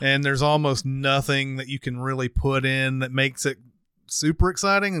and there's almost nothing that you can really put in that makes it super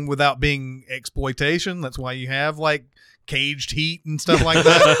exciting and without being exploitation. That's why you have like caged heat and stuff like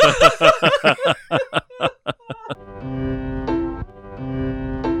that.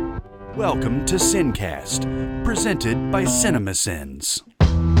 Welcome to Sincast, presented by CinemaSins.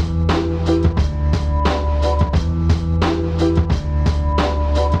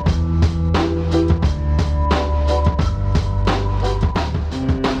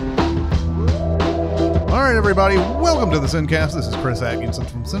 All right, everybody, welcome to the Sincast. This is Chris Atkinson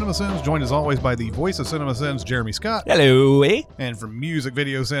from CinemaSins, joined as always by the voice of CinemaSins, Jeremy Scott. Hello. And from Music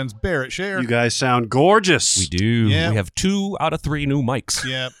Video Sins, Barrett Scher. You guys sound gorgeous. We do. Yeah. We have 2 out of 3 new mics.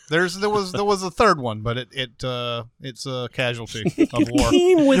 Yeah, there was a third one, but it's a casualty of war.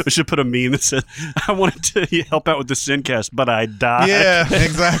 We should put a meme that said, I wanted to help out with the Sincast, but I died. Yeah,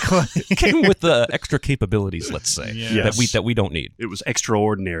 exactly. Came with the extra capabilities, let's say, Yeah. Yes. that we don't need. It was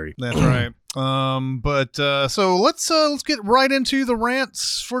extraordinary. That's right. So let's get right into the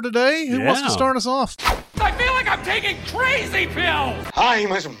rants for today. Who wants to Yeah. start us off? I feel like I'm taking crazy pills!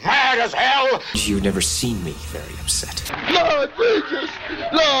 I'm as mad as hell. You've never seen me very upset. Lord Jesus!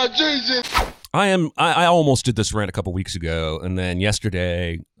 Lord Jesus! I almost did this rant a couple weeks ago, and then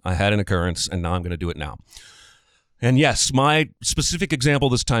yesterday I had an occurrence, and now I'm going to do it now. And yes, my specific example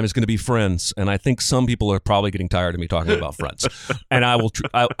this time is going to be Friends, and I think some people are probably getting tired of me talking about Friends. And I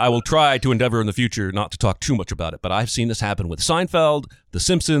will try to endeavor in the future not to talk too much about it, but I've seen this happen with Seinfeld, The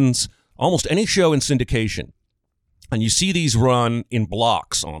Simpsons, almost any show in syndication. And you see these run in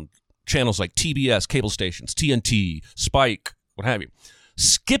blocks on channels like TBS, cable stations, TNT, Spike, what have you.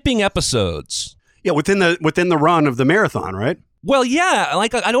 Skipping episodes. Yeah, within the run of the marathon, right? Well, yeah,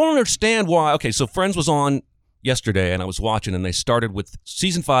 like I don't understand why. Okay, so Friends was on yesterday, and I was watching, and they started with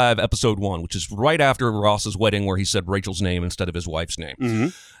season 5, episode 1, which is right after Ross's wedding, where he said Rachel's name instead of his wife's name. Mm-hmm.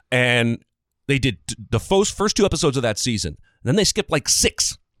 And they did the first 2 episodes of that season. Then they skipped like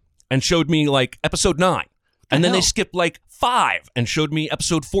 6 and showed me like episode 9. And then they skipped like 5 and showed me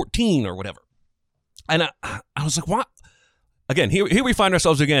episode 14 or whatever. And I was like, what? Again, here we find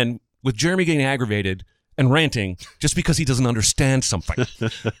ourselves again with Jeremy getting aggravated and ranting just because he doesn't understand something.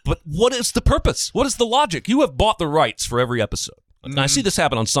 But what is the purpose? What is the logic? You have bought the rights for every episode. And I see this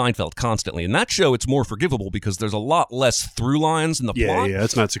happen on Seinfeld constantly. In that show, it's more forgivable because there's a lot less through lines in the plot. Yeah,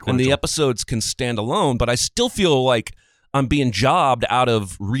 it's not sequential. And the episodes can stand alone, but I still feel like I'm being jobbed out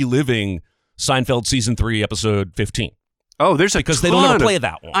of reliving Seinfeld season 3, episode 15. Oh, there's because they don't ever play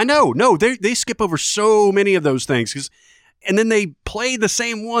that one. I know. No, they skip over so many of those things and then they play the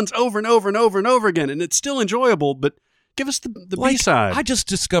same ones over and over and over and over again, and it's still enjoyable, but give us the B-side. I just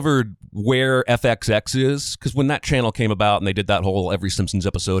discovered where FXX is, because when that channel came about and they did that whole every Simpsons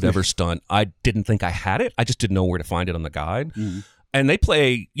episode ever stunt, I didn't think I had it. I just didn't know where to find it on the guide. Mm-hmm. And they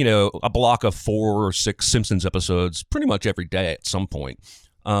play, a block of 4 or 6 Simpsons episodes pretty much every day at some point.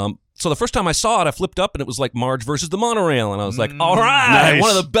 So the first time I saw it, I flipped up and it was like Marge versus the monorail. And I was like, all right, nice.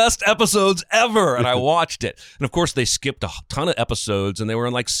 One of the best episodes ever. And I watched it. And of course, they skipped a ton of episodes and they were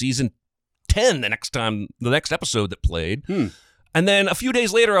in like season 10 the next episode that played. And then a few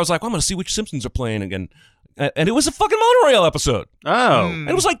days later, I was like, well, I'm going to see which Simpsons are playing again. And it was a fucking monorail episode. Oh. And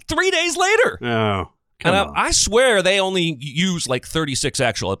it was like 3 days later. Oh. And I swear they only use like 36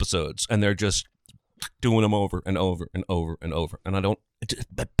 actual episodes and they're just doing them over and over and over and over. And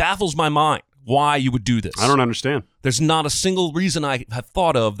it baffles my mind why you would do this. I don't understand. There's not a single reason I have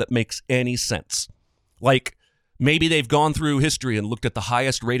thought of that makes any sense. Like, maybe they've gone through history and looked at the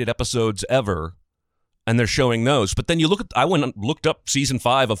highest rated episodes ever, and they're showing those. But then I went and looked up season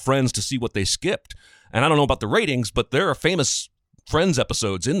 5 of Friends to see what they skipped. And I don't know about the ratings, but there are famous Friends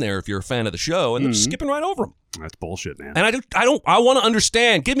episodes in there if you're a fan of the show, and they're skipping right over them. That's bullshit, man. And I want to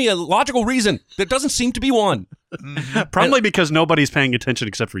understand. Give me a logical reason. There doesn't seem to be one. Probably because nobody's paying attention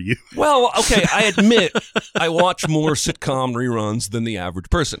except for you. Well, okay, I admit I watch more sitcom reruns than the average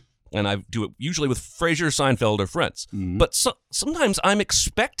person. And I do it usually with Frasier, Seinfeld, or Friends. Mm-hmm. But sometimes I'm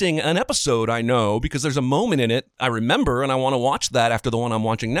expecting an episode I know because there's a moment in it I remember and I want to watch that after the one I'm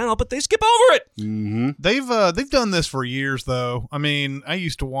watching now, but they skip over it. Mm-hmm. They've done this for years, though. I mean, I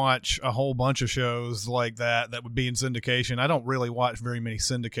used to watch a whole bunch of shows like that would be in syndication. I don't really watch very many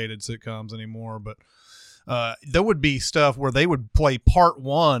syndicated sitcoms anymore, but there would be stuff where they would play part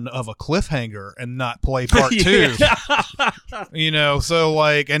 1 of a cliffhanger and not play part 2. So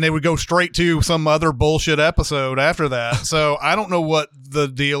like, and they would go straight to some other bullshit episode after that. So I don't know what the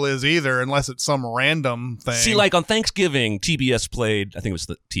deal is either, unless it's some random thing. See, like on Thanksgiving, TBS played, I think it was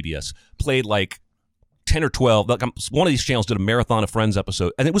the TBS, played like 10 or 12. Like one of these channels did a Marathon of Friends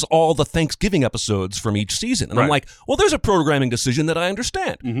episode, and it was all the Thanksgiving episodes from each season. And I'm like, well, there's a programming decision that I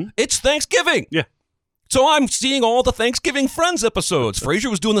understand. It's Thanksgiving. Yeah. So I'm seeing all the Thanksgiving Friends episodes. Frasier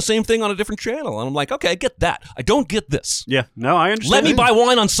was doing the same thing on a different channel. And I'm like, okay, I get that. I don't get this. Yeah. No, I understand. Let me buy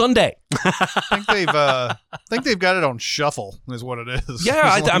wine on Sunday. I think they've got it on shuffle, is what it is. Yeah,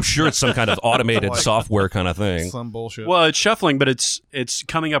 I'm sure it's some kind of automated software kind of thing. Some bullshit. Well, it's shuffling, but it's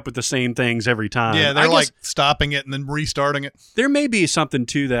coming up with the same things every time. Yeah, they're I like guess stopping it and then restarting it. there may be something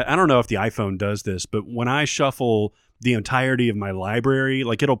to that. I don't know if the iPhone does this, but when I shuffle the entirety of my library,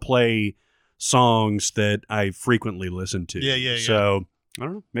 like it'll play songs that I frequently listen to. Yeah. So I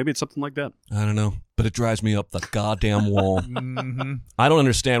don't know. Maybe it's something like that. I don't know, but it drives me up the goddamn wall. Mm-hmm. I don't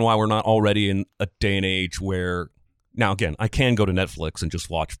understand why we're not already in a day and age where, now again, I can go to Netflix and just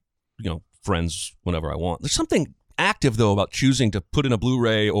watch, Friends whenever I want. There's something active though about choosing to put in a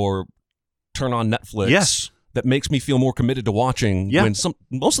Blu-ray or turn on Netflix. Yes. That makes me feel more committed to watching. Yeah. When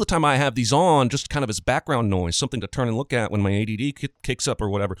most of the time I have these on just kind of as background noise, something to turn and look at when my ADD kicks up or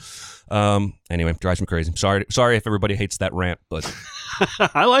whatever. Anyway, drives me crazy. Sorry if everybody hates that rant, but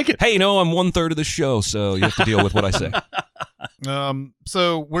I like it. hey, I'm 1/3 of the show, so you have to deal with what I say.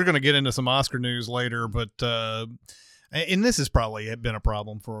 So we're going to get into some Oscar news later, but and this has probably been a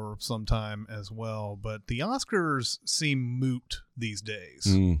problem for some time as well, but the Oscars seem moot these days.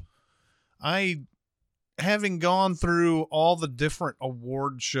 Having gone through all the different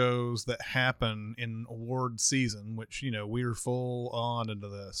award shows that happen in award season, which, we were full on into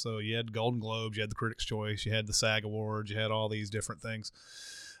this. So you had Golden Globes, you had the Critics' Choice, you had the SAG Awards, you had all these different things.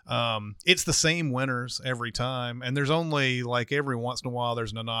 It's the same winners every time. And there's only like every once in a while,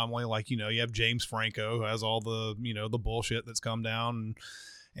 there's an anomaly. Like, you have James Franco who has all the, the bullshit that's come down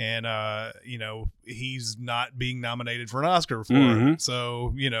and he's not being nominated for an Oscar for it.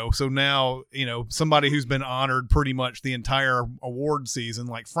 So so now somebody who's been honored pretty much the entire award season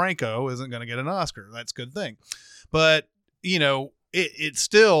like Franco isn't going to get an Oscar. That's a good thing, but it's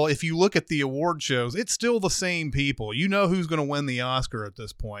still, if you look at the award shows, it's still the same people. Who's going to win the Oscar at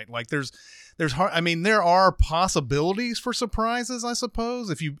this point. Like there are possibilities for surprises, I suppose,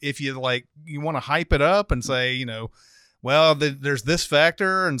 if you like, you want to hype it up and say, well, there's this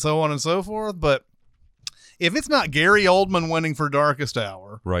factor and so on and so forth. But if it's not Gary Oldman winning for Darkest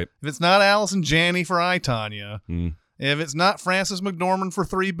Hour, Right. If it's not Allison Janney for I, Tonya, if it's not Frances McDormand for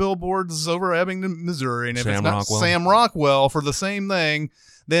 3 Billboards Over Ebbing, Missouri, and if it's not Sam Rockwell for the same thing,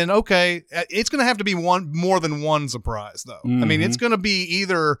 then okay, it's going to have to be more than one surprise, though. I mean, it's going to be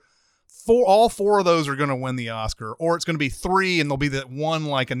either all 4 of those are going to win the Oscar, or it's going to be 3 and there'll be that one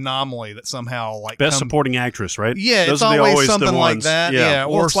like anomaly that somehow like Best Supporting Actress, right? Yeah, Those it's are always the something like ones. that. Yeah. Yeah,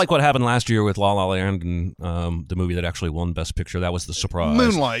 Well, or it's like what happened last year with La La Land and the movie that actually won Best Picture. That was the surprise.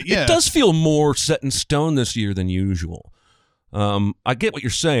 Moonlight. Yeah, It does feel more set in stone this year than usual. I get what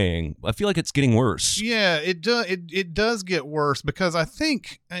you're saying. I feel like it's getting worse. Yeah, it does get worse because I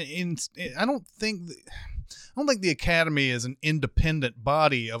think I don't think the Academy is an independent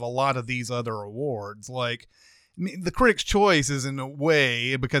body of a lot of these other awards. Like, I mean, the Critics' Choice is in a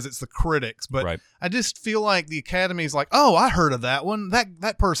way because it's the critics, but Right. I just feel like the Academy is like, oh, I heard of that one.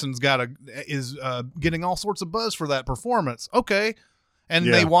 That person's is getting all sorts of buzz for that performance. Okay.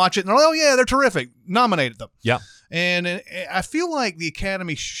 And they watch it and oh yeah, they're terrific. Nominated them. Yeah. And I feel like the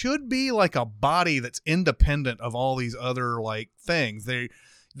Academy should be like a body that's independent of all these other like things. They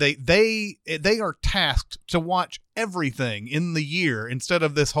are tasked to watch everything in the year instead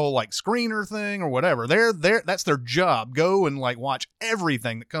of this whole like screener thing or whatever. That's their job. Go and like watch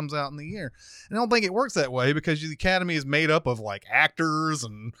everything that comes out in the year. And I don't think it works that way because the Academy is made up of like actors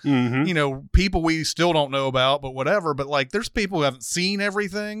and people we still don't know about, but whatever. But like there's people who haven't seen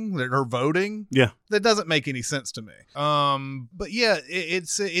everything that are voting. Yeah. That doesn't make any sense to me. But yeah,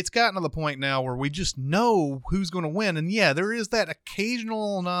 it's gotten to the point now where we just know who's going to win. And yeah, there is that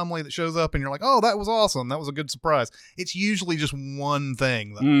occasional anomaly that shows up and you're like, oh, that was awesome. That was a good surprise. It's usually just one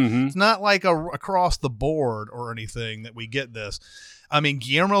thing, though. It's not like across the board or anything that we get this. I mean,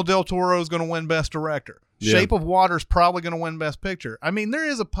 Guillermo del Toro is going to win Best Director. Yeah. Shape of Water is probably going to win Best Picture. I mean, there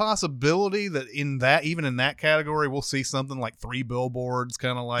is a possibility that even in that category, we'll see something like 3 Billboards,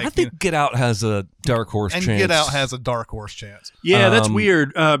 kind of like. I think Get Out has a dark horse and chance. Get Out has a dark horse chance. Yeah, that's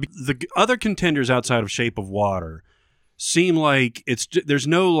weird. The other contenders outside of Shape of Water seem like there's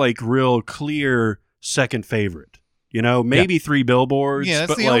no like real clear second favorite. Maybe 3 Billboards. Yeah,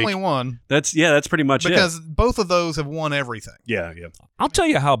 that's but the only one. That's pretty much because both of those have won everything. Yeah. I'll tell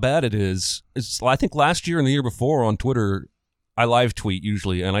you how bad it is. I think last year and the year before on Twitter, I live tweet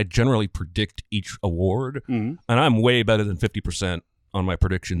usually, and I generally predict each award, and I'm way better than 50% on my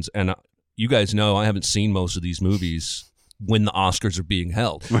predictions. And you guys know I haven't seen most of these movies when the Oscars are being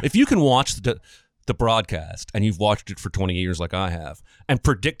held. If you can watch the broadcast and you've watched it for 20 years like I have and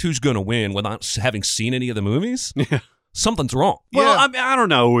predict who's going to win without having seen any of the movies, something's wrong. Well, I don't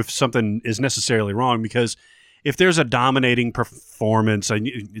know if something is necessarily wrong, because if there's a dominating performance,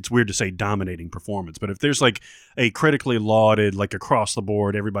 it's weird to say dominating performance, but if there's like a critically lauded, like across the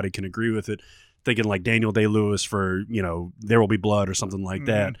board, everybody can agree with it, thinking like Daniel Day-Lewis for, There Will Be Blood or something like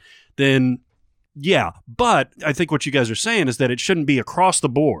that, then yeah. But I think what you guys are saying is that it shouldn't be across the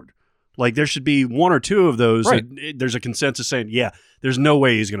board. Like there should be one or two of those. Right. There's a consensus saying, yeah, there's no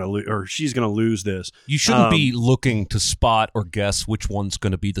way he's going to lose or she's going to lose this. You shouldn't be looking to spot or guess which one's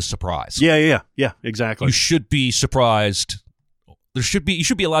going to be the surprise. Yeah, exactly. You should be surprised. You should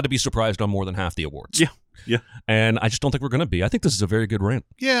be allowed to be surprised on more than half the awards. Yeah. And I just don't think we're going to be. I think this is a very good rant.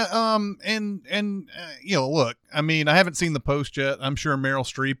 Yeah, look, I mean, I haven't seen The Post yet. I'm sure Meryl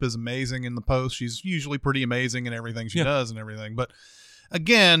Streep is amazing in The Post. She's usually pretty amazing in everything she does and everything. But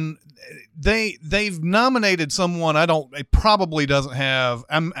again, they've nominated someone it probably doesn't have.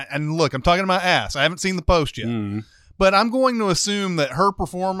 And look, I'm talking about ass. I haven't seen The Post yet. But I'm going to assume that her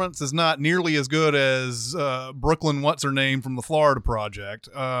performance is not nearly as good as Brooklyn What's-Her-Name from the Florida Project,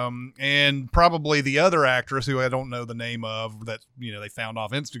 and probably the other actress who I don't know the name of that they found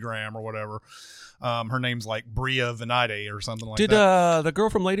off Instagram or whatever. Her name's like Bria Venite or something like that. Did the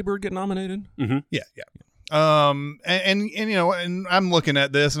girl from Lady Bird get nominated? Mm-hmm. Yeah. And I'm looking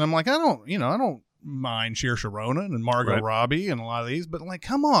at this and I'm like, I don't mind Saoirse Ronan and Margot Robbie and a lot of these, but like,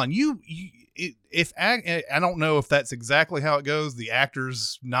 come on, I don't know if that's exactly how it goes. The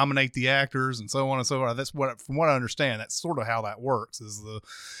actors nominate the actors and so on and so on. That's from what I understand, that's sort of how that works. Is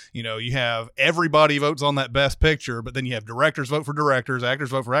you have everybody votes on that best picture, but then you have directors vote for directors,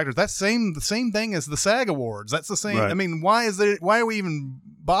 actors vote for actors. That's the same thing as the SAG Awards. That's the same. Right. I mean, why are we even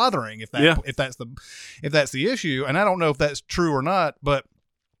bothering if that's the issue? And I don't know if that's true or not, but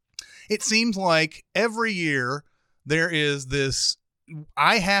it seems like every year there is this.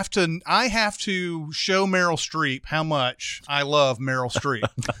 I have to show Meryl Streep how much I love Meryl Streep.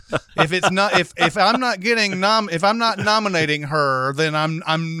 if I'm not nominating her, then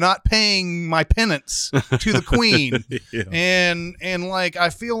I'm not paying my penance to the queen. Yeah. And like I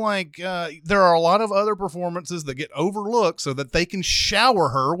feel like there are a lot of other performances that get overlooked so that they can shower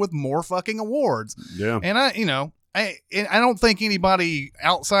her with more fucking awards. Yeah. And I don't think anybody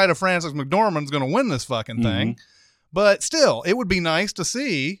outside of Frances McDormand is going to win this fucking thing. But still, it would be nice to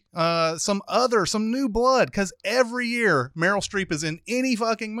see some new blood, because every year Meryl Streep is in any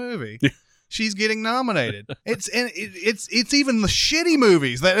fucking movie, she's getting nominated. It's even the shitty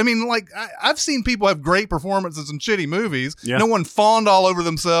movies that I've seen people have great performances in shitty movies. Yeah. No one fawned all over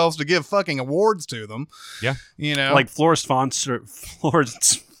themselves to give fucking awards to them. Yeah, like Florence.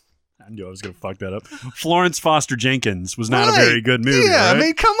 I knew I was going to fuck that up. Florence Foster Jenkins was not a very good movie. Yeah, right? I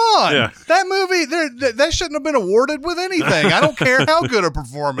mean, come on. Yeah. That movie, that shouldn't have been awarded with anything. I don't care how good a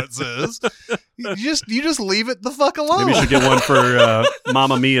performance is. You just leave it the fuck alone. Maybe you should get one for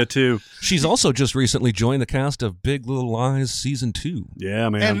Mamma Mia too. She's also just recently joined the cast of Big Little Lies season 2. Yeah,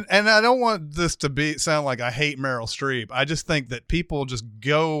 man. And I don't want this to sound like I hate Meryl Streep. I just think that people just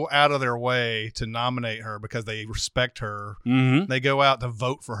go out of their way to nominate her because they respect her. Mm-hmm. They go out to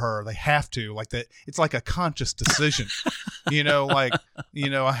vote for her. They have to, like that. It's like a conscious decision. I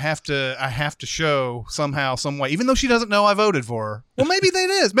have to show somehow, some way, even though she doesn't know I voted for her. Well, maybe it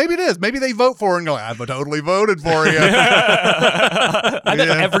is. Maybe they vote for her and go, I've totally voted for you. I bet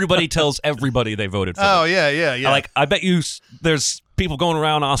everybody tells everybody they voted for. Oh, yeah. Like, I bet you there's people going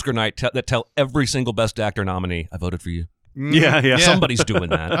around Oscar night that tell every single Best Actor nominee, I voted for you. Yeah. Somebody's doing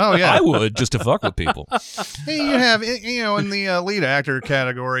that. Oh, yeah. I would, just to fuck with people. Hey, you have, in the lead actor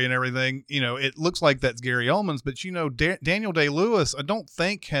category and everything, it looks like that's Gary Oldman's, but Daniel Day-Lewis, I don't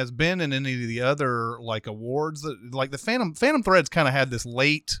think has been in any of the other like awards that, like the Phantom Threads kind of had this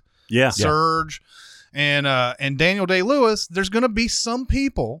late surge, and Daniel Day-Lewis, there's going to be some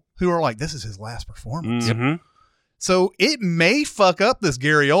people who are like, this is his last performance. Mm-hmm. So it may fuck up this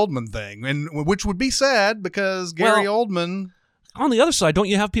Gary Oldman thing, and which would be sad because Gary Oldman. On the other side, don't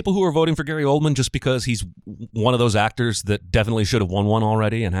you have people who are voting for Gary Oldman just because he's one of those actors that definitely should have won one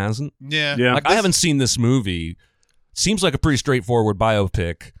already and hasn't? Yeah. Like, I haven't seen this movie. Seems like a pretty straightforward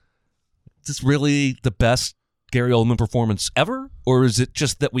biopic. Is this really the best Gary Oldman performance ever? Or is it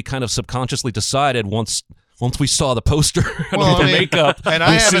just that we kind of subconsciously decided once we saw the poster and the makeup, and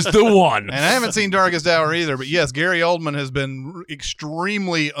this is the one. And I haven't seen Darkest Hour either, but yes, Gary Oldman has been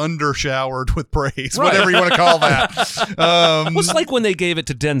extremely undershowered with praise, whatever you want to call that. It was like when they gave it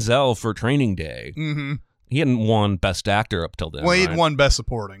to Denzel for Training Day. Mm-hmm. he hadn't won Best Actor up till then. Well, he'd right? won Best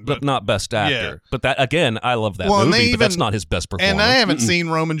Supporting, but not Best Actor. Yeah. But that again, I love that Well, and movie, they but that's even- not his best performance. And I haven't seen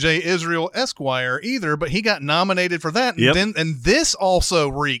Roman J. Israel Esquire either, but he got nominated for that. Yep. And this also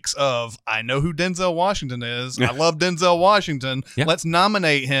reeks of, I know who Denzel Washington is. I love Denzel Washington. Yeah. Let's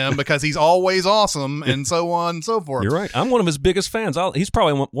nominate him because he's always awesome, and so on and so forth. You're right. I'm one of his biggest fans. He's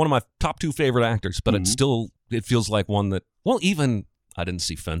probably one of my top 2 favorite actors, but it feels like one that, well, even, I didn't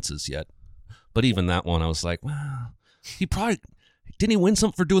see Fences yet, but even that one, I was like, wow, he probably, didn't he win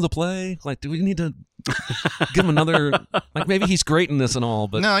something for doing the play? Like, do we need to give him another, like, maybe he's great in this and all,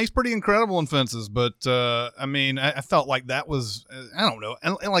 but. No, he's pretty incredible in Fences, but I mean, I felt like that was, I don't know.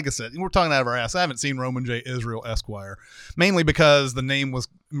 And like I said, we're talking out of our ass. I haven't seen Roman J. Israel Esquire, mainly because the name was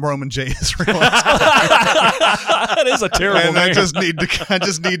Roman J. Israel Esquire. That is a terrible And name. I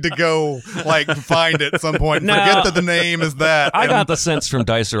just need to go like find it at some point. No. Forget that the name is that. I And- got the sense from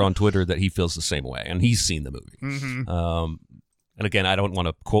Dicer on Twitter that he feels the same way, and he's seen the movie. Mhm. And again, I don't want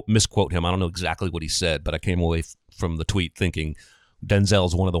to misquote him. I don't know exactly what he said, but I came away from the tweet thinking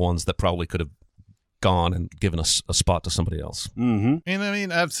Denzel's one of the ones that probably could have gone and given a spot to somebody else. Mm-hmm. And I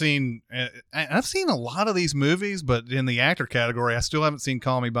mean, I've seen a lot of these movies, but in the actor category, I still haven't seen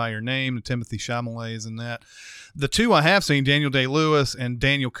Call Me by Your Name. And Timothy Chalamet's in that. The two I have seen, Daniel Day-Lewis and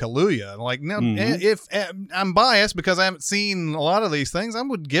Daniel Kaluuya. Like, now, if I'm biased because I haven't seen a lot of these things, I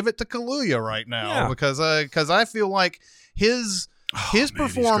would give it to Kaluuya right now because I feel like his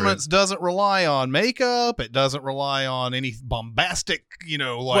performance doesn't rely on makeup. It doesn't rely on any bombastic,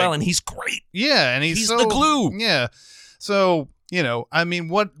 Well, and he's great. yeah, and He's so, the glue. Yeah. So, I mean,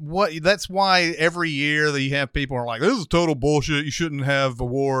 what that's why every year that you have people who are like, this is total bullshit. You shouldn't have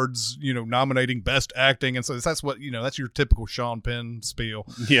awards, nominating best acting. And so that's what, that's your typical Sean Penn spiel.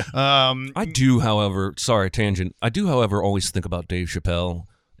 Yeah. I do, however, sorry, tangent. I do, however, always think about Dave Chappelle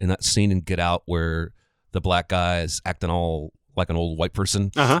in that scene in Get Out where the black guy is acting all like an old white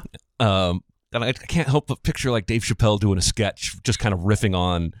person. Uh-huh. And I can't help but picture like Dave Chappelle doing a sketch, just kind of riffing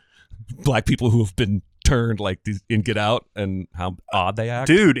on black people who have been turned like in Get Out and how odd they act.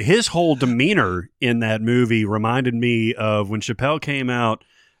 Dude, his whole demeanor in that movie reminded me of when Chappelle came out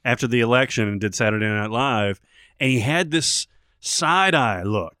after the election and did Saturday Night Live, and he had this side-eye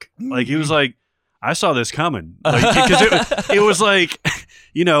look. Like, he was like, I saw this coming. Like, because it was like,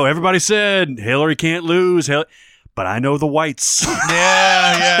 everybody said Hillary can't lose, but I know the whites.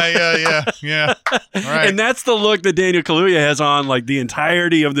 Yeah. Right. And that's the look that Daniel Kaluuya has on like the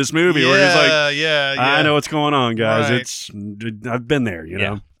entirety of this movie, where he's like, yeah. I know what's going on, guys. Right. I've been there, you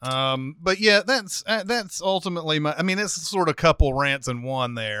know. But yeah, that's ultimately it's sort of couple rants in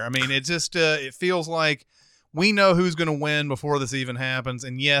one there. I mean, it just it feels like we know who's going to win before this even happens,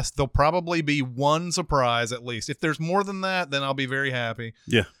 and yes, there'll probably be one surprise at least. If there's more than that, then I'll be very happy.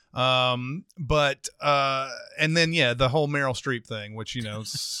 Yeah. But and then the whole Meryl Streep thing, which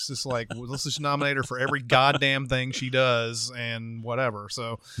it's just like, let's just nominate her for every goddamn thing she does and whatever.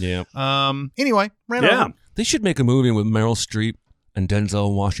 So Yeah. anyway, ran over. They should make a movie with Meryl Streep and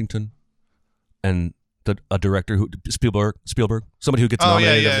Denzel Washington and a director who Spielberg, somebody who gets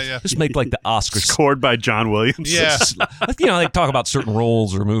nominated. yeah. Just make like the Oscars. Scored by John Williams. Yeah. They talk about certain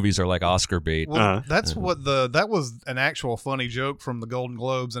roles or movies are like Oscar bait. Well, that's what that was an actual funny joke from the Golden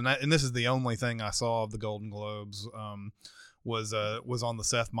Globes, and this is the only thing I saw of the Golden Globes. Was on the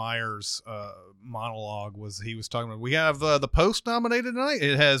Seth Meyers monologue. He was talking about, we have the Post nominated tonight.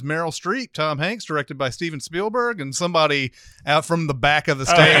 It has Meryl Streep, Tom Hanks, directed by Steven Spielberg, and somebody out from the back of the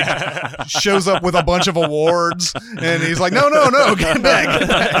stage shows up with a bunch of awards, and he's like, no, get back.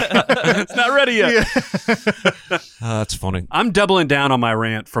 It's not ready yet. That's funny. I'm doubling down on my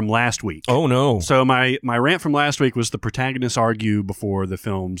rant from last week. Oh no. So my rant from last week was the protagonists argue before the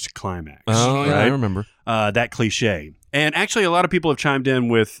film's climax. Oh, yeah, I right? remember. That cliche. And actually, a lot of people have chimed in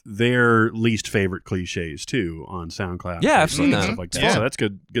with their least favorite cliches, too, on SoundCloud. Yeah, I've seen and that. Stuff like that. Yeah. So that's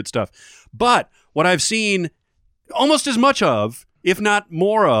good stuff. But what I've seen almost as much of, if not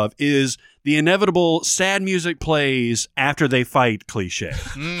more of, is the inevitable sad music plays after they fight cliche.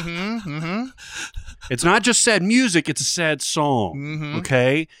 It's not just sad music, it's a sad song,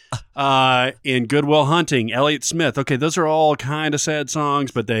 okay? In Good Will Hunting, Elliott Smith, okay, those are all kind of sad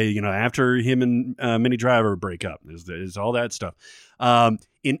songs, but they, after him and Minnie Driver break up, there's all that stuff.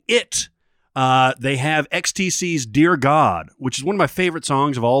 In It, they have XTC's Dear God, which is one of my favorite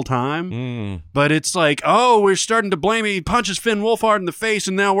songs of all time. But it's like, we're starting to blame he punches Finn Wolfhard in the face,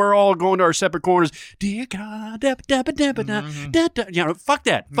 and now we're all going to our separate corners. Dear God, fuck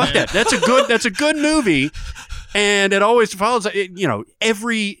that. That's a good movie. And it always follows,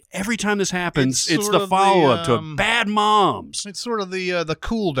 every time this happens, it's sort the of follow-up the, to Bad Moms. It's sort of the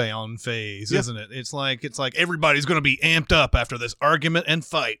cool down phase, Yeah. isn't it? It's like everybody's going to be amped up after this argument and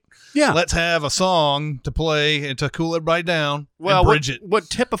fight. Yeah. Let's have a song to play and to cool everybody down. Well, and bridge it. what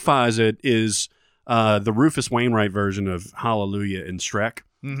typifies it is the Rufus Wainwright version of Hallelujah in Shrek.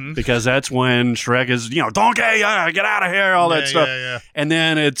 Mm-hmm. Because that's when Shrek is, donkey, get out of here, all that stuff. Yeah. And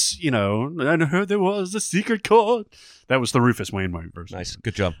then it's, I heard there was a secret chord. That was the Rufus Wainwright version. Nice,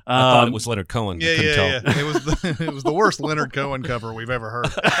 good job. I thought it was Leonard Cohen. I couldn't tell. Yeah. It was the worst Leonard Cohen cover we've ever heard.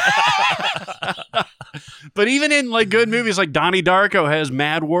 But even in like good movies, like Donnie Darko has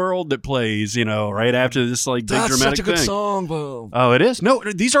Mad World that plays, right after this like big That's dramatic such a good thing. song, Bo. Oh, it is. No,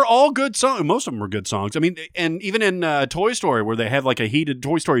 these are all good songs. Most of them are good songs. I mean, and even in Toy Story, where they have like a heated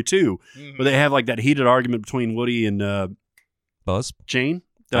Toy Story 2, where they have like that heated argument between Woody and Buzz, Jane.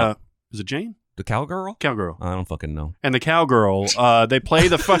 Is it Jane? the cowgirl. Cowgirl. I don't fucking know. And the cowgirl, they play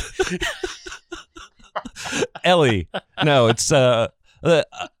the fun. Ellie. No, it's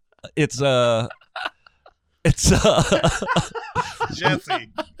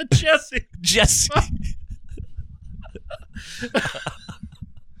Jesse. Jesse.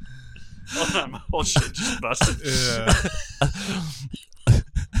 Hold on, my whole shit just busted. Yeah.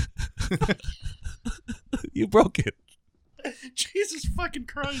 You broke it. Jesus fucking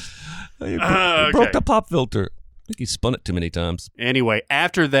Christ. You Okay. broke the pop filter. I think you spun it too many times. Anyway,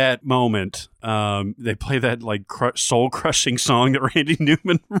 after that moment, they play that like soul-crushing song that Randy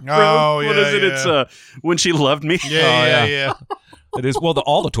Newman wrote. Oh, What yeah, is it? yeah. It's When She Loved Me. Yeah. It is. Well,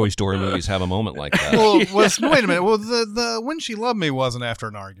 all the Toy Story movies have a moment like that. Well, wait a minute. Well, the When She Loved Me wasn't after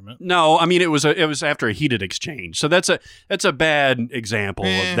an argument. No, I mean it was after a heated exchange. So that's a bad example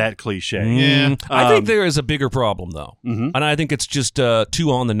of that cliche. Yeah. I think there is a bigger problem, though. Mhm. And I think it's just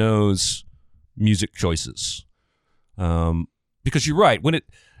too on-the-nose music choices. Because you're right. When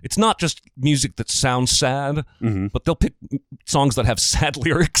it's not just music that sounds sad, but they'll pick songs that have sad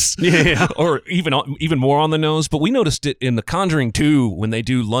lyrics, or even more on the nose. But we noticed it in The Conjuring 2 when they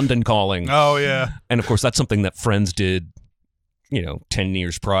do London Calling, Oh yeah. and of course that's something that Friends did, 10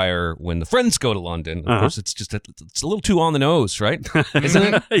 years prior when the Friends go to London. Of course, it's just it's a little too on the nose, right?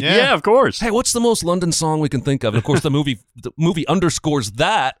 Isn't it? Yeah, of course. Hey, what's the most London song we can think of? And of course, the movie underscores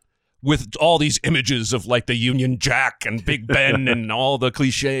that with all these images of like the Union Jack and Big Ben and all the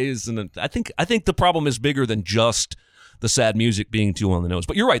cliches. And I think the problem is bigger than just the sad music being too on the nose.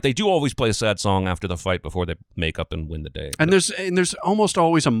 But you're right; they do always play a sad song after the fight before they make up and win the day. And there's almost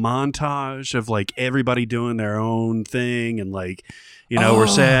always a montage of like everybody doing their own thing, and like we're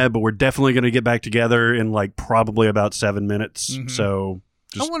sad, but we're definitely going to get back together in like probably about 7 minutes. So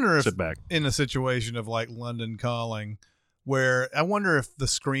just I wonder if sit back. in a situation of like London Calling, where I wonder if the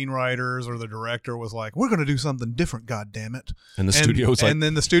screenwriters or the director was like, "We're going to do something different, God damn it!" And the studio's like, and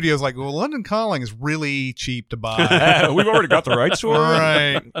then the studio's like, "Well, London Calling is really cheap to buy." we've already got the rights for it.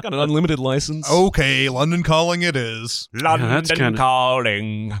 Right. Got an unlimited license. Okay, London Calling it is. London that's kinda-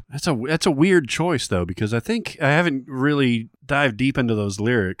 Calling. That's a weird choice though, because I think I haven't really dived deep into those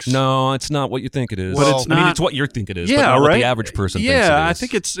lyrics. No, it's not what you think it is. But it's I mean, not- it's what you think it is. Yeah, but not what right? the average person thinks it is. Yeah, I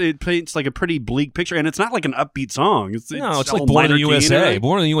think it paints like a pretty bleak picture, and it's not like an upbeat song. It's It's all like Born in the minor key USA. it.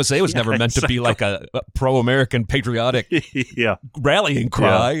 Born in the USA was Yeah, never meant to be like a pro-American patriotic Yeah, rallying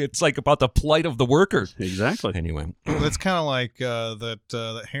cry. It's like about the plight of the workers. exactly. Anyway, It's kind of like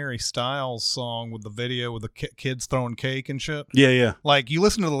that Harry Styles song with the video with the kids throwing cake and shit. Yeah. Like you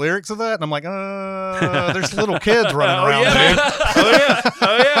listen to the lyrics of that, and I'm like, there's little kids running around.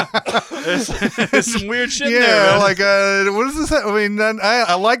 Oh yeah. There's some weird shit in there. Yeah, Man. like what is this? I mean,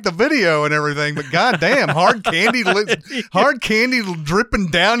 I like the video and everything, but goddamn, hard candy dripping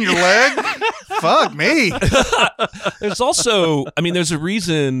down your leg. Fuck me. there's also, there's a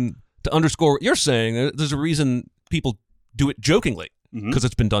reason to underscore what you're saying. There's a reason people do it jokingly because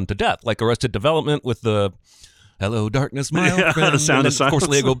it's been done to death, like Arrested Development with the "Hello, Darkness, my old friend." The Sound of and then, of course,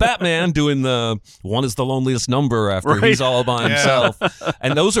 Silence. Lego Batman doing the "One is the loneliest number" after he's all by himself.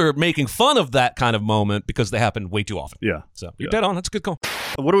 And those are making fun of that kind of moment because they happen way too often. Yeah. So you're dead on. That's a good call.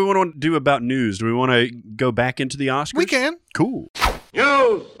 What do we want to do about news? Do we want to go back into the Oscars? We can. Cool.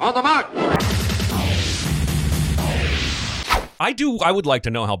 News on the mark. I would like to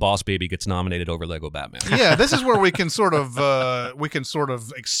know how Boss Baby gets nominated over Lego Batman. Yeah, this is where we can sort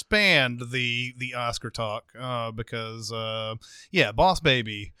of expand the Oscar talk because Boss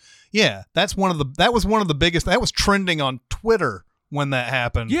Baby. Yeah, that was one of the biggest. That was trending on Twitter when that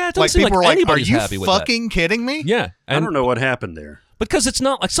happened. Yeah, it doesn't seem people like were anybody's "Are you happy with that." fucking kidding me?" Yeah. I don't know what happened there. Because it's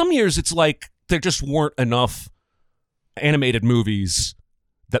not like some years it's like there just weren't enough animated movies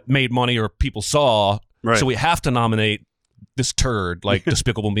that made money or people saw Right. So we have to nominate this turd like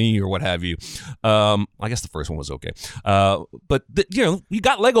Despicable Me or what have you. I guess the first one was okay. But you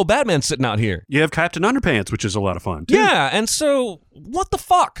got Lego Batman sitting out here. You have Captain Underpants, which is a lot of fun, too. Yeah, and so what the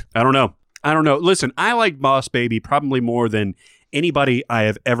fuck? I don't know. Listen, I like Boss Baby probably more than anybody I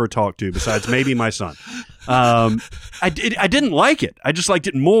have ever talked to besides maybe my son. I didn't like it. I just liked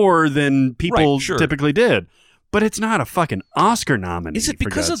it more than people typically did. But it's not a fucking Oscar nominee. Is it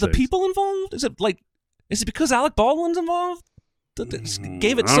because of the people involved? Is it because Alec Baldwin's involved?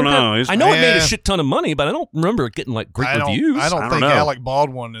 Gave it some kind of, I know it made a shit ton of money, but I don't remember it getting like great reviews. I don't think Alec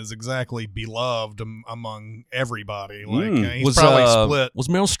Baldwin is exactly beloved among everybody. Like he's probably split. Was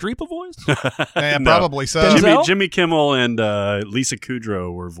Meryl Streep a voice? Yeah, probably so. Jimmy Kimmel and Lisa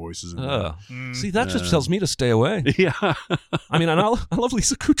Kudrow were voices. See, that just tells me to stay away. Yeah, I mean, I love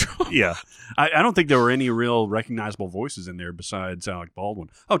Lisa Kudrow. Yeah, I don't think there were any real recognizable voices in there besides Alec Baldwin.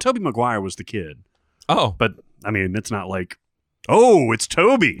 Oh, Tobey Maguire was the kid. Oh, but I mean, it's not like. Oh, it's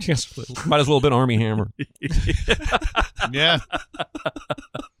Toby. Yes, might as well have been Armie Hammer. Yeah.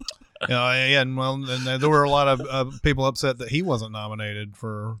 And there were a lot of people upset that he wasn't nominated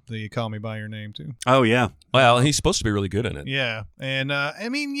for the Call Me By Your Name too. Oh yeah. Well, he's supposed to be really good in it. Yeah, and I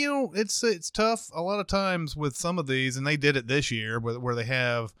mean, it's tough a lot of times with some of these, and they did it this year, where they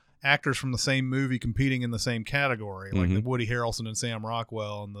have actors from the same movie competing in the same category, like the Woody Harrelson and Sam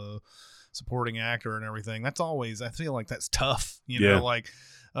Rockwell and the supporting actor and everything. That's always, I feel like that's tough, know, like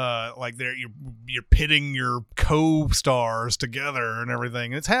you're pitting your co-stars together and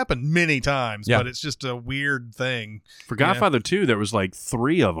everything. It's happened many times, but it's just a weird thing. For Godfather 2, there was like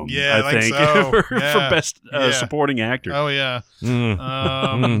 3 of them. Yeah, I think so. for best supporting actor. Oh yeah.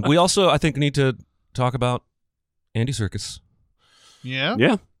 We also, I think, need to talk about Andy Serkis. Yeah.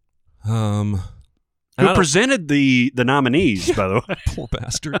 Yeah. Who presented the nominees, by the way. Poor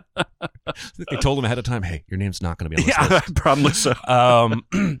bastard. They told him ahead of time, hey, your name's not going to be on this list. Probably so.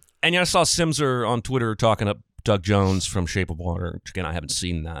 And I saw Simser on Twitter talking up Doug Jones from Shape of Water. Which, again, I haven't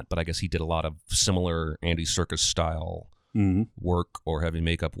seen that, but I guess he did a lot of similar Andy Serkis style work or heavy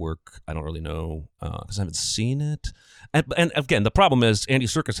makeup work. I don't really know because I haven't seen it. And again, the problem is Andy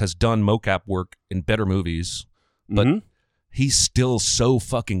Serkis has done mocap work in better movies, but he's still so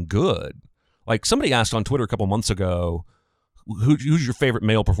fucking good. Like, somebody asked on Twitter a couple months ago, who's your favorite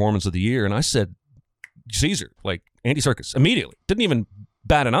male performance of the year? And I said, Caesar, like Andy Serkis, immediately. Didn't even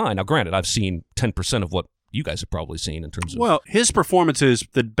bat an eye. Now, granted, I've seen 10% of what you guys have probably seen in terms of... Well, his performance is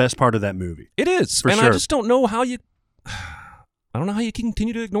the best part of that movie. It is. For and sure. I just don't know how you... I don't know how you can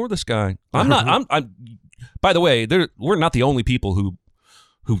continue to ignore this guy. I'm by the way, we're not the only people who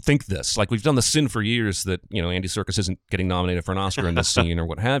think this. Like, we've done the sin for years that, Andy Serkis isn't getting nominated for an Oscar in this scene or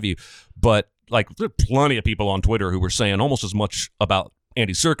what have you. But, like, there are plenty of people on Twitter who were saying almost as much about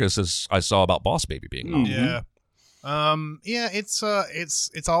Andy Serkis as I saw about Boss Baby being nominated. Yeah.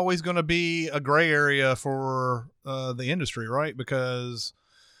 It's always going to be a gray area for the industry, right? Because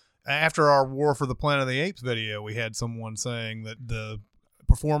after our War for the Planet of the Apes video, we had someone saying that the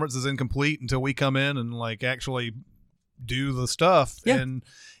performance is incomplete until we come in and, like, actually do the stuff. And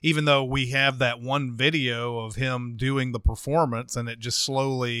even though we have that one video of him doing the performance and it just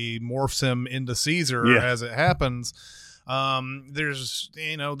slowly morphs him into Caesar as it happens, there's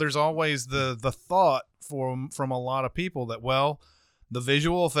always the thought from a lot of people that, well, the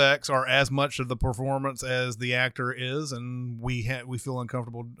visual effects are as much of the performance as the actor is, and we feel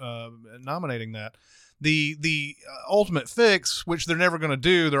uncomfortable nominating that. The ultimate fix, which they're never going to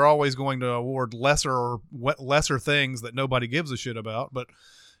do, they're always going to award lesser things that nobody gives a shit about. But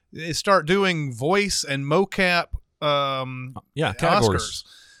they start doing voice and mocap categories.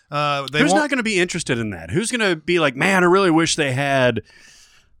 Oscars. Who's not going to be interested in that? Who's going to be like, man, I really wish they had...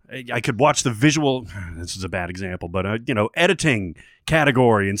 I could watch the visual... This is a bad example, but, editing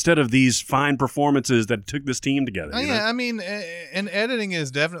category instead of these fine performances that took this team together. Yeah, I mean, and editing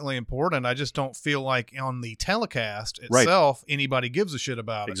is definitely important. I just don't feel like on the telecast itself anybody gives a shit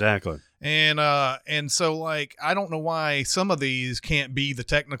about it. Exactly. And so, like, I don't know why some of these can't be the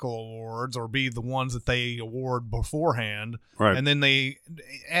technical awards or be the ones that they award beforehand. Right. And then they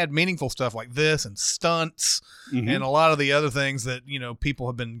add meaningful stuff like this and stunts and a lot of the other things that, people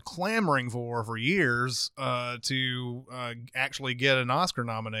have been clamoring for years to actually get an Oscar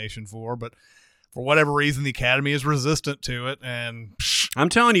nomination for. But for whatever reason, the Academy is resistant to it. And I'm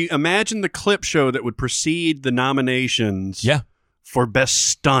telling you, imagine the clip show that would precede the nominations. Yeah. For best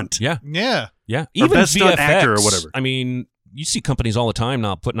stunt. Yeah. Even best stunt actor or whatever. I mean, you see companies all the time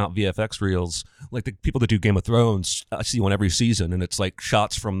now putting out VFX reels. Like the people that do Game of Thrones, I see one every season, and it's like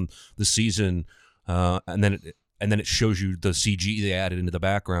shots from the season, and then and then it shows you the CG they added into the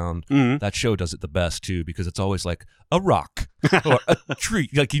background. Mhm. That show does it the best too, because it's always like a rock or a tree.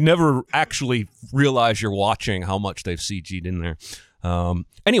 Like you never actually realize you're watching how much they've CG'd in there.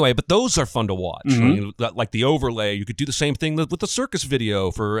 Anyway, but those are fun to watch. Mhm. I mean, like the overlay, you could do the same thing with the circus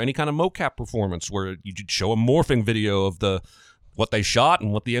video for any kind of mocap performance, where you could show a morphing video of what they shot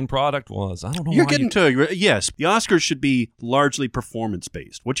and what the end product was. I don't know. You're why getting to yes. The Oscars should be largely performance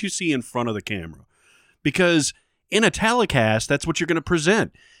based. What you see in front of the camera, because in a telecast, that's what you're going to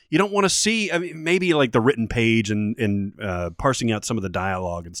present. You don't want to see, I mean, maybe like the written page and parsing out some of the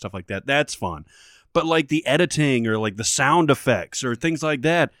dialogue and stuff like that. That's fun. But like the editing or like the sound effects or things like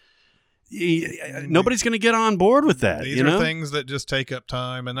that, nobody's going to get on board with that. These are things that just take up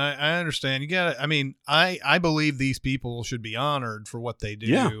time, and I understand. You got to. I mean, I believe these people should be honored for what they do.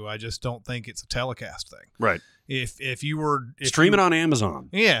 Yeah. I just don't think it's a telecast thing. Right. If you were Stream it on Amazon.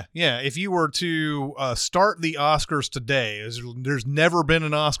 Yeah. If you were to start the Oscars today, there's never been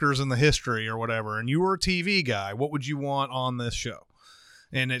an Oscars in the history or whatever, and you were a TV guy, what would you want on this show?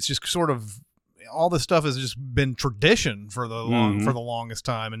 And it's just sort of. All this stuff has just been tradition for the longest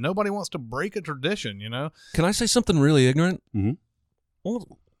time, and nobody wants to break a tradition, you know? Can I say something really ignorant? Mhm. What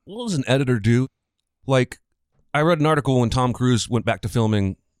does an editor do? Like, I read an article when Tom Cruise went back to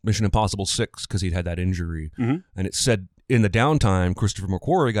filming Mission Impossible 6 because he'd had that injury, Mhm. and it said in the downtime, Christopher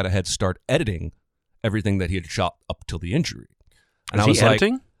McQuarrie got a head start editing everything that he had shot up till the injury. And Is I was he like,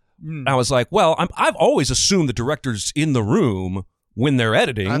 editing? I was like, well, I've always assumed the director's in the room when they're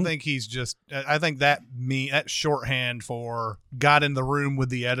editing. I think he's just. I think that's shorthand for got in the room with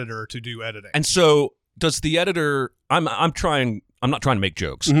the editor to do editing. And so does the editor? I'm not trying to make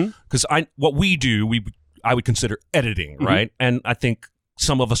jokes, Mhm. because what we do, I would consider editing, right? And I think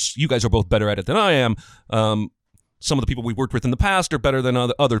some of us, you guys are both better at it than I am. Some of the people we worked with in the past are better than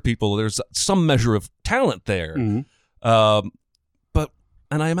other people. There's some measure of talent there. Mhm.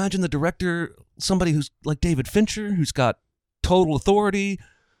 And I imagine the director, somebody who's like David Fincher, who's got total authority,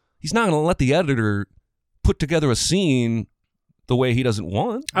 he's not going to let the editor put together a scene the way he doesn't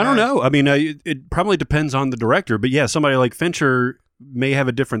want. I don't know. I mean, it probably depends on the director, but yeah, somebody like Fincher may have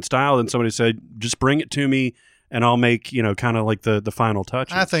a different style than somebody said, just bring it to me and I'll make, kind of like the final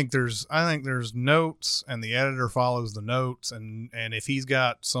touch. I think there's notes, and the editor follows the notes, and if he's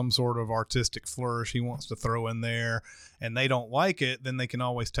got some sort of artistic flourish he wants to throw in there, and they don't like it, then they can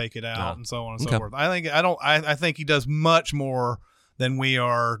always take it out, and so on and so forth. I think he does much more than we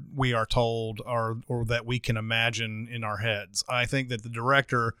are told or that we can imagine in our heads. I think that the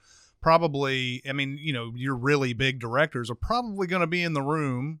director probably, I mean, your really big directors are probably going to be in the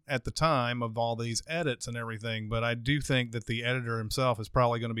room at the time of all these edits and everything. But I do think that the editor himself is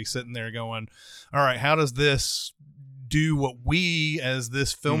probably going to be sitting there going, all right, how does this do what we as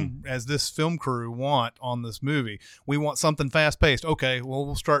this film crew want on this movie? We want something fast paced. Okay, well,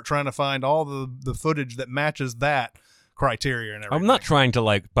 we'll start trying to find all the footage that matches that criteria and everything. I'm not trying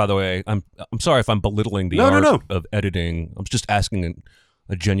to by the way, I'm sorry if I'm belittling the art of editing. I'm just asking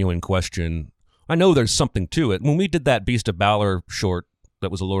a genuine question. I know there's something to it. When we did that Beast of Balor short that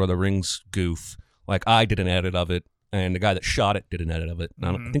was a Lord of the Rings goof, I did an edit of it, and the guy that shot it did an edit of it.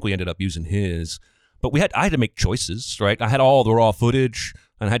 And I think we ended up using his. But I had to make choices, right? I had all the raw footage,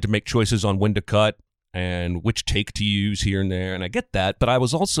 and I had to make choices on when to cut and which take to use here and there, and I get that. But I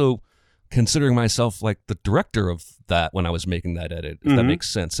was also considering myself like the director of that when I was making that edit, if that makes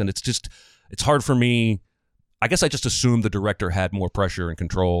sense. And it's hard for me. I guess I just assumed the director had more pressure and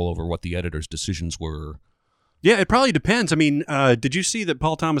control over what the editor's decisions were. Yeah, it probably depends. I mean, did you see that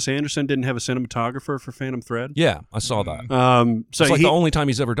Paul Thomas Anderson didn't have a cinematographer for Phantom Thread? Yeah, I saw that. So it's the only time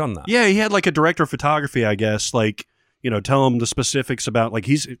he's ever done that. Yeah, he had like a director of photography, I guess, tell him the specifics about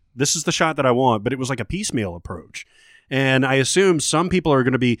this is the shot that I want, but it was like a piecemeal approach. And I assume some people are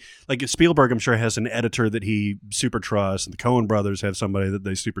going to be like Spielberg, I'm sure, has an editor that he super trusts, and the Coen brothers have somebody that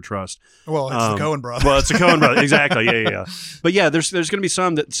they super trust. Well, it's the Coen brothers. Well, it's the Coen brothers. Exactly. Yeah. But yeah, there's going to be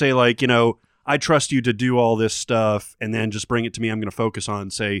some that say I trust you to do all this stuff, and then just bring it to me. I'm going to focus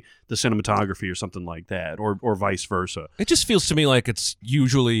on, say, the cinematography or something like that, or vice versa. It just feels to me like it's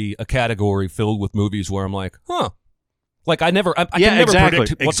usually a category filled with movies where I'm like, huh. I can never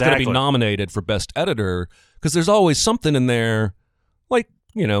predict what's going to be nominated for Best Editor, because there's always something in there,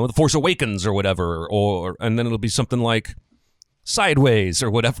 The Force Awakens or whatever, and then it'll be something like Sideways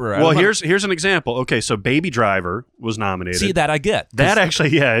or whatever. Well, here's an example. Okay, so Baby Driver was nominated. See, that I get. That actually,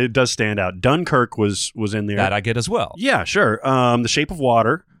 yeah, it does stand out. Dunkirk was in there. That I get as well. Yeah, sure. The Shape of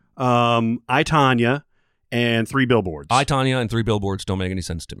Water, I, Tonya, and Three Billboards. I, Tonya and Three Billboards don't make any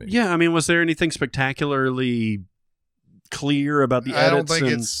sense to me. Yeah, I mean, was there anything spectacularly clear about the I don't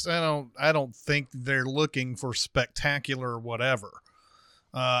edits. think I don't think they're looking for spectacular whatever.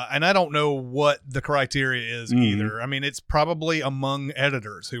 And I don't know what the criteria is either. I mean, it's probably among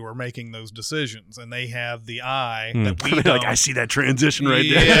editors who are making those decisions, and they have the eye that we don't. like, I see that transition right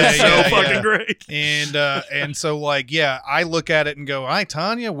there. Yeah, That's yeah, so fucking yeah. great. And so like, yeah, I look at it and go, "Hi,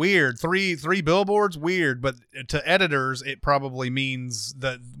 Tanya, weird. Three billboards, weird." But to editors, it probably means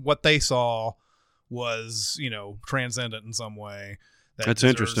that what they saw was, transcendent in some way. That's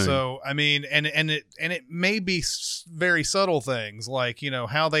interesting. So I mean, and it may be very subtle things like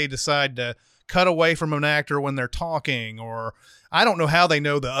how they decide to cut away from an actor when they're talking, or I don't know how they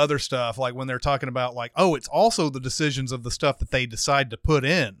know the other stuff, like when they're talking about like, oh, it's also the decisions of the stuff that they decide to put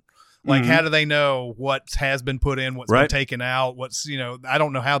in. Like, how do they know what has been put in, what's been taken out, what's I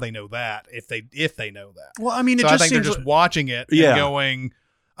don't know how they know that if they know that. Well, I mean, so I think they're just watching it and going,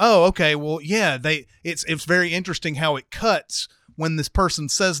 oh, okay, well, yeah, it's very interesting how it cuts when this person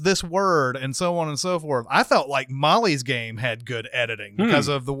says this word and so on and so forth. I felt like Molly's Game had good editing because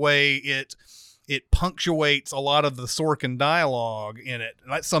of the way it punctuates a lot of the Sorkin dialogue in it.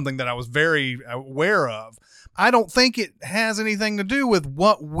 That's something that I was very aware of. I don't think it has anything to do with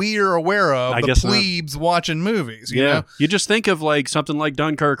what we're aware of, the plebes watching movies. You know? You just think of like something like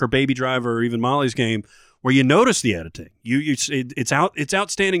Dunkirk or Baby Driver or even Molly's Game, where you notice the editing. It's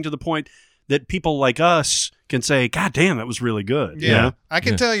outstanding to the point that people like us can say, God damn, that was really good. Yeah. I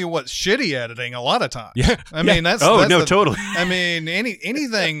can tell you what's shitty editing a lot of times. Yeah. I mean, that's totally. I mean,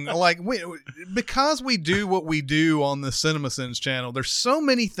 anything like because we do what we do on the CinemaSins channel, there's so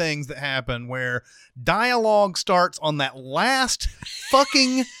many things that happen where dialogue starts on that last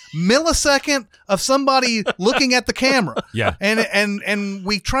fucking millisecond of somebody looking at the camera. Yeah. And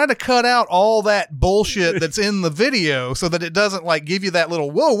we try to cut out all that bullshit that's in the video so that it doesn't like give you that little,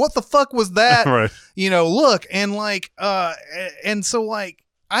 whoa, what the fuck was that? Right. Look, and like, and so like,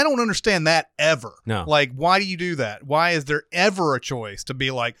 I don't understand that ever. No. Like, why do you do that? Why is there ever a choice to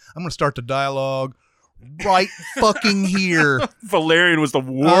be like, I'm going to start the dialogue right fucking here? Valerian was the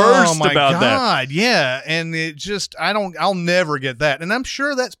worst about that. God, yeah. And it just, I'll never get that. And I'm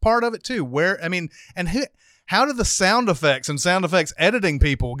sure that's part of it too. How do the sound effects and sound effects editing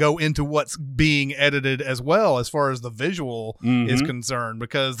people go into what's being edited as well, as far as the visual is concerned?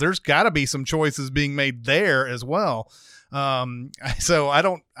 Because there's got to be some choices being made there as well. So I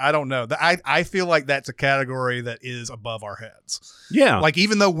don't know. I feel like that's a category that is above our heads. Yeah. Like,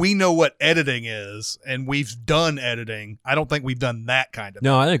 even though we know what editing is and we've done editing, I don't think we've done that kind of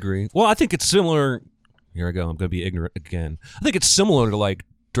No, I agree. Well, I think it's similar. Here I go. I'm going to be ignorant again. I think it's similar to like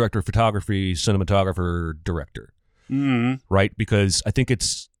director of photography, cinematographer, director. Right? Because I think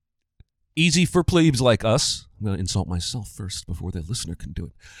it's easy for plebes like us. I'm going to insult myself first before the listener can do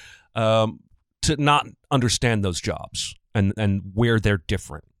it. To not understand those jobs and where they're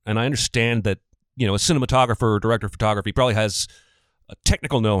different. And I understand that, a cinematographer or director of photography probably has a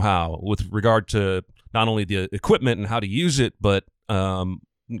technical know-how with regard to not only the equipment and how to use it, but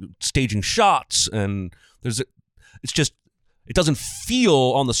staging shots. And it doesn't feel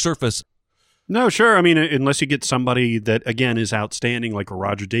on the surface. No, sure. I mean, unless you get somebody that, again, is outstanding, like a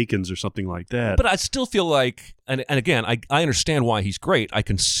Roger Deakins or something like that. But I still feel like, and again, I understand why he's great. I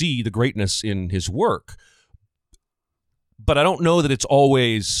can see the greatness in his work. But I don't know that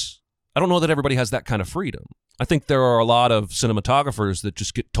I don't know that everybody has that kind of freedom. I think there are a lot of cinematographers that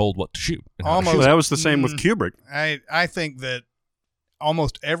just get told what to shoot. Well, that was the same with Kubrick. I think that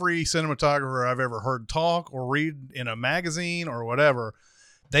almost every cinematographer I've ever heard talk or read in a magazine or whatever,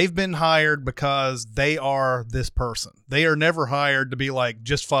 they've been hired because they are this person. They are never hired to be like,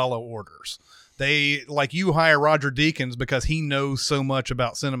 just follow orders. They, like, you hire Roger Deakins because he knows so much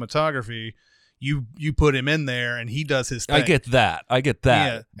about cinematography. You put him in there and he does his thing. I get that.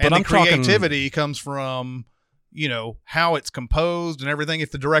 Yeah. But and the creativity comes from, how it's composed and everything. If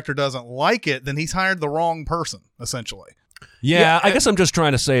the director doesn't like it, then he's hired the wrong person, essentially. Yeah, I guess I'm just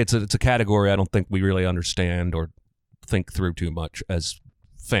trying to say it's a category I don't think we really understand or think through too much as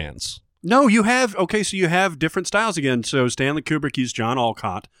fans. No, you have different styles again. So Stanley Kubrick used John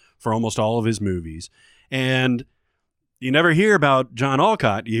Alcott for almost all of his movies. And you never hear about John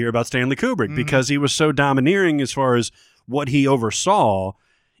Alcott. You hear about Stanley Kubrick because he was so domineering as far as what he oversaw.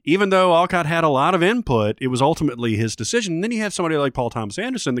 Even though Alcott had a lot of input, it was ultimately his decision. And then you have somebody like Paul Thomas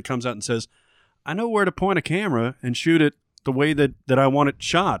Anderson that comes out and says, I know where to point a camera and shoot it the way that I want it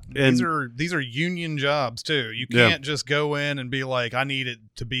shot. And these are union jobs too. You can't just go in and be like, I need it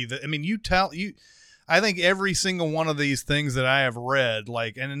to be I think every single one of these things that I have read,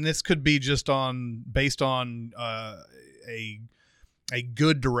 like, and this could be just based on a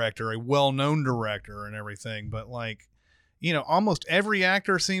good director, a well-known director and everything, but like, almost every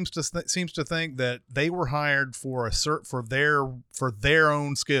actor seems to think that they were hired for their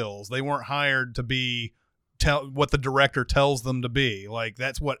own skills. They weren't hired to be what the director tells them to be. Like,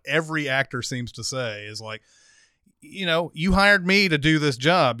 that's what every actor seems to say, is like, you hired me to do this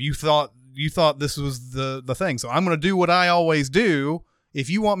job. You thought this was the thing, so I'm going to do what I always do. If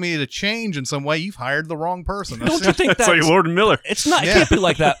you want me to change in some way, you've hired the wrong person. Don't you think That's like Lord and Miller. It's not. It can't be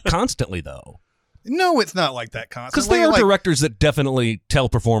like that constantly, though. No, it's not like that constantly. Because there are directors that definitely tell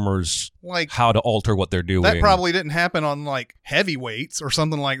performers how to alter what they're doing. That probably didn't happen on like Heavyweights or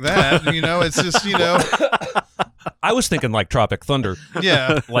something like that. It's just I was thinking like Tropic Thunder.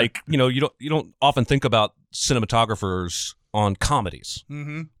 Yeah. Like you don't often think about cinematographers on comedies,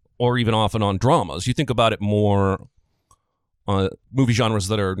 or even often on dramas. You think about it more on movie genres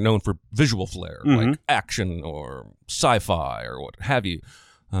that are known for visual flair, like action or sci-fi or what have you.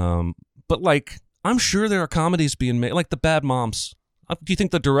 But like, I'm sure there are comedies being made, like The Bad Moms. Do you think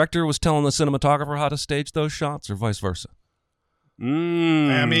the director was telling the cinematographer how to stage those shots, or vice versa? I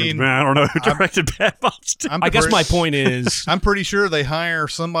mean, I don't know who directed Bad Moms. I guess my point is, I'm pretty sure they hire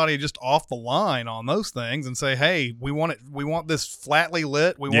somebody just off the line on those things and say, "Hey, we want this flatly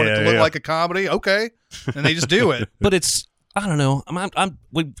lit. We want it to look like a comedy." Okay, and they just do it. But I don't know.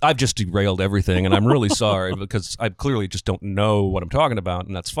 I've just derailed everything, and I'm really sorry because I clearly just don't know what I'm talking about,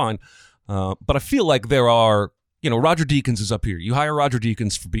 and that's fine. But I feel like there are, Roger Deakins is up here. You hire Roger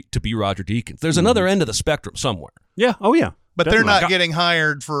Deakins to be Roger Deakins. There's another end of the spectrum somewhere. Yeah. Oh, yeah. But Definitely. They're not getting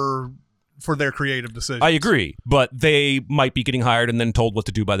hired for their creative decisions. I agree, but they might be getting hired and then told what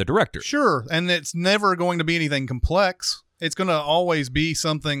to do by the director. Sure, and it's never going to be anything complex. It's going to always be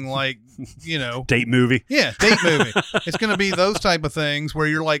something like, date movie. Yeah, date movie. It's going to be those type of things where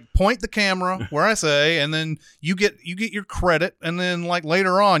you're like, point the camera where I say, and then you get your credit, and then like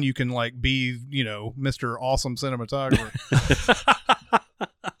later on you can like be, Mr. Awesome Cinematographer.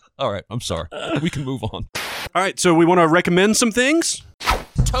 All right, I'm sorry. We can move on. All right, so we want to recommend some things.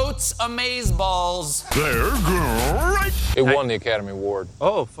 Totes Amazeballs. They're great. It won the Academy Award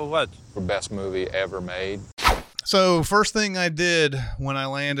Oh, for what? for best movie ever made. So first thing I did when I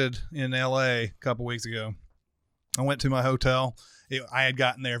landed in LA a couple weeks ago, I went to my hotel. I had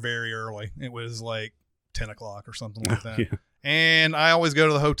gotten there very early. It was like 10 o'clock or something like that. Yeah. And I always go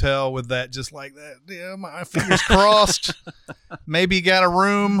to the hotel with that, just like that. Yeah, my fingers crossed. Maybe you got a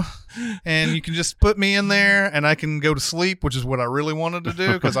room and you can just put me in there and I can go to sleep, which is what I really wanted to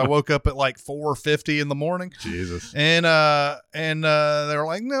do because I woke up at like 4:50 in the morning. Jesus. And they were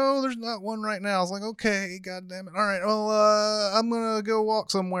like, no, there's not one right now. I was like, okay, God damn it. All right, well, I'm going to go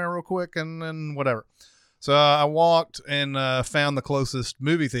walk somewhere real quick and then whatever. So I walked and found the closest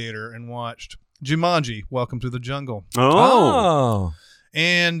movie theater and watched Jumanji, Welcome to the Jungle. Oh.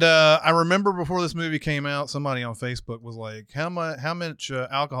 And I remember before this movie came out, somebody on Facebook was like, how much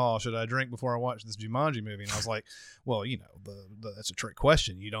alcohol should I drink before I watch this Jumanji movie? And I was like, well, that's a trick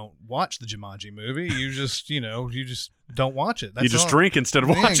question. You don't watch the Jumanji movie. You just, you just don't watch it. That's You just all. drink instead of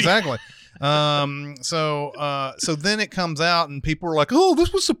watching. Yeah, exactly. So then it comes out and people were like, oh,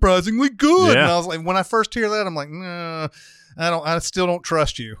 this was surprisingly good. Yeah. And I was like, when I first hear that, I'm like, nah, I still don't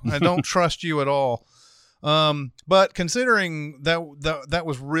trust you. I don't trust you at all. But considering that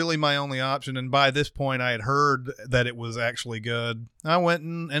was really my only option, and by this point I had heard that it was actually good, I went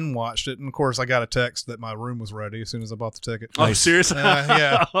and watched it. And of course I got a text that my room was ready as soon as I bought the ticket. Oh, seriously?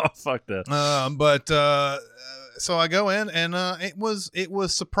 Yeah. Oh, fuck that. So I go in and it was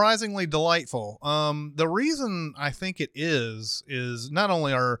surprisingly delightful. The reason I think it is not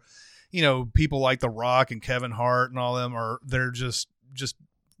only are people like The Rock and Kevin Hart and all them they're just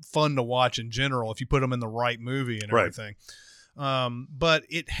fun to watch in general if you put them in the right movie and everything. Right. But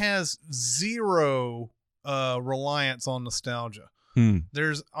it has zero reliance on nostalgia.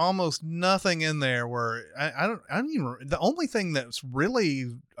 There's almost nothing in there where I don't even. The only thing that's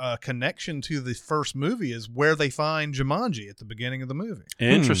really a connection to the first movie is where they find Jumanji at the beginning of the movie.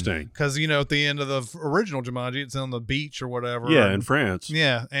 Interesting. Because at the end of the original Jumanji, it's on the beach or whatever. Yeah, in France.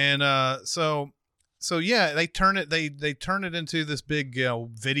 Yeah, and so yeah, they turn it into this big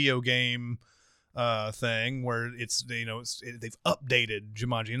video game thing where it's they've updated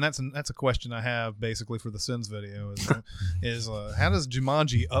Jumanji, and that's a question I have basically for the Sins video is how does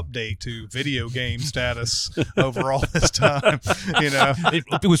Jumanji update to video game status over all this time?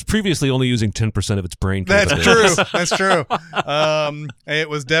 It was previously only using 10% of its brain. That's true. That's true. It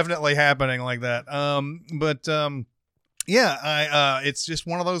was definitely happening like that. Yeah, it's just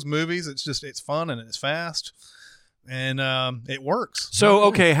one of those movies. It's fun and it's fast. And it works. So,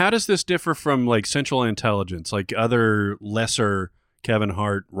 okay, how does this differ from like Central Intelligence, like other lesser Kevin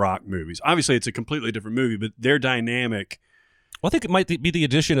Hart Rock movies? Obviously, it's a completely different movie, but their dynamic Well, I think it might be the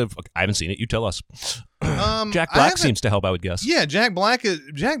addition of. I haven't seen it. You tell us. Jack I Black haven't- seems to help, I would guess. Yeah, Jack Black.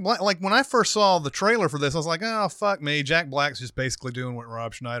 Like when I first saw the trailer for this, I was like, oh fuck me, Jack Black's just basically doing what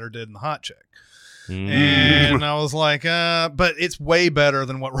Rob Schneider did in The Hot Chick. And I was like, but it's way better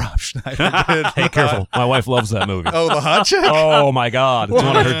than what Rob Schneider did. Hey, careful. My wife loves that movie. Oh, The Hot Chick? Oh, my God. It's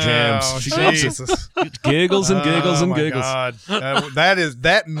one of her Oh, jams. She loves it. Jesus. Giggles and giggles Oh, and my giggles. God.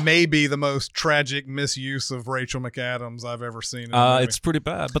 That may be the most tragic misuse of Rachel McAdams I've ever seen. In a movie. It's pretty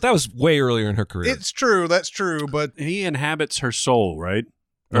bad. But that was way earlier in her career. It's true. That's true. But He inhabits her soul, right?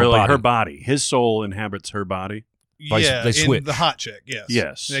 Her Or like body. her body. His soul inhabits her body. yeah, they in switch. The Hot Chick, yes.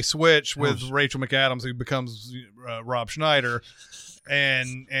 Yes. They switch with Rachel McAdams, who becomes Rob Schneider.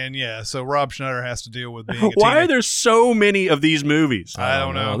 And yeah, so Rob Schneider has to deal with being a Why are teenager. there so many of these movies? I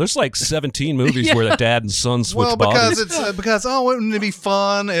don't know. There's like 17 movies where the dad and son switch Well, because bodies. it's because wouldn't it be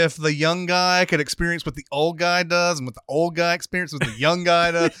fun if the young guy could experience what the old guy does and what the old guy experiences what the young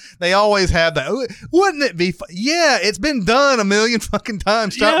guy does? They always have that. Wouldn't it be fun? Yeah, it's been done a million fucking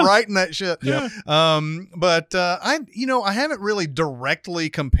times. Stop writing that shit. Yeah. But I haven't really directly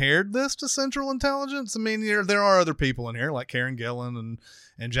compared this to Central Intelligence. I mean, there are other people in here like Karen Gillan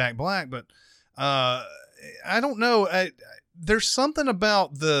and Jack Black, but I don't know. There's something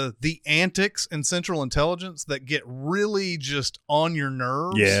about the antics in Central Intelligence that get really just on your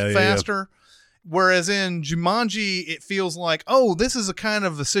nerves faster. Whereas in Jumanji, it feels like, oh, this is a kind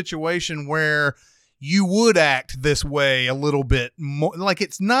of a situation where you would act this way a little bit more. Like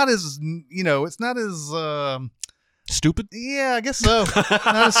it's not as Stupid? yeah, I guess so.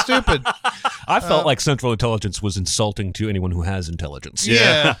 Not as stupid. I felt like Central Intelligence was insulting to anyone who has intelligence.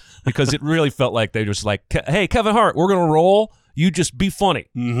 Yeah. Because it really felt like they were just like, hey, Kevin Hart, we're going to roll. You just be funny.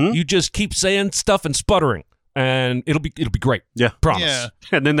 Mm-hmm. You just keep saying stuff and sputtering, and it'll be great. Yeah. Promise. Yeah.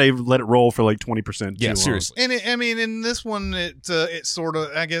 And then they let it roll for like 20%. Yeah, too seriously. And in this one, it sort of,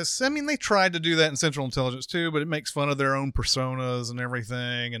 I guess, they tried to do that in Central Intelligence too, but it makes fun of their own personas and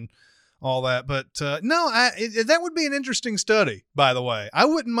everything and all that. But no, that would be an interesting study, by the way. I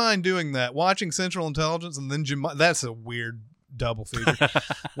wouldn't mind doing that, watching Central Intelligence and then that's a weird double feature.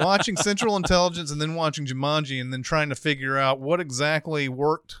 Watching Central Intelligence and then watching Jumanji and then trying to figure out what exactly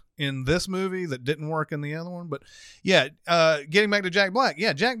worked in this movie that didn't work in the other one. But yeah, getting back to Jack Black.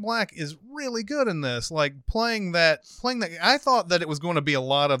 Yeah, Jack Black is really good in this. Like playing that. I thought that it was going to be a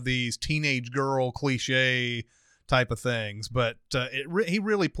lot of these teenage girl cliche type of things, but he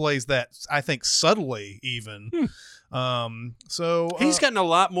really plays that, I think, subtly even. So He's gotten a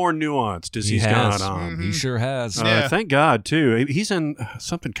lot more nuanced as He he's has. gone on. He sure has. Yeah. Thank God, too. He's in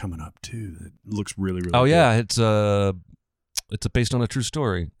something coming up, too, that looks really, really Oh, good. yeah. It's based on a true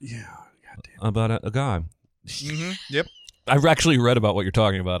story Yeah. Goddamn. about a guy. Yep. I've actually read about what you're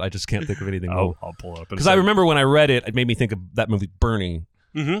talking about. I just can't think of anything more. I'll pull up. Because I remember when I read it, it made me think of that movie Bernie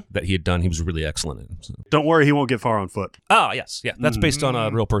Mm-hmm. that he had done. He was really excellent in. So. Don't worry, he won't get far on foot. Oh, yes. Yeah. That's based on a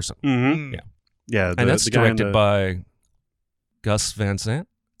real person. Mm-hmm. Yeah. Yeah. And that's the guy in directed the- by Gus Van Sant.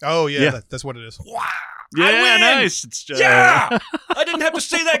 Oh yeah, Yeah. that's what it is. Yeah, I win! nice. It's, Yeah! I didn't have to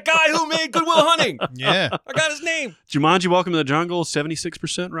say that guy who made Good Will Hunting. Yeah. I got his name. Jumanji: Welcome to the Jungle,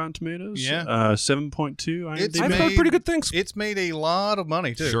 76% Rotten Tomatoes. Yeah. 7.2 It's IMDb. I've heard pretty good things. It's made a lot of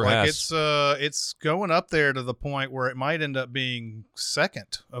money too. Sure like has. it's going up there to the point where it might end up being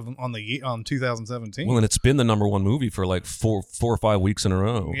second on 2017. Well, and it's been the number one movie for like four or 5 weeks in a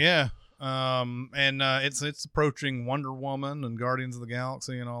row. Yeah. And it's approaching Wonder Woman and Guardians of the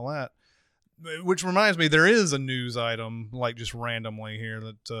Galaxy and all that. Which reminds me, there is a news item, like just randomly here,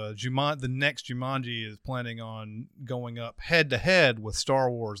 that the next Jumanji is planning on going up head to head with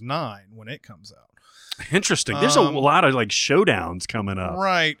Star Wars 9 when it comes out. Interesting. There's a lot of like showdowns coming up.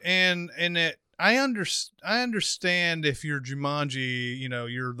 Right, and I understand if you're Jumanji,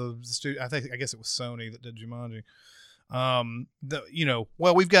 you're the studio. I guess it was Sony that did Jumanji.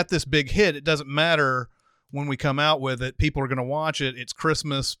 Well, we've got this big hit. It doesn't matter when we come out with it. People are going to watch it. It's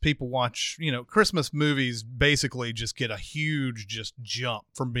Christmas. People watch, Christmas movies basically just get a huge just jump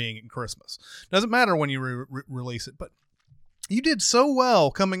from being in Christmas. Doesn't matter when you release it, but you did so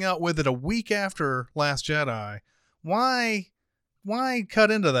well coming out with it a week after Last Jedi. Why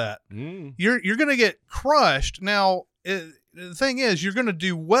cut into that? You're going to get crushed. Now, the thing is, you're going to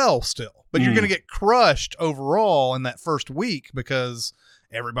do well still, but you're going to get crushed overall in that first week because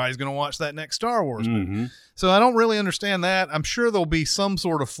everybody's going to watch that next Star Wars movie. Mm-hmm. So I don't really understand that. I'm sure there'll be some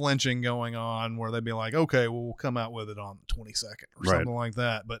sort of flinching going on where they'd be like, okay, well, we'll come out with it on the 22nd or Right. something like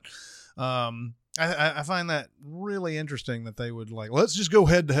that. But I find that really interesting that they would like, let's just go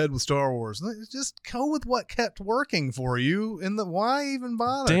head to head with Star Wars. Just go with what kept working for you. Why even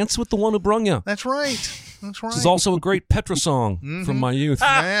bother? Dance with the one who brung you. That's right. That's right. This is also a great Petra song from my youth.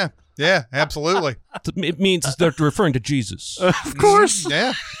 Yeah, absolutely. It means they're referring to Jesus. Of course.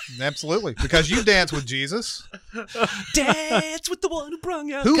 Yeah, absolutely. Because you dance with Jesus. Dance with the one who brung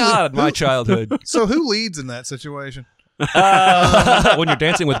you. Who- God, my who- childhood. So who leads in that situation? When you're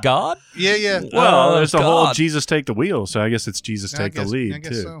dancing with God? Yeah. Well, there's the whole God. Jesus take the wheel, so I guess it's Jesus take the lead I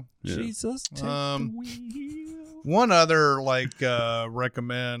guess too. so. Yeah. Jesus, take the wheel. One other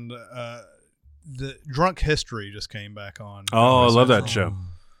recommend the Drunk History just came back on. Oh, I love that show.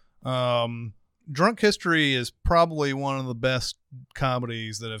 Drunk History is probably one of the best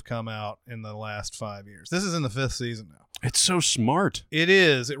comedies that have come out in the last 5 years. This is in the 5th season now. It's so smart. It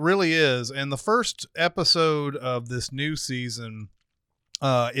is. It really is. And the first episode of this new season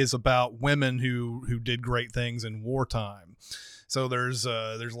is about women who did great things in wartime. So there's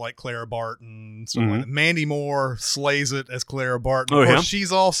like Clara Barton, stuff like that. Mandy Moore slays it as Clara Barton. Oh, Of course, yeah?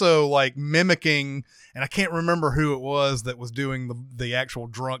 she's also like mimicking, and I can't remember who it was that was doing the actual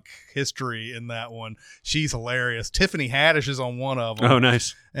drunk history in that one. She's hilarious. Tiffany Haddish is on one of them. Oh,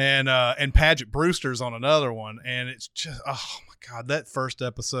 nice. And Paget Brewster's on another one, and it's just, oh my God, that first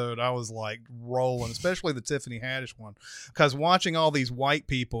episode I was like rolling, especially the Tiffany Haddish one, because watching all these white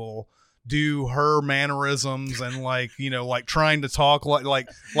people do her mannerisms and like trying to talk like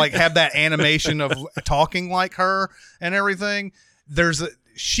have that animation of talking like her and everything.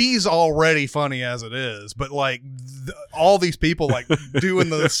 She's already funny as it is, but like all these people like doing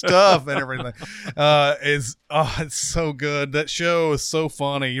the stuff and everything it's so good. That show is so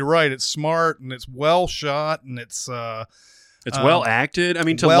funny. You're right. It's smart and it's well shot and it's well acted. I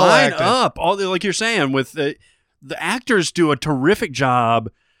mean, to well line acted. up all like you're saying with the actors do a terrific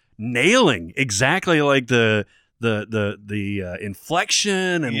job nailing exactly like the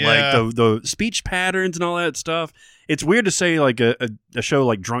inflection and like the speech patterns and all that stuff. It's weird to say like a show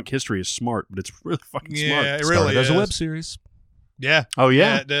like Drunk History is smart, but it's really fucking smart. Yeah, it Started really as is. a web series. Yeah. Oh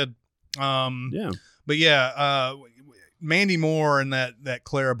yeah, it did. yeah. But yeah, Mandy Moore and that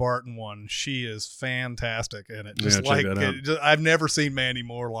Clara Barton one, she is fantastic in it. Just Yeah, check like that out. I've never seen Mandy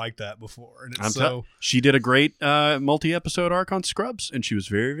Moore like that before, and it's She did a great multi-episode arc on Scrubs, and she was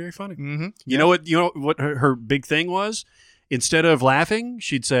very, very funny. Mm-hmm. You know what her big thing was? Instead of laughing,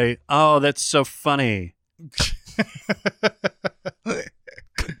 she'd say, "Oh, that's so funny,"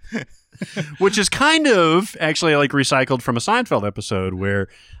 which is kind of actually like recycled from a Seinfeld episode where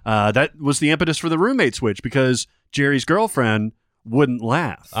that was the impetus for the roommate switch because Jerry's girlfriend wouldn't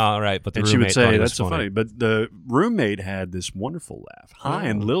laugh. All right, but the and she would roommate thought say, it was "That's so funny." But the roommate had this wonderful laugh, high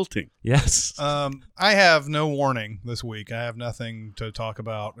and lilting. Yes. I have no warning this week. I have nothing to talk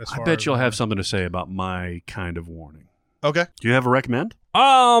about. As I far bet as you'll have something to say about my kind of warning. Okay. Do you have a recommend?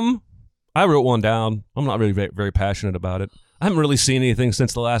 I wrote one down. I'm not really very, very passionate about it. I haven't really seen anything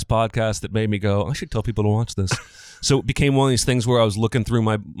since the last podcast that made me go, I should tell people to watch this. So it became one of these things where I was looking through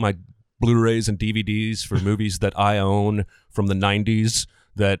my Blu-rays and DVDs for movies that I own from the 90s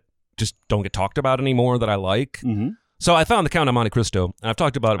that just don't get talked about anymore that I like. Mm-hmm. So I found The Count of Monte Cristo, and I've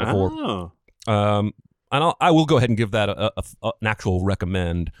talked about it before. Oh. And I will go ahead and give that an actual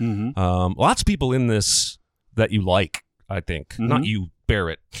recommend. Mm-hmm. Lots of people in this that you like, I think. Mm-hmm. Not you,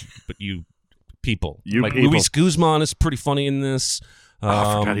 Barrett, but you people. You like people. Luis Guzman is pretty funny in this.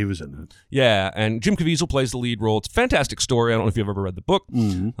 I forgot he was in that. Yeah, and Jim Caviezel plays the lead role. It's a fantastic story. I don't know if you've ever read the book.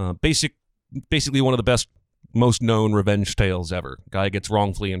 Mm-hmm. Basically one of the best, most known revenge tales ever. Guy gets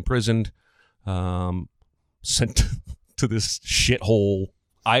wrongfully imprisoned, sent to this shithole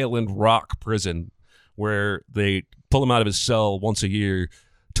island rock prison where they pull him out of his cell once a year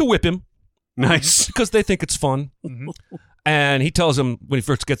to whip him. Nice. Because they think it's fun. Mm-hmm. And he tells them when he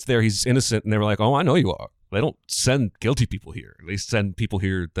first gets there he's innocent, and they're like, "Oh, I know you are." They don't send guilty people here. They send people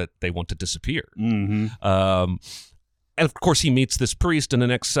here that they want to disappear. Mm-hmm. And of course, he meets this priest in the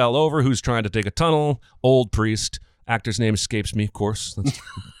next cell over who's trying to dig a tunnel. Old priest. Actor's name escapes me, of course.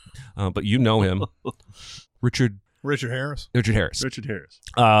 But you know him. Richard Harris. Richard Harris. Richard Harris.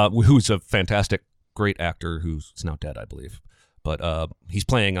 Who's a fantastic, great actor who's now dead, I believe. But he's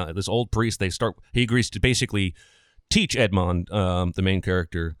playing this old priest. He agrees to basically teach Edmond, the main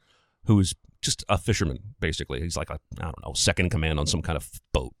character, who's just a fisherman, basically. He's like second in command on some kind of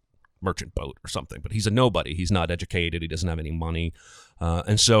boat, merchant boat or something. But he's a nobody. He's not educated. He doesn't have any money.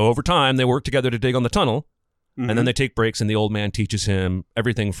 And so over time, they work together to dig on the tunnel. And then they take breaks, and the old man teaches him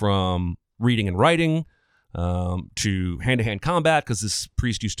everything from reading and writing to hand-to-hand combat, because this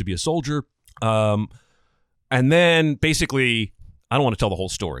priest used to be a soldier. And then basically, I don't want to tell the whole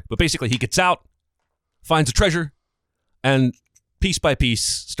story, but basically he gets out, finds a treasure, and piece by piece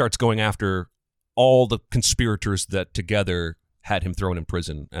starts going after all the conspirators that together had him thrown in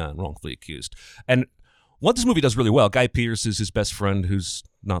prison and wrongfully accused. And what this movie does really well, Guy Pearce is his best friend, who's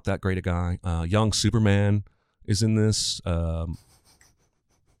not that great a guy. Young Superman is in this. You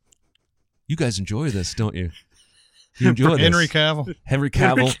guys enjoy this, don't you? You enjoy this. Henry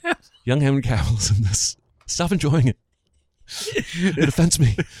Cavill. Young Henry Cavill's in this. Stop enjoying it. It offends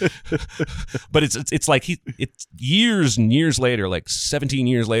me. But it's like it's years and years later, like 17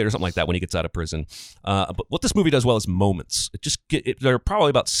 years later, something like that, when he gets out of prison. But what this movie does well is moments. There are probably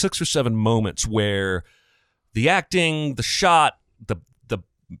about 6 or 7 moments where the acting, the shot, the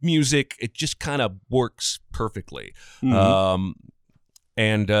music, it just kind of works perfectly. And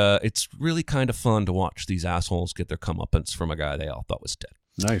it's really kind of fun to watch these assholes get their comeuppance from a guy they all thought was dead.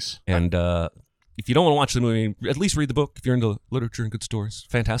 Nice. And if you don't want to watch the movie, at least read the book if you're into literature and good stories.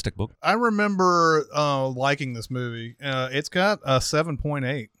 Fantastic book. I remember liking this movie. It's got a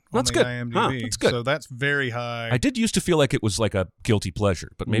 7.8 on That's the good. IMDb. That's good. So that's very high. I did used to feel like it was like a guilty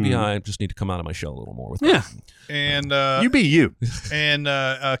pleasure, but maybe I just need to come out of my shell a little more with that. And You be you. and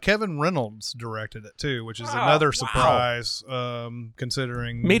Kevin Reynolds directed it too, which is Wow. another surprise.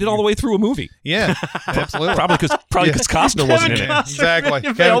 Considering Made it all the way through a movie. Yeah, absolutely. Probably because Costner wasn't in it. Yeah, exactly.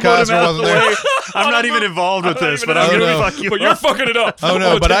 You Kevin elbowed him Costner out of wasn't the there. way. I'm not even involved with this, but I'm Oh, going to no. fuck you But up. you're fucking it up. Oh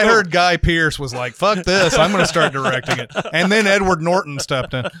no! But take I over. heard Guy Pearce was like, "Fuck this! I'm going to start directing it." And then Edward Norton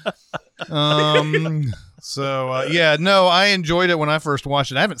stepped in. I enjoyed it when I first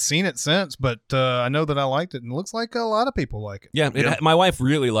watched it. I haven't seen it since, but I know that I liked it, and it looks like a lot of people like it. Yeah, my wife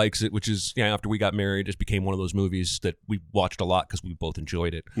really likes it, which is, after we got married, it became one of those movies that we watched a lot because we both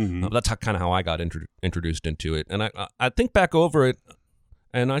enjoyed it. But that's kind of how I got introduced into it. And I think back over it,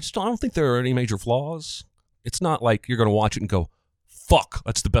 and I don't think there are any major flaws. It's not like you're going to watch it and go, fuck,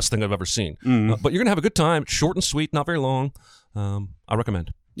 that's the best thing I've ever seen. But you're going to have a good time. It's short and sweet, not very long. I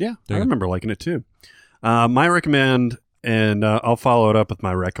recommend. Yeah, There I you go. remember liking it too. My recommend, and I'll follow it up with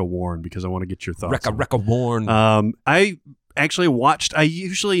my Recca Warren because I want to get your thoughts. on it. Recca Warren. I actually watched. I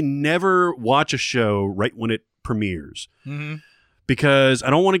usually never watch a show right when it premieres because I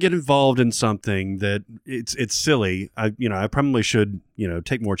don't want to get involved in something that it's silly. I probably should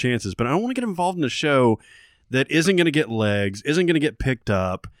take more chances, but I don't want to get involved in a show that isn't going to get legs, isn't going to get picked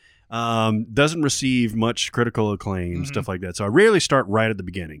up, doesn't receive much critical acclaim, stuff like that. So I rarely start right at the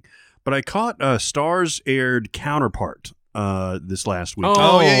beginning. But I caught a Stars aired counterpart this last week.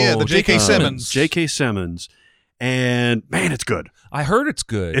 Oh, yeah, the J.K. Simmons. J.K. Simmons. And man, it's good. I heard it's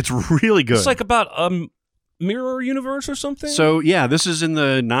good. It's really good. It's like about mirror universe or something. So yeah, this is in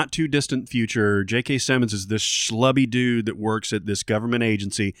the not too distant future. J.K. Simmons is this schlubby dude that works at this government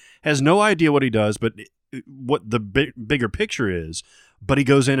agency, has no idea what he does, but what the bigger picture is. But he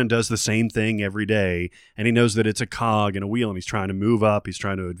goes in and does the same thing every day, and he knows that it's a cog in a wheel, and he's trying to move up. He's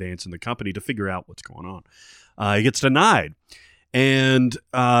trying to advance in the company to figure out what's going on. He gets denied, and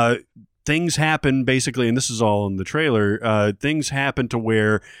things happen basically, and this is all in the trailer. Things happen to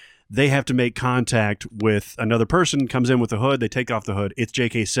where they have to make contact with another person, comes in with a hood, they take off the hood. It's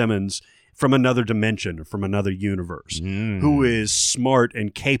J.K. Simmons from another dimension, or from another universe, who is smart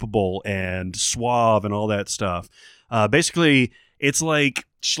and capable and suave and all that stuff. Basically, it's like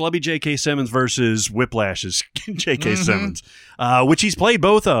schlubby J.K. Simmons versus Whiplash's J.K. Simmons, which he's played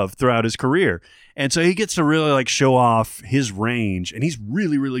both of throughout his career. And so he gets to really like show off his range, and he's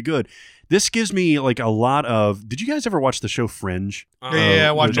really, really good. This gives me like a lot of. Did you guys ever watch the show Fringe? Yeah,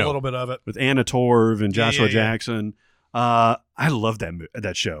 I watched with- a little bit of it. with Anna Torv and Joshua yeah. Jackson. I love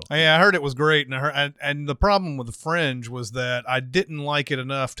that show. Yeah, I heard it was great, and the problem with the Fringe was that I didn't like it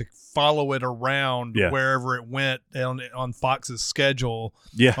enough to follow it around wherever it went on Fox's schedule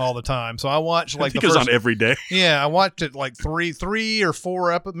all the time. So I watched like I think the it was first on every day. Yeah, I watched it like three or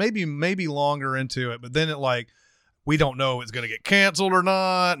four episodes, maybe longer into it, but then it like we don't know if it's going to get canceled or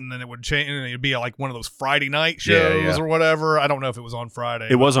not, and then it would change, and it'd be like one of those Friday night shows or whatever. I don't know if it was on Friday.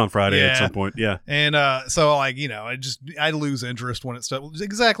 It was on Friday at Yeah. some point, yeah. And so like, I lose interest when it's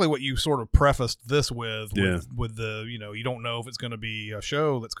exactly what you sort of prefaced this with the, you don't know if it's going to be a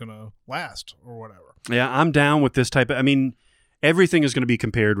show that's going to last or whatever. Yeah, I'm down with this type of, everything is going to be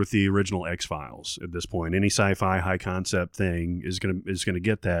compared with the original X-Files at this point. Any sci-fi high concept thing is going to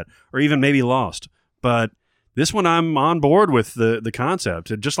get that, or even maybe Lost. But this one, I'm on board with the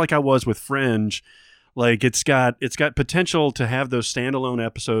concept. Just like I was with Fringe, like it's got potential to have those standalone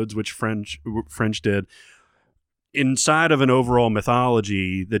episodes, which Fringe did, inside of an overall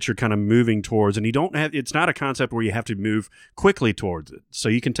mythology that you're kind of moving towards, and it's not a concept where you have to move quickly towards it. So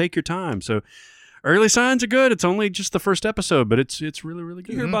you can take your time. So early signs are good. It's only just the first episode, but it's really, really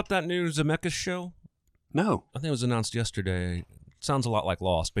good. You hear about that new Zemeckis show? No. I think it was announced yesterday. It sounds a lot like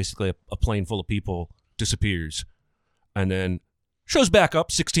Lost. Basically, a plane full of people disappears and then shows back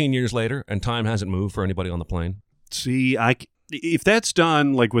up 16 years later, and time hasn't moved for anybody on the plane. See, if that's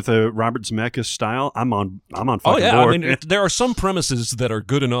done like with a Robert Zemeckis style, I'm on fucking Oh yeah, board. I mean, there are some premises that are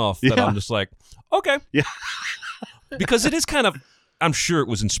good enough that I'm just like, okay, Yeah. because it is kind of. I'm sure it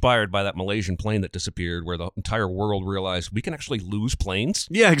was inspired by that Malaysian plane that disappeared, where the entire world realized we can actually lose planes.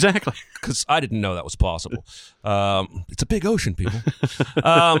 Yeah, exactly. Because I didn't know that was possible. It's a big ocean, people.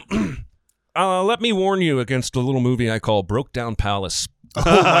 Let me warn you against a little movie I call Broke Down Palace. Oh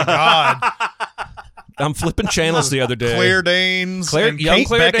my God. I'm flipping channels the other day. Claire Danes, and young Kate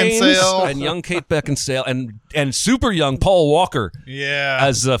Claire Danes Beckinsale, and young Kate Beckinsale, and super young Paul Walker yeah,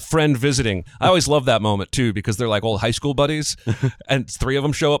 as a friend visiting. I always love that moment too, because they're like old high school buddies, and three of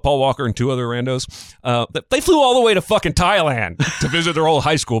them show up: Paul Walker and two other randos. They flew all the way to fucking Thailand to visit their old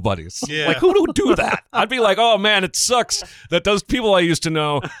high school buddies. Yeah. Like, who would do that? I'd be like, oh man, it sucks that those people I used to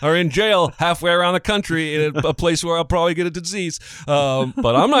know are in jail halfway around the country in a place where I'll probably get a disease.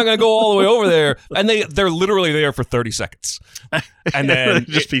 But I'm not gonna go all the way over there. And they're literally there for 30 seconds, and then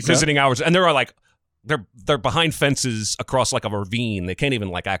Just peace visiting hours, and they're like, they're behind fences across like a ravine. They can't even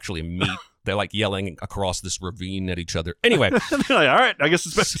like actually meet. They're like yelling across this ravine at each other. Anyway, They're like, all right, I guess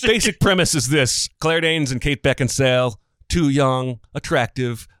it's basic premise is this: Claire Danes and Kate Beckinsale, two young,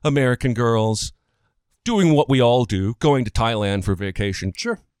 attractive American girls, doing what we all do, going to Thailand for vacation.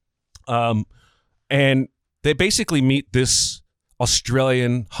 Sure. And they basically meet this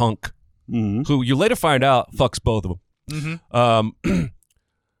Australian hunk Mm-hmm. who you later find out fucks both of them. Mm-hmm.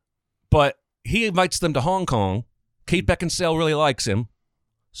 But he invites them to Hong Kong. Kate Beckinsale really likes him,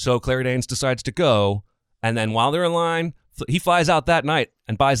 so Claire Danes decides to go. And then while they're in line, he flies out that night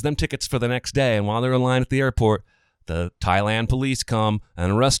and buys them tickets for the next day. And while they're in line at the airport, the Thailand police come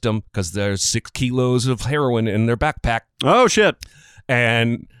and arrest them because there's 6 kilos of heroin in their backpack. Oh shit.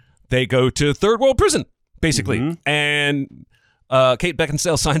 And they go to third world prison, basically. Mm-hmm. And Kate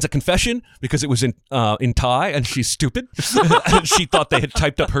Beckinsale signs a confession because it was in Thai, and she's stupid. And she thought they had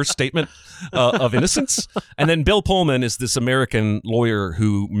typed up her statement of innocence. And then Bill Pullman is this American lawyer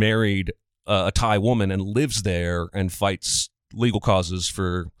who married a Thai woman and lives there and fights legal causes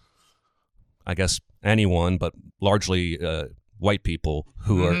for, I guess, anyone, but largely white people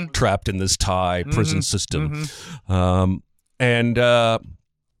who are trapped in this Thai prison system. And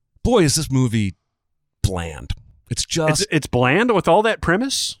boy, is this movie bland. It's just... It's bland with all that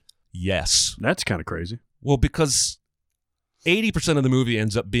premise? Yes. That's kind of crazy. Well, because 80% of the movie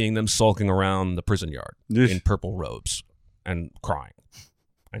ends up being them sulking around the prison yard in purple robes and crying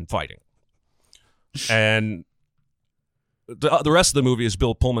and fighting. And the rest of the movie is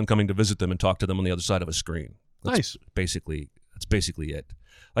Bill Pullman coming to visit them and talk to them on the other side of a screen. That's basically it.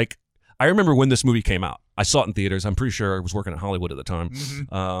 Like, I remember when this movie came out. I saw it in theaters. I'm pretty sure I was working at Hollywood at the time,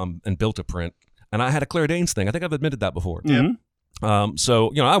 and built a print. And I had a Claire Danes thing. I think I've admitted that before. Mm-hmm.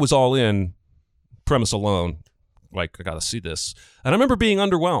 So, I was all in, premise alone. Like, I got to see this. And I remember being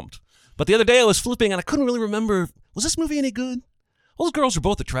underwhelmed. But the other day I was flipping and I couldn't really remember, was this movie any good? Well, those girls are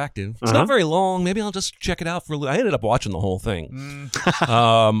both attractive. It's not very long. Maybe I'll just check it out for a little. I ended up watching the whole thing.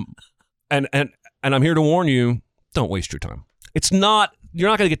 And I'm here to warn you, don't waste your time. You're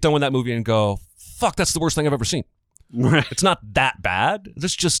not going to get done with that movie and go, fuck, that's the worst thing I've ever seen. Right. It's not that bad.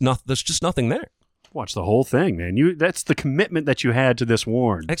 There's just nothing there. Watch the whole thing, man. That's the commitment that you had to this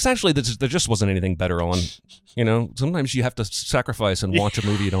Warren. It's actually, there just wasn't anything better on. Sometimes you have to sacrifice and watch a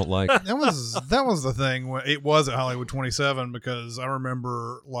movie you don't like. That was the thing. It was at Hollywood 27 because I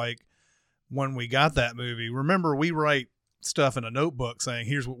remember like when we got that movie. Remember, we write stuff in a notebook saying,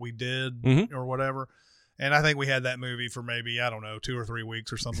 "Here's what we did" or whatever. And I think we had that movie for maybe, I don't know, 2 or 3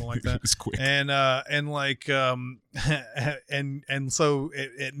 weeks or something like that. It's quick. And so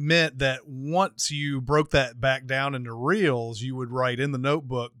it meant that once you broke that back down into reels, you would write in the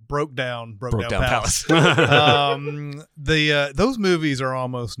notebook, broke down Palace. Those movies are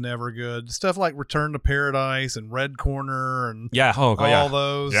almost never good. Stuff like Return to Paradise and Red Corner and all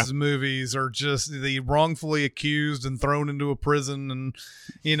those movies are just the wrongfully accused and thrown into a prison and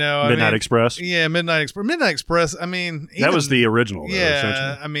Midnight Express. Yeah, Midnight Express. I mean, that was the original. Though,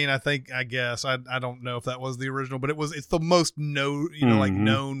 yeah, I mean, I guess I don't know if that was the original, but it's the most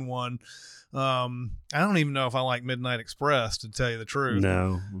known one. I don't even know if I like Midnight Express, to tell you the truth.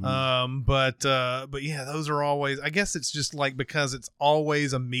 No. But yeah, those are always, I guess it's just like, because it's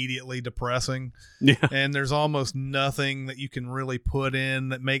always immediately depressing. Yeah. And there's almost nothing that you can really put in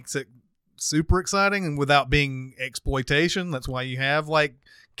that makes it super exciting and without being exploitation. That's why you have like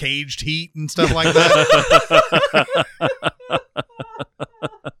Caged Heat and stuff like that.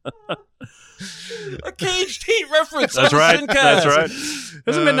 A Caged Heat reference. That's right. That's right. Uh,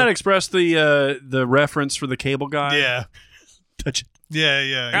 Isn't Midnight Express the reference for the cable guy? Yeah. Touch it.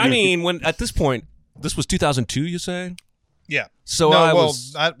 Yeah. I mean, when at this point, this was 2002, you say? Yeah. So No, I well,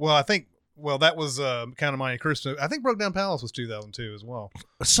 was I think that was Count of Monte Cristo. I think Broke Down Palace was 2002 as well.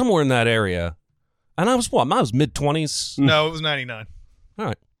 somewhere in that area, and I was mid-20s. No, it was 99. All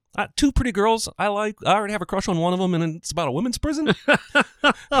right. Two pretty girls I like. I already have a crush on one of them, and it's about a women's prison.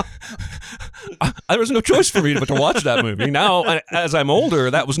 There was no choice for me but to watch that movie. Now, as I'm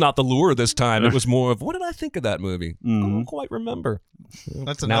older, that was not the lure this time. It was more of, what did I think of that movie? I don't quite remember.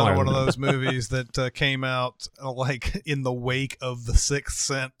 That's Now another I one of remember. those movies that came out like in the wake of The Sixth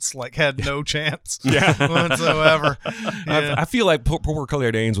Sense, like had no chance whatsoever. Yeah. I feel like poor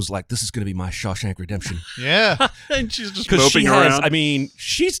Claire Danes was like, this is going to be my Shawshank Redemption. Yeah. And she's just Because moping she has, around. I mean,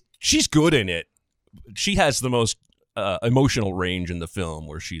 she's good in it. She has the most emotional range in the film,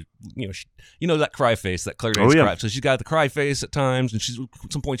 where she that cry face, that Claire Danes cry. So she's got the cry face at times, and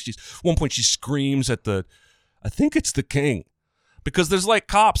one point she screams at I think it's the king, because there's like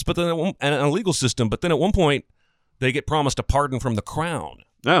cops, but then and a legal system, but then at one point they get promised a pardon from the crown.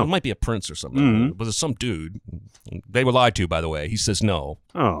 Oh. It might be a prince or something, but there's some dude. They were lied to, by the way. He says no.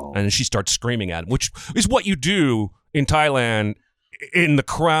 Oh. And then she starts screaming at him, which is what you do in Thailand in the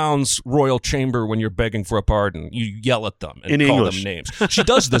crown's royal chamber when you're begging for a pardon. You yell at them and In call English. them names. She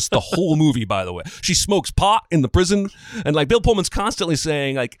does this the whole movie, by the way. She smokes pot in the prison, and like Bill Pullman's constantly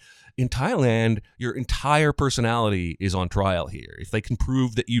saying, like, in Thailand, your entire personality is on trial here. If they can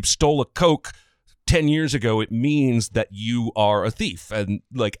prove that you stole a Coke 10 years ago, it means that you are a thief, and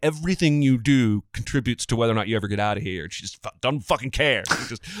like everything you do contributes to whether or not you ever get out of here. She just doesn't fucking care. She's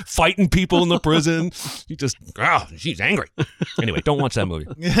just fighting people in the prison. She's angry. Anyway, don't watch that movie.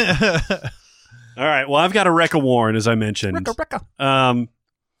 All right. Well, I've got a Recca Warren, as I mentioned. Recca.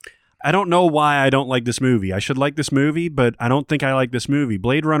 I don't know why I don't like this movie. I should like this movie, but I don't think I like this movie.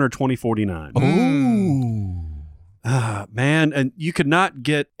 Blade Runner 2049. Ooh. Man, and you could not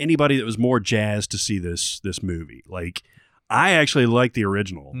get anybody that was more jazzed to see this movie. Like, I actually liked the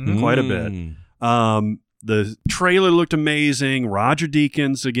original quite a bit. The trailer looked amazing. Roger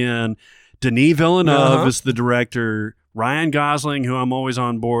Deakins again. Denis Villeneuve is the director. Ryan Gosling, who I'm always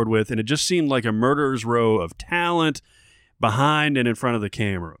on board with. And it just seemed like a murderer's row of talent behind and in front of the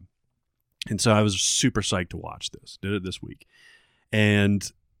camera. And so I was super psyched to watch this. Did it this week.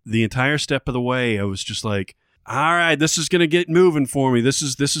 And the entire step of the way, I was just like, all right, this is going to get moving for me. This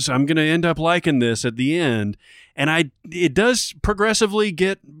is I'm going to end up liking this at the end. And it does progressively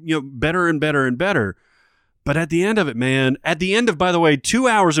get, better and better and better. But at the end of it, man, by the way, 2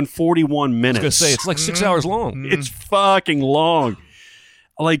 hours and 41 minutes. I was going to say, it's like 6 hours long. It's fucking long.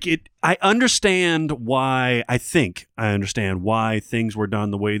 Like I understand why, I think I understand why things were done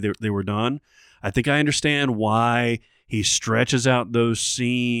the way they were done. I think I understand why he stretches out those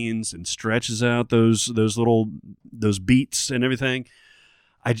scenes and stretches out those beats and everything.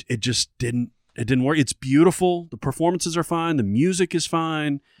 It didn't work. It's beautiful. The performances are fine. The music is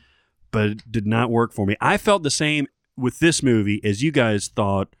fine, but it did not work for me. I felt the same with this movie as you guys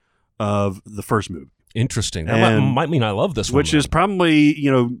thought of the first movie. Interesting. That might mean I love this one. Which is probably,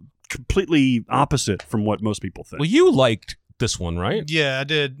 completely opposite from what most people think. Well, you liked this one, right? Yeah, I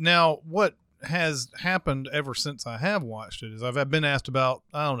did. Now, what has happened ever since I have watched it is I've been asked about,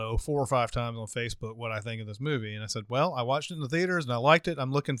 4 or 5 times on Facebook what I think of this movie. And I said, well, I watched it in the theaters and I liked it.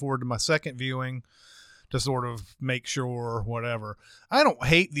 I'm looking forward to my second viewing to sort of make sure whatever. I don't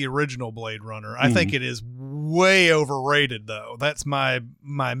hate the original Blade Runner. I think it is way overrated, though. That's my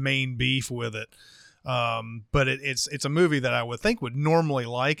main beef with it. But it's a movie that I would think would normally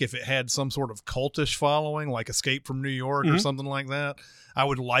like if it had some sort of cultish following, like Escape from New York or something like that. I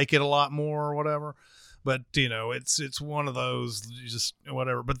would like it a lot more or whatever. But it's one of those just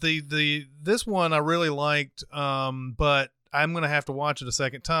whatever. But this one I really liked. But I'm gonna have to watch it a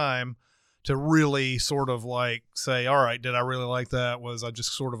second time to really sort of like say, all right, did I really like that? Was I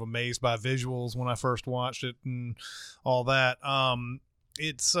just sort of amazed by visuals when I first watched it and all that?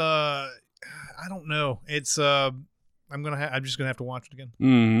 It's I don't know. It's I'm just gonna have to watch it again.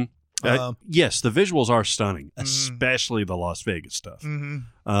 Mm-hmm. Yes, the visuals are stunning, especially the Las Vegas stuff.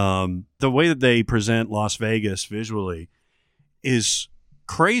 Mm-hmm. The way that they present Las Vegas visually is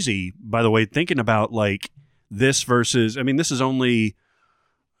crazy, by the way, thinking about like this versus, I mean, this is only,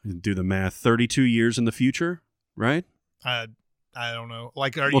 do the math, 32 years in the future, right? I don't know.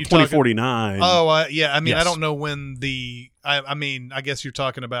 Like, are well, you 2049. Oh, yeah. I mean, Yes. I don't know when I mean, I guess you're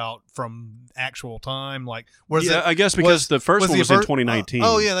talking about from actual time. Like, where's Yeah, it? I guess because the first one was in 2019.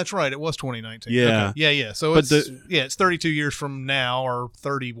 Oh, yeah, that's right. It was 2019. Yeah. Okay. Yeah. So But it's 32 years from now, or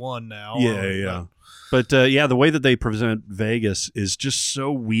 31 now. Yeah. But the way that they present Vegas is just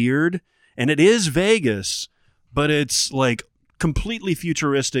so weird. And it is Vegas, but it's like completely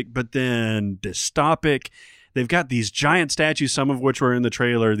futuristic, but then dystopic. They've got these giant statues, some of which were in the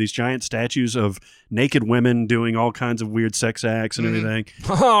trailer, these giant statues of naked women doing all kinds of weird sex acts and everything.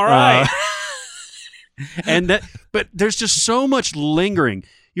 All right. But there's just so much lingering.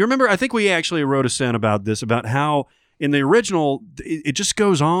 You remember, I think we actually wrote a sen about this, about how in the original, it just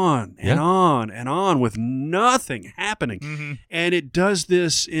goes on and on and on with nothing happening. Mm-hmm. And it does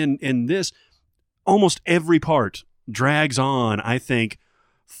this in this. Almost every part drags on, I think,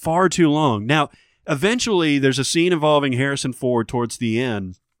 far too long. Now, eventually, there's a scene involving Harrison Ford towards the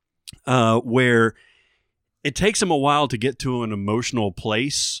end where it takes him a while to get to an emotional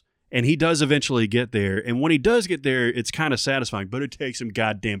place, and he does eventually get there. And when he does get there, it's kind of satisfying, but it takes him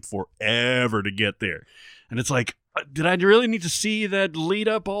goddamn forever to get there. And it's like, did I really need to see that lead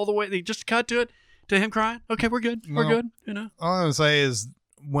up all the way? They just cut to him crying? Okay, we're good. We're good. You know? All I'm going to say is,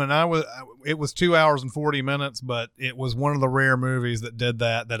 it was 2 hours and 40 minutes, but it was one of the rare movies that did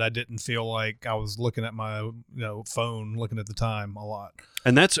that I didn't feel like I was looking at my phone, looking at the time a lot.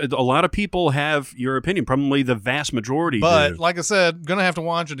 And that's, a lot of people have your opinion, probably the vast majority But do. like I said, gonna have to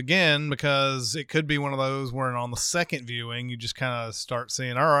watch it again, because it could be one of those where on the second viewing you just kind of start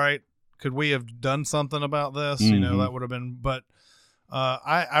seeing, all right, could we have done something about this? Mm-hmm. That would have been, but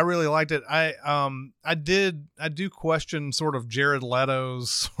I really liked it. I do question sort of Jared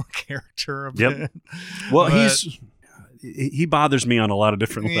Leto's character a bit. Yep. Well, but, he bothers me on a lot of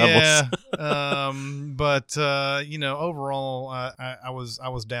different levels. Yeah. But overall, I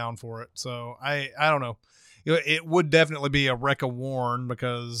was down for it. So I don't know. It would definitely be a Wreck of Warren,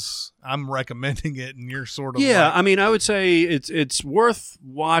 because I'm recommending it, and you're sort of I mean, I would say it's worth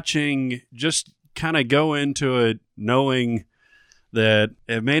watching. Just kind of go into it knowing that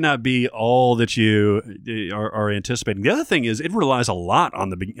it may not be all that you are anticipating. The other thing is, it relies a lot on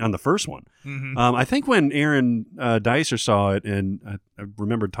the first one. Mm-hmm. I think when Aaron Dicer saw it, and I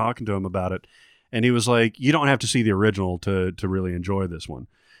remember talking to him about it, and he was like, "You don't have to see the original to really enjoy this one."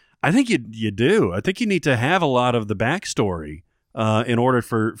 I think you do. I think you need to have a lot of the backstory in order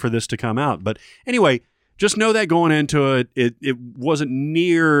for this to come out. But anyway, just know that going into it, it wasn't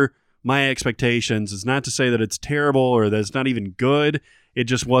near my expectations. It's not to say that it's terrible or that it's not even good. It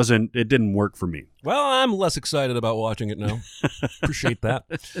just wasn't. It didn't work for me. Well, I'm less excited about watching it now. Appreciate that.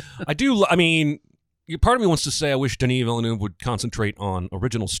 I do. I mean, part of me wants to say I wish Denis Villeneuve would concentrate on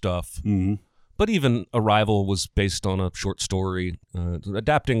original stuff. Mm-hmm. But even Arrival was based on a short story,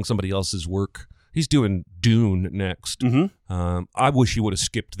 adapting somebody else's work. He's doing Dune next. Mm-hmm. I wish he would have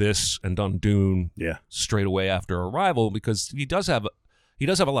skipped this and done Dune Yeah. straight away after Arrival, because he does have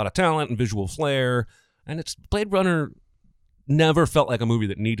a lot of talent and visual flair, and it's Blade Runner never felt like a movie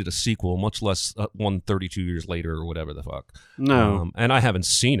that needed a sequel, much less one 32 years later or whatever the fuck. No. And I haven't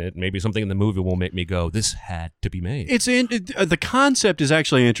seen it. Maybe something in the movie will make me go, this had to be made. The concept is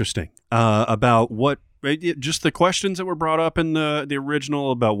actually interesting about what just the questions that were brought up in the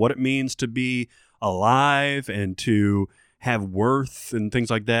original about what it means to be alive and to have worth and things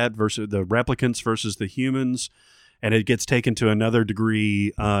like that versus the replicants versus the humans. And it gets taken to another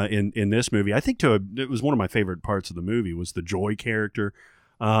degree in this movie. I think it was one of my favorite parts of the movie was the Joy character,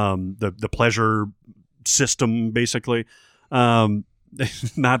 the pleasure system, basically.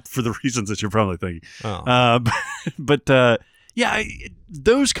 Not for the reasons that you're probably thinking. Oh.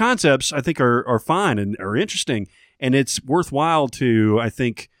 Those concepts I think are fine and are interesting, and it's worthwhile to, I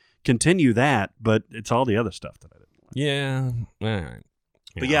think, continue that. But it's all the other stuff that I didn't like. Yeah. All right.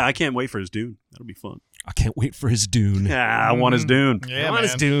 But yeah, I can't wait for his Dune. That'll be fun. I can't wait for his Dune. Yeah, I want his Dune. Yeah, I want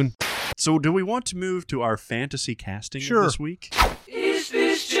his man. Dune. So do we want to move to our fantasy casting Sure. this week?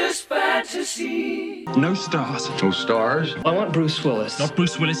 No stars. No stars. I want Bruce Willis. Not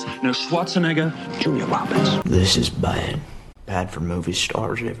Bruce Willis. No Schwarzenegger. Julia Roberts. This is bad. Bad for movie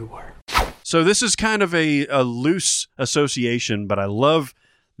stars everywhere. So this is kind of a loose association, but I love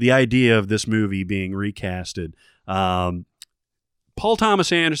the idea of this movie being recasted. Paul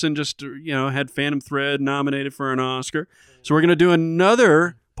Thomas Anderson just, had Phantom Thread nominated for an Oscar. So we're going to do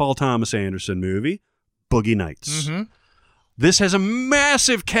another Paul Thomas Anderson movie, Boogie Nights. Mm-hmm. This has a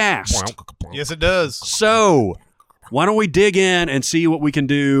massive cast. Yes, it does. So why don't we dig in and see what we can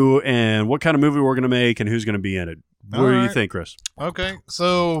do and what kind of movie we're going to make and who's going to be in it? What do you think, Chris? Okay,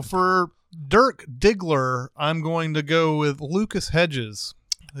 so for Dirk Diggler, I'm going to go with Lucas Hedges,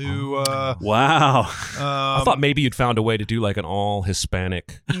 who Wow. I thought maybe you'd found a way to do like an all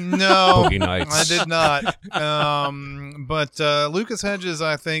Hispanic no, Boogie Nights. I did not. But Lucas Hedges,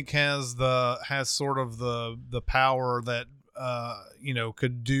 I think, has sort of the power that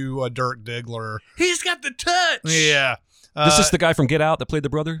could do a Dirk Diggler. He's got the touch. Yeah. This is the guy from Get Out that played the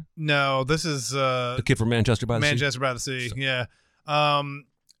brother? No, this is The kid from Manchester by the Sea? Manchester by the Sea. Yeah.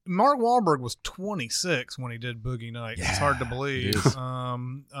 Mark Wahlberg was 26 when he did Boogie Nights. It's hard to believe.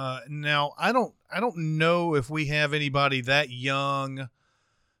 Now I don't know if we have anybody that young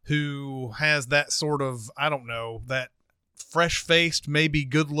who has that sort of, I don't know, that fresh-faced, maybe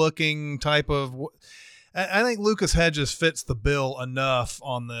good-looking type of. I think Lucas Hedges fits the bill enough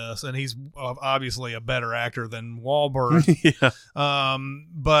on this, and he's obviously a better actor than Wahlberg.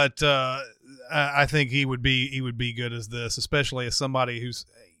 But I think he would be good as this, especially as somebody who's,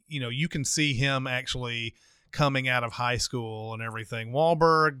 you can see him actually coming out of high school and everything.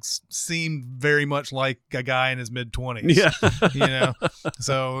 Wahlberg seemed very much like a guy in his mid-20s. Yeah.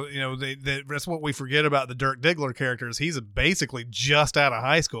 So, that's what we forget about the Dirk Diggler character is he's basically just out of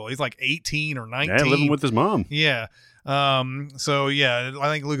high school. He's like 18 or 19. Yeah, living with his mom. Yeah. So, yeah, I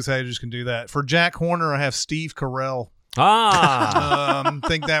think Lucas Hedges can do that. For Jack Horner, I have Steve Carell.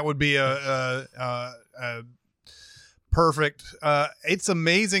 Think that would be a perfect. It's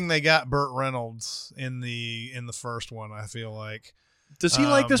amazing they got Burt Reynolds in the first one. I feel like. Does he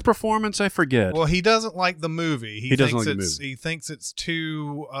like this performance? I forget. Well, he doesn't like the movie. He doesn't like the movie. He thinks it's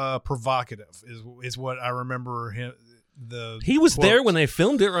too provocative. Is what I remember him. He was quote. there when they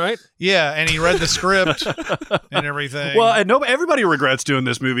filmed it, right? Yeah, and he read the script and everything. Well, and everybody regrets doing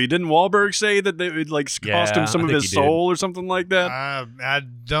this movie. Didn't Wahlberg say that it would cost him some of his soul or something like that? I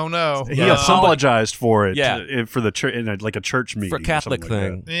don't know. He apologized for it. Yeah. For the church in a church meeting, for a Catholic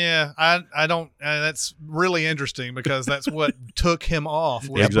thing. Yeah, I don't. That's really interesting because that's what took him off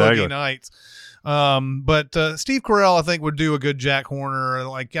with exactly. Boogie Nights. But Steve Carell, I think, would do a good Jack Horner.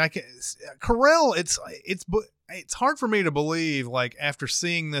 Carell, it's hard for me to believe, like, after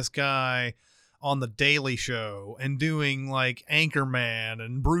seeing this guy on The Daily Show and doing, like, Anchorman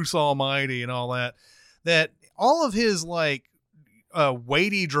and Bruce Almighty and all that all of his, like,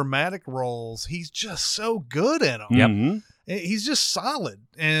 weighty, dramatic roles, he's just so good in them. Yep. Mm-hmm. He's just solid.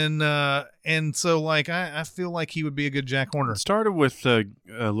 And so, like, I feel like he would be a good Jack Horner. It started with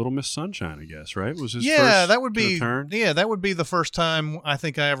Little Miss Sunshine, I guess, right? Was his first that would be return? Yeah, that would be the first time I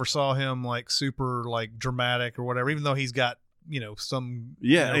think I ever saw him like super like dramatic or whatever. Even though he's got some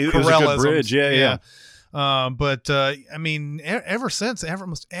it was a good bridge. Yeah. But I mean, ever since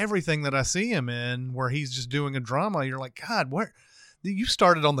almost everything that I see him in, where he's just doing a drama, you're like, God, where you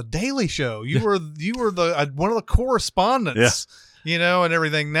started on The Daily Show? You were the one of the correspondents. Yeah. And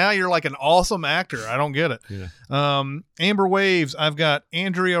everything. Now you're like an awesome actor. I don't get it. Yeah. Amber Waves, I've got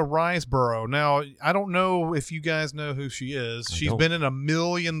Andrea Riseborough. Now, I don't know if you guys know who she is. She's been in a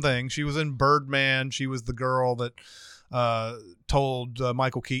million things. She was in Birdman. She was the girl that told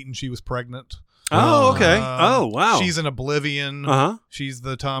Michael Keaton she was pregnant. Oh, okay. Oh, wow. She's in Oblivion. Uh-huh. She's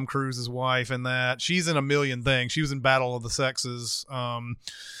the Tom Cruise's wife in that. She's in a million things. She was in Battle of the Sexes.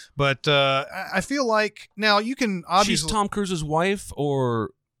 But I feel like now you can obviously. She's Tom Cruise's wife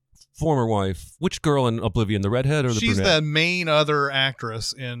or former wife? Which girl in Oblivion, the redhead or the brunette? She's the main other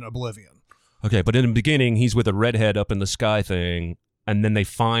actress in Oblivion. Okay, but in the beginning, he's with a redhead up in the sky thing, and then they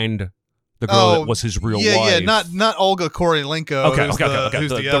find the girl that was his real wife. Yeah, not Olga Kurylenko. Okay.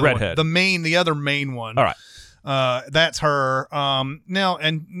 Who's the other redhead. One. The other main one. All right. That's her.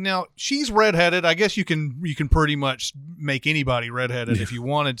 Now she's redheaded. I guess you can pretty much make anybody redheaded if you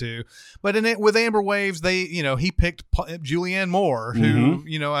wanted to. But with Amber Waves, he picked Julianne Moore, who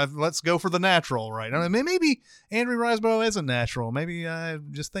let's go for the natural, right? I mean, maybe Andrea Riseborough isn't natural. Maybe I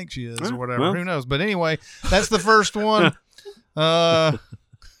just think she is or whatever. Well. Who knows? But anyway, that's the first one. You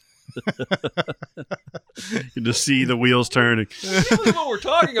can just see the wheels turning. I can't believe what we're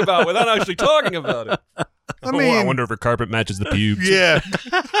talking about without actually talking about it. I wonder if her carpet matches the pubes. Yeah.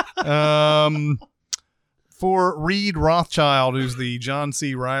 For Reed Rothschild, who's the John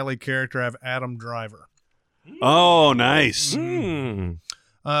C. Reilly character, I have Adam Driver. Oh, nice. Mm.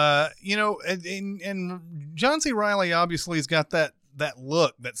 And John C. Reilly obviously has got that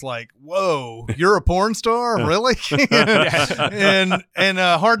look that's like, whoa, you're a porn star, really? and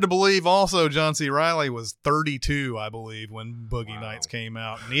hard to believe. Also, John C. Reilly was 32, I believe, when Boogie Nights came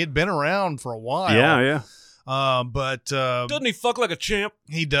out, and he had been around for a while. Yeah. But Doesn't he fuck like a champ?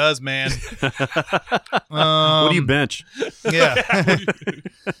 he does, man. What do you bench? Yeah.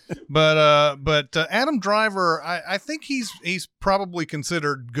 But Adam Driver, I think he's probably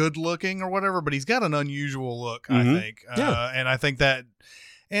considered good looking or whatever, but he's got an unusual look, I think. Yeah. And I think that,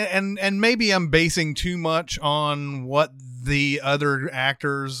 and maybe I'm basing too much on what the other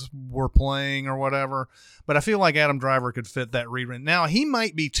actors were playing or whatever, but I feel like Adam Driver could fit that rerun. Now, he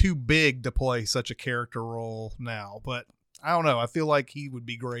might be too big to play such a character role now, but I don't know. I feel like he would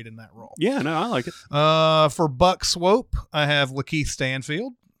be great in that role. Yeah, no, I like it. For Buck Swope, I have Lakeith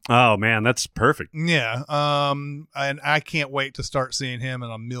Stanfield. Oh man, that's perfect. Yeah. And I can't wait to start seeing him in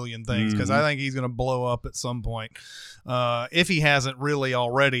a million things because I think he's going to blow up at some point. If he hasn't really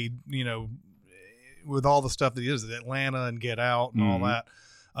already, with all the stuff that he is at Atlanta and Get Out and all that.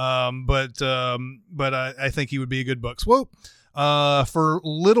 But I think he would be a good Buck Swope. For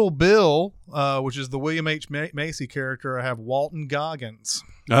Little Bill, which is the William H. Macy character, I have Walton Goggins.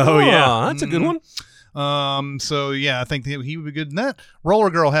 Oh yeah, That's a good one. So yeah, I think he would be good in that. Roller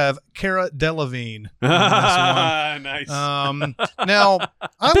Girl have Cara Delevingne. Nice. Now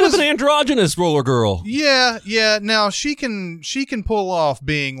I Bit was of an androgynous roller girl. yeah. Now she can pull off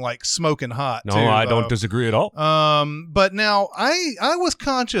being like smoking hot. No, too, I though. don't disagree at all. But now I was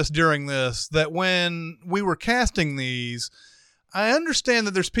conscious during this that when we were casting these, I understand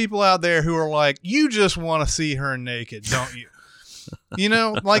that there's people out there who are like, you just want to see her naked, don't you?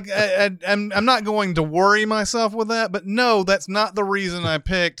 Like I'm not going to worry myself with that, but no, that's not the reason I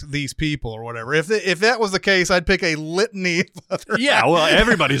picked these people or whatever. If that was the case, I'd pick a litany of other Yeah, well,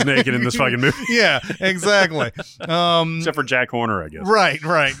 everybody's naked in this fucking movie. Yeah, exactly. Except for Jack Horner, I guess. Right.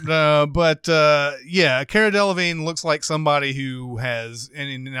 But yeah, Cara Delevingne looks like somebody who has,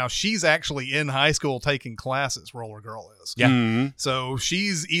 and now she's actually in high school taking classes. Roller Girl is. Yeah. Mhm. So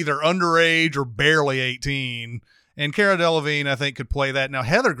she's either underage or barely 18. And Cara Delevingne, I think, could play that. Now,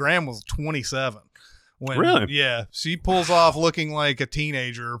 Heather Graham was 27. Really? Yeah. She pulls off looking like a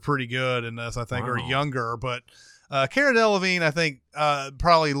teenager pretty good in this, I think, or Wow. younger. But Cara Delevingne, I think,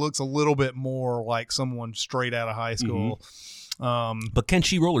 probably looks a little bit more like someone straight out of high school. But can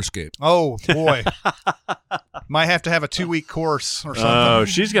she roller skate? Oh, boy. Might have to have a 2-week course or something. Oh,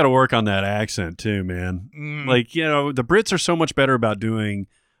 she's got to work on that accent too, man. Like, the Brits are so much better about doing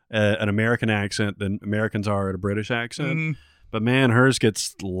an American accent than Americans are at a British accent. But man, hers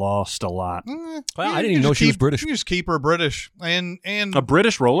gets lost a lot. Well, I didn't even know she was British. You just keep her British. And A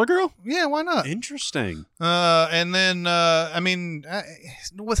British roller girl? yeah, why not? Interesting. And then,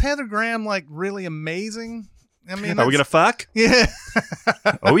 was Heather Graham like really amazing? I mean, Are we gonna fuck? Yeah.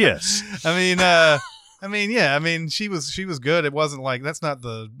 Oh yes. She was good. It wasn't like that's not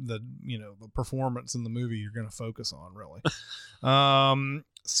the the performance in the movie you're going to focus on really.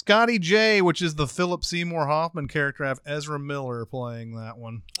 Scotty J, which is the Philip Seymour Hoffman character, I have Ezra Miller playing that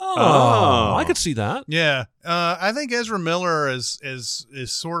one. Oh, I could see that. Yeah, I think Ezra Miller is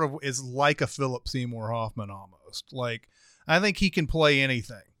sort of is like a Philip Seymour Hoffman almost. Like I think he can play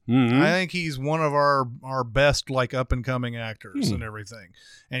anything. Mhm. I think he's one of our best like up and coming actors and everything,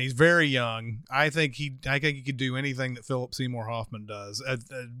 and he's very young. I think he could do anything that Philip Seymour Hoffman does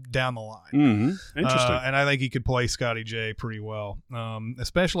down the line. Interesting. And I think he could play Scotty J pretty well,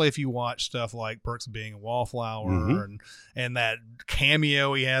 especially if you watch stuff like Perks of Being a Wallflower and that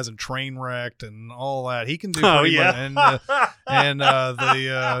cameo he has in Trainwrecked and all that. He can do pretty much. And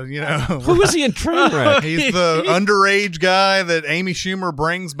Who is he in Trainwreck? he's the underage guy that Amy Schumer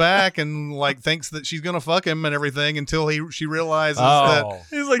brings back and like thinks that she's gonna fuck him and everything until she realizes that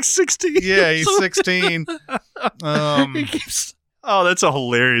He's like 16. yeah, he's 16. He keeps. Oh, that's a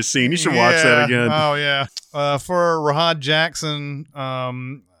hilarious scene. You should watch that again. Oh yeah. For Rahad Jackson,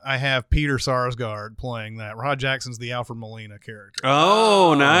 I have Peter Sarsgaard playing that. Rahad Jackson's the Alfred Molina character.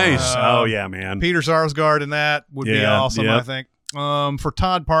 Oh, nice. Oh yeah, man. Peter Sarsgaard in that would be Yeah, awesome, yep. I think. For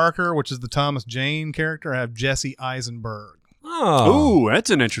Todd Parker, which is the Thomas Jane character, I have Jesse Eisenberg. Oh. Ooh,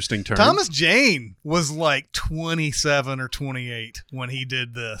 that's an interesting turn. Thomas Jane was like 27 or 28 when he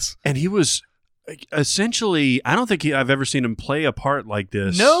did this. And he was essentially, I don't think I've ever seen him play a part like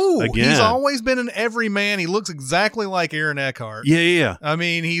this. No, again. he's always been an everyman. He looks exactly like Aaron Eckhart. Yeah. I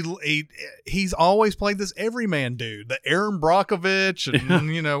mean, he's always played this everyman dude, the Aaron Brockovich, and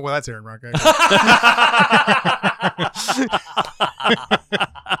well, that's Aaron Brockovich.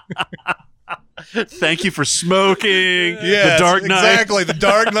 Thank you for smoking. Yes, The Dark Knight. Exactly. The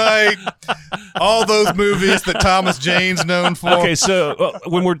Dark Knight. All those movies that Thomas Jane's known for. Okay, so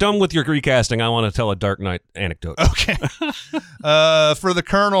when we're done with your recasting, I want to tell a Dark Knight anecdote. Okay. For the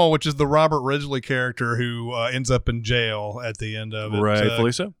Colonel, which is the Robert Ridgely character who ends up in jail at the end of it.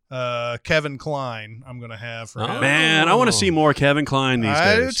 Rightfully so. Kevin Kline, I'm going to have for him. Man, I want to see more Kevin Kline these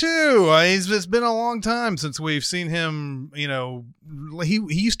I days. do too. It's been a long time since we've seen him. You know, he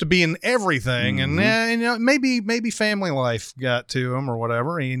used to be in everything, and you know, maybe family life got to him or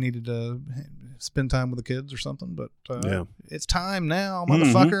whatever. He needed to spend time with the kids or something. But it's time now,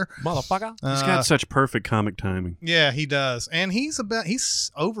 motherfucker. Motherfucker. He's got such perfect comic timing. Yeah, he does, and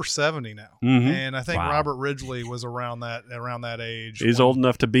he's over 70 now, and I think Robert Ridgely was around that age. He's old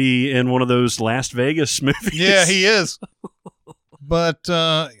enough to be in one of those Las Vegas movies. Yeah, he is. But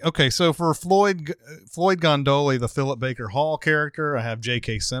okay, so for Floyd Gondoli, the Philip Baker Hall character, I have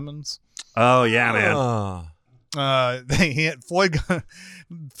J.K. Simmons. Oh yeah, man.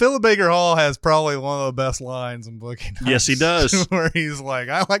 Philip Baker Hall has probably one of the best lines in Boogie Nights. Yes, he does. Where he's like,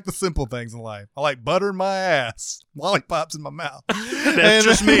 I like the simple things in life. I like butter in my ass, lollipops in my mouth. That's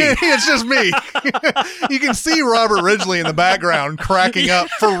just me. It's just me. You can see Robert Ridgely in the background cracking up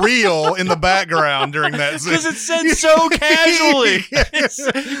for real in the background during that scene. Because it's said so casually.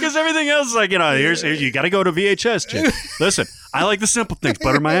 Because everything else is like, here's you got to go to VHS, chick. Listen, I like the simple things.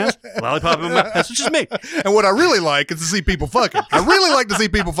 Butter in my ass, lollipop in my ass. It's just me. And what I really like is to see people fucking. I really like to see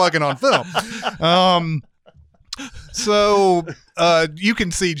people fucking on film. So you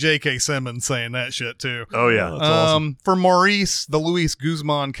can see J.K. Simmons saying that shit too. Oh yeah, that's awesome. For Maurice, the Luis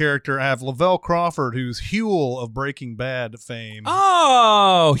Guzman character, I have Lavelle Crawford, who's Huel of Breaking Bad fame.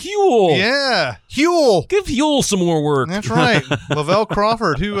 Oh, Huel. Yeah, Huel. Give Huel some more work. That's right. Lavelle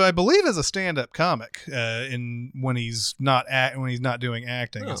Crawford, who I believe is a stand-up comic, when he's not doing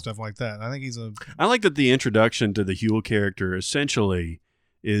acting and stuff like that. I think he's a. I like that the introduction to the Huel character essentially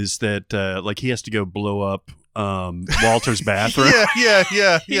is that like he has to go blow up Walter's bathroom.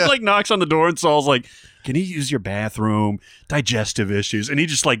 Yeah. He like knocks on the door and Saul's like, can he use your bathroom? Digestive issues. And he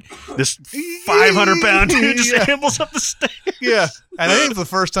just like this 500-pound dude just ambles up the stairs. Yeah. And I think it's the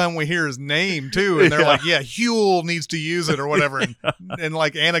first time we hear his name too. And they're like, yeah, Huel needs to use it or whatever. And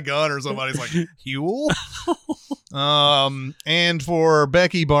like Anna Gunn or somebody's like, Huel? And for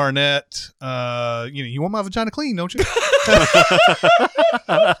Becky Barnett, you want my vagina clean, don't you?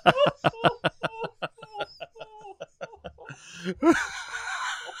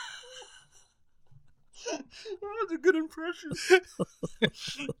 That's a good impression.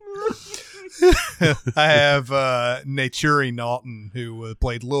 I have Naturi Naughton, who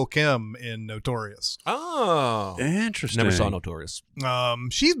played Lil' Kim in Notorious. Oh. Interesting. Never saw Notorious.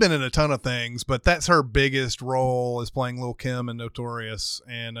 She's been in a ton of things, but that's her biggest role is playing Lil' Kim in Notorious.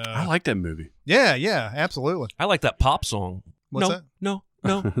 And I like that movie. Yeah, absolutely. I like that pop song. What's that? No.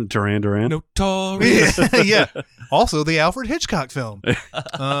 Duran Duran. Notorious. Yeah. Also, the Alfred Hitchcock film.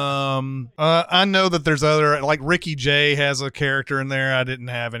 I know that there's other, like Ricky Jay has a character in there. I didn't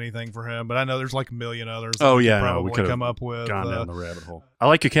have anything for him, but I know there's like a million others. Oh that yeah, probably we could come up with. Gone down the rabbit hole. I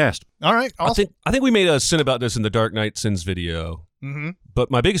like your cast. All right. Awesome. I think we made a sin about this in the Dark Knight Sins video. Mm-hmm. But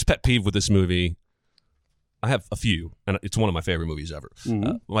my biggest pet peeve with this movie, I have a few, and it's one of my favorite movies ever.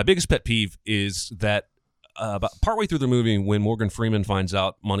 Mm-hmm. My biggest pet peeve is that about partway through the movie, when Morgan Freeman finds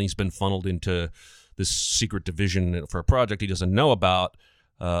out money's been funneled into this secret division for a project he doesn't know about,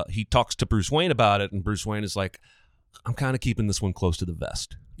 he talks to Bruce Wayne about it, and Bruce Wayne is like, I'm kind of keeping this one close to the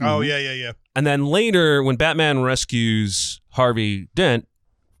vest. Oh, yeah. And then later, when Batman rescues Harvey Dent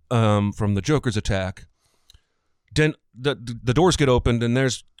from the Joker's attack, Dent, the doors get opened, and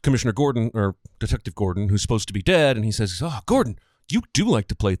there's Commissioner Gordon, or Detective Gordon, who's supposed to be dead, and he says, oh, Gordon, you do like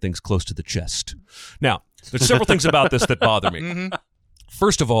to play things close to the chest. Now, there's several things about this that bother me. Mm-hmm.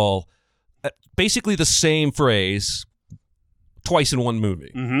 First of all, basically the same phrase twice in one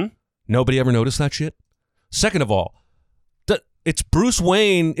movie. Mm-hmm. Nobody ever noticed that shit? Second of all, it's Bruce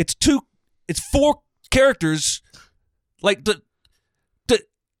Wayne. It's four characters. Like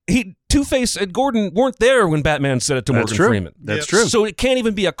Two-Face and Gordon weren't there when Batman said it to Morgan Freeman. That's true. So it can't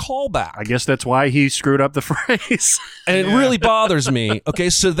even be a callback. I guess that's why he screwed up the phrase. And it really bothers me. Okay,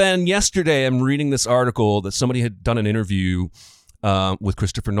 so then yesterday I'm reading this article that somebody had done an interview with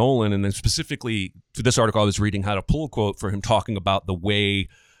Christopher Nolan, and then specifically for this article I was reading how to pull a quote for him talking about the way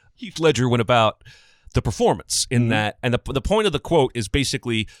Heath Ledger went about the performance in that. And the point of the quote is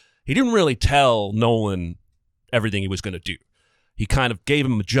basically he didn't really tell Nolan everything he was going to do. He kind of gave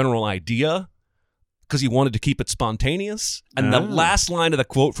him a general idea because he wanted to keep it spontaneous. And the last line of the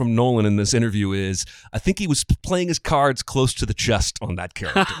quote from Nolan in this interview is, I think he was playing his cards close to the chest on that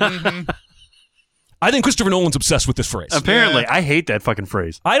character. I think Christopher Nolan's obsessed with this phrase. Apparently, I hate that fucking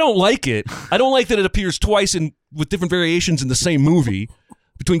phrase. I don't like it. I don't like that it appears twice with different variations in the same movie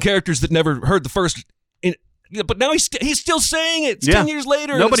between characters that never heard the first. But now he's still saying it. It's 10 years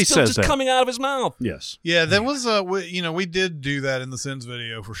later. Nobody it's still says just that. coming out of his mouth. Yes. Yeah, that was we did do that in the Sins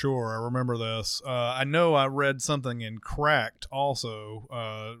video for sure. I remember this. I know I read something in Cracked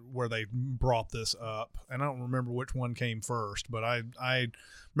also where they brought this up, and I don't remember which one came first, but I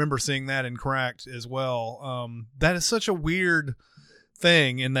remember seeing that in Cracked as well. That is such a weird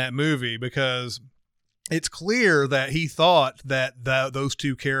thing in that movie because it's clear that he thought that those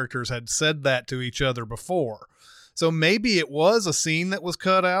two characters had said that to each other before. So maybe it was a scene that was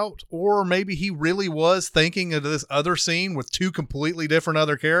cut out, or maybe he really was thinking of this other scene with two completely different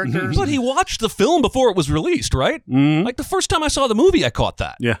other characters. But he watched the film before it was released, right? Mm-hmm. Like the first time I saw the movie, I caught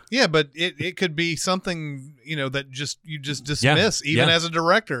that. Yeah. Yeah, but it could be something, that you just dismiss even as a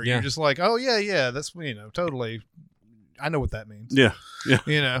director. Yeah. You're just like, oh yeah, that's totally. I know what that means. Yeah.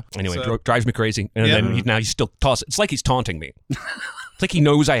 Anyway, so- drives me crazy. And then now he's still tossing. It's like he's taunting me. It's like he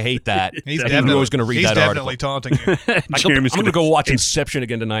knows I hate that. He's and he knows going to read that article. definitely taunting you. I'm going to go watch Inception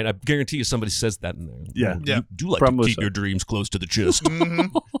again tonight. I guarantee you somebody says that in there. Yeah. You do like Probably to keep so. your dreams close to the chest.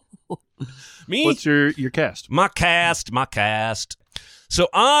 Me? What's your cast? My cast. So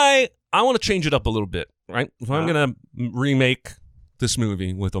I want to change it up a little bit, right? If I'm going to remake this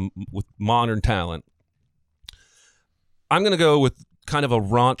movie with modern talent, I'm going to go with kind of a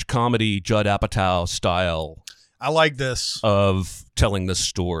raunch comedy Judd Apatow style I like this. of telling this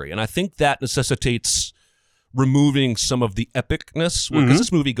story. And I think that necessitates removing some of the epicness because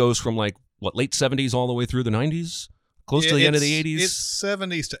this movie goes from late 70s all the way through the 90s, close to the end of the 80s. It's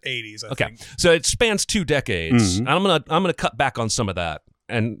 70s to 80s, I think. So it spans 2 decades. And I'm gonna cut back on some of that,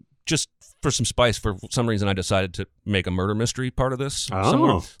 and just for some spice, for some reason, I decided to make a murder mystery part of this.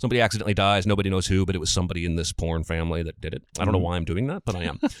 Oh. Somebody accidentally dies. Nobody knows who, but it was somebody in this porn family that did it. I don't know why I'm doing that, but I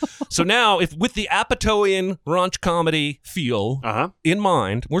am. So now, with the Apatowian raunch comedy feel in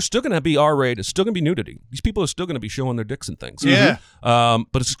mind, we're still going to be R-rated. It's still going to be nudity. These people are still going to be showing their dicks and things. Yeah. But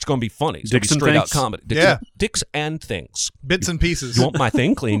it's going to be funny. It's going to Dicks be and straight out things? comedy. Dicks and things. Bits and pieces. You want my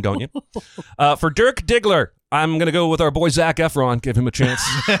thing clean, don't you? For Dirk Diggler, I'm going to go with our boy Zac Efron. Give him a chance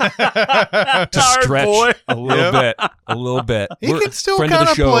to stretch a little bit. He can still friend of kind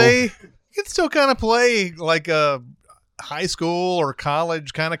the of show. play. He can still kind of play like a high school or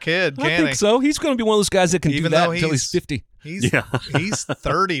college kind of kid, I can think he? so. He's going to be one of those guys that can Even do that though until he's 50. He's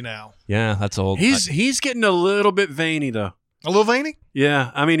 30 now. Yeah, that's old. He's getting a little bit veiny though. A little veiny?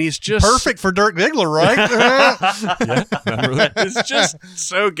 Yeah, I mean he's just Perfect for Dirk Diggler, right? It's just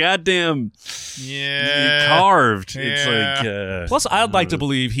so goddamn Yeah. carved. Yeah. It's like Plus, I'd like to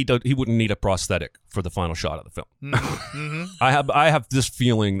believe he wouldn't need a prosthetic for the final shot of the film. Mm-hmm. I have this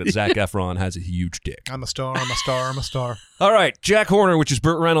feeling that Zac Efron has a huge dick. I'm a star, I'm a star, I'm a star. All right, Jack Horner, which is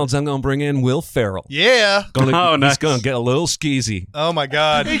Burt Reynolds. I'm going to bring in Will Ferrell. Yeah. He's going to get a little skeezy. Oh my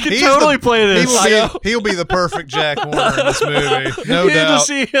God. he can totally play this. He'll be the perfect Jack Horner in this movie. No you doubt. just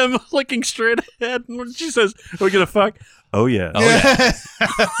see him looking straight ahead when she says, "Are we gonna fuck?" Oh yeah.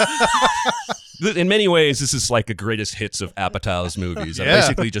 In many ways, this is like the greatest hits of Apatow's movies. I'm Yeah.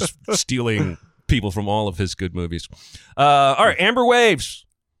 basically just stealing people from all of his good movies. All right, Amber Waves.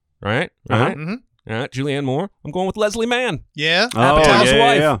 Right? Mm-hmm. All right, Julianne Moore. I'm going with Leslie Mann. Yeah. Apatow's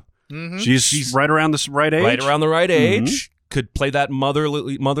wife. Yeah. Mm-hmm. She's right around this right age. Right around the right age. Could play that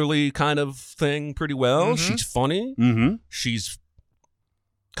motherly kind of thing pretty well. She's funny. Mm-hmm. She's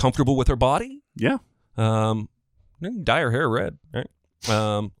comfortable with her body. Yeah. Dye her hair red, right?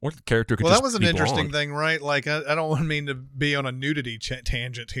 Or the character could Well, just that was an be interesting blonde. thing, right? Like, I don't mean to be on a nudity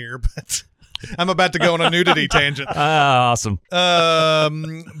tangent here, but I'm about to go on a nudity tangent. Awesome.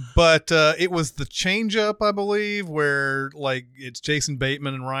 But it was the Change Up, I believe, where like it's Jason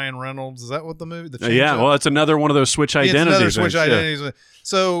Bateman and Ryan Reynolds. Is that what the movie? The Change Yeah. Up? Well, it's another one of those switch Yeah, it's identities. another switch things, yeah. identities.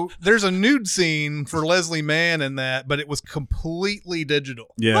 So there's a nude scene for Leslie Mann in that, but it was completely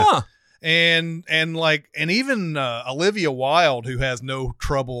digital. Yeah. Huh. And even Olivia Wilde, who has no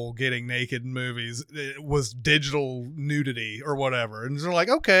trouble getting naked in movies, it was digital nudity or whatever. And they're like,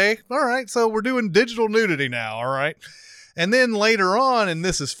 okay, all right, so we're doing digital nudity now, all right. And then later on in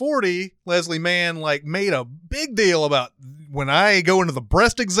This Is 40, Leslie Mann like made a big deal about when I go into the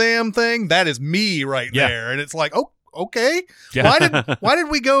breast exam thing, that is me right there. And it's like, oh, okay. Yeah. Why did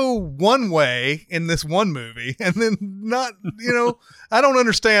we go one way in this one movie and then not, I don't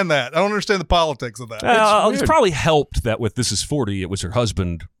understand that. I don't understand the politics of that. It's probably helped that with This Is 40, it was her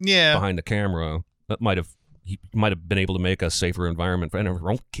husband Yeah. behind the camera. That he might have been able to make a safer environment. And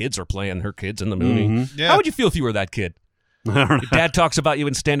her own kids are playing her kids in the movie. Mhm. Yeah. How would you feel if you were that kid? I don't know. Your dad talks about you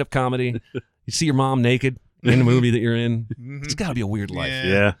in stand-up comedy. You see your mom naked in the movie that you're in. It's got to be a weird life.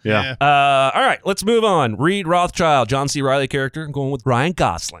 Yeah. All right, let's move on. Reed Rothschild, John C. Reilly character. I'm going with Ryan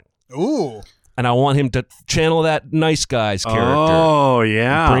Gosling. Ooh. And I want him to channel that nice guy's character. Oh,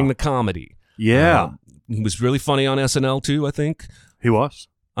 yeah. Bring the comedy. Yeah. He was really funny on SNL too, I think. He was.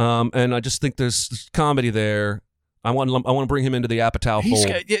 And I just think there's comedy there. I want to bring him into the Apatow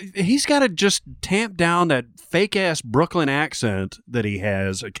fold. He's got to just tamp down that fake-ass Brooklyn accent that he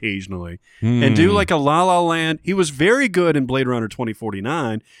has occasionally and do like a La La Land. He was very good in Blade Runner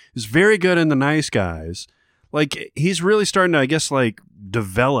 2049. He's very good in The Nice Guys. Like, he's really starting to, I guess, like,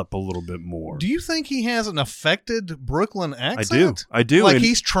 develop a little bit more. Do you think he has an affected Brooklyn accent? I do. Like and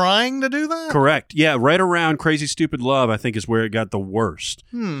he's trying to do that? correct. Yeah, right around Crazy Stupid Love, I think, is where it got the worst.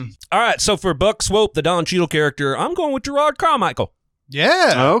 All right, so for Buck Swope, the Don Cheadle character, I'm going with Gerard Carmichael.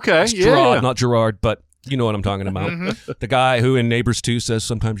 Yeah. Okay, It's yeah. Gerard, not Gerard, but you know what I'm talking about. The guy who in Neighbors 2 says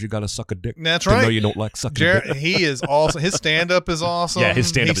sometimes you got to suck a dick. That's to right. know you don't like sucking a dick. He is awesome. His stand-up is awesome. Yeah, his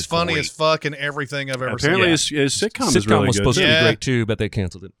stand-up He's is funny great. as fuck in everything I've ever Apparently, seen. his sitcom is Sitcom really was good. supposed to Yeah. be great too, but they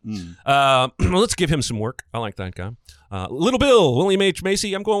canceled it. Let's give him some work. I like that guy. Little Bill, William H.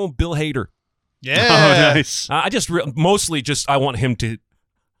 Macy. I'm going with Bill Hader. Yeah. Oh, nice. I just mostly I want him to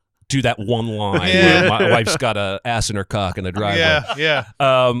do that one line Yeah. where my wife's got a ass in her cock in the driveway. Yeah.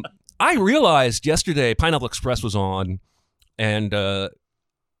 I realized yesterday Pineapple Express was on, and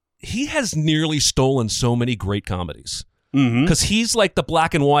he has nearly stolen so many great comedies. Mm-hmm. Because he's like the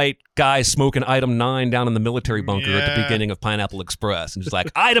black and white guy smoking item 9 down in the military bunker at the Yeah. beginning of Pineapple Express. And just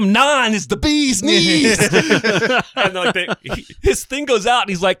like, item 9 is the bee's knees. And like his thing goes out and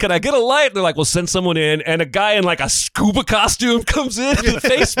he's like, can I get a light? And they're like, well, send someone in. And a guy in like a scuba costume comes in. The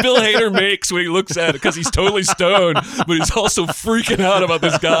face Bill Hader makes when he looks at it because he's totally stoned, but he's also freaking out about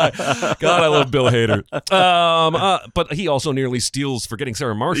this guy. God, I love Bill Hader. But he also nearly steals Forgetting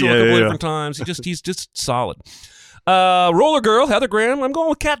Sarah Marshall a couple different times. He's just solid. Roller Girl, Heather Graham. I'm going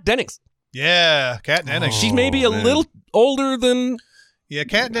with Kat Dennings. Yeah. Kat Dennings. She's maybe a little older than. Yeah,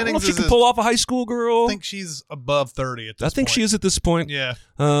 Kat I don't know Dennings if she can pull off a high school girl. I think she's above 30 at this I think point. she is at this point. Yeah.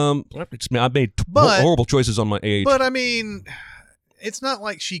 I made But- horrible choices on my age. But I mean, it's not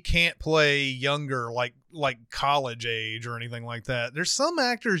like she can't play younger, like college age or anything like that. There's some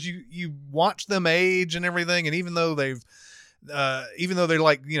actors you watch them age and everything, and even though they're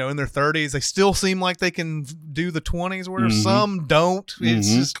like, you know, in their 30s, they still seem like they can do the 20s, where some don't. It's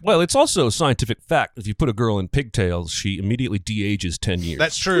just well, it's also a scientific fact. If you put a girl in pigtails, she immediately de-ages 10 years.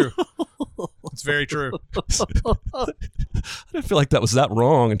 that's true. It's very true. I didn't feel like that was that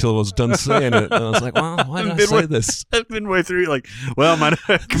wrong until I was done saying it. And I was like, well, why did I say this? I've been way through, like, well, might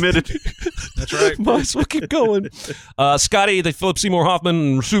have committed. That's right. Might as well keep going. Scotty, the Philip Seymour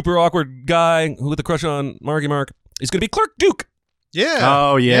Hoffman, super awkward guy with a crush on Marky Mark, is going to be Clark Duke. Yeah.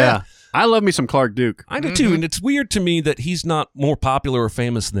 Oh, yeah. I love me some Clark Duke. I do too, and it's weird to me that he's not more popular or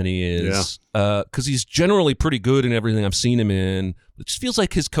famous than he is. Because he's generally pretty good in everything I've seen him in. It just feels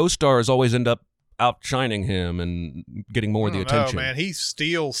like his co-stars always end up outshining him and getting more of the attention. Oh man, he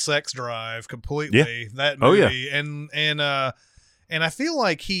steals Sex Drive completely. That Oh, movie, yeah. and I feel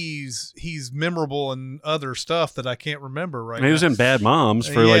like he's memorable in other stuff that I can't remember right He was now. in Bad Moms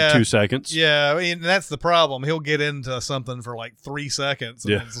for like 2 seconds. Yeah, I mean that's the problem. He'll get into something for like 3 seconds,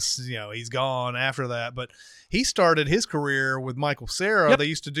 and Yeah. it's just, you know, he's gone after that. But he started his career with Michael Cera. Yep. They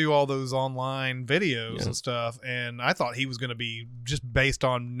used to do all those online videos and stuff, and I thought he was going to be just based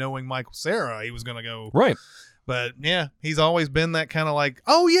on knowing Michael Cera. He was going to go Right. But yeah, he's always been that kind of like,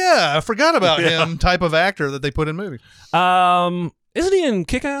 oh yeah, I forgot about him type of actor that they put in movies. Isn't he in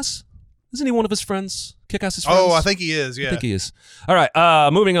Kick-Ass? Isn't he one of his friends? Kick-Ass's friends? Oh, I think he is. Yeah. I think he is. All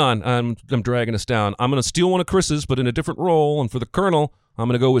right, moving on. I'm dragging us down. I'm going to steal one of Chris's, but in a different role. And for the Colonel, I'm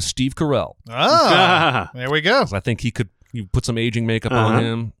going to go with Steve Carell. Ah, there we go. I think you put some aging makeup on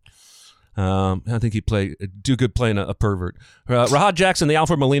him. I think he'd do good playing a pervert. Rahad Jackson, the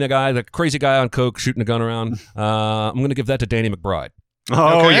Alfred Molina guy, the crazy guy on coke shooting a gun around. I'm going to give that to Danny McBride.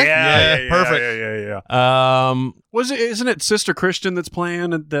 Oh, Okay. yeah. Perfect. Yeah. Isn't it Sister Christian that's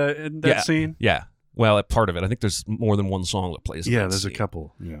playing in that scene? Yeah. Well, part of it. I think there's more than one song that plays. in Yeah, that there's a scene.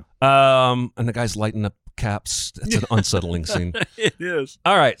 couple. Yeah. And the guy's lighting up caps. That's an unsettling scene. It is.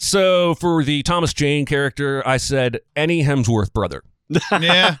 All right. So for the Thomas Jane character, I said any Hemsworth brother.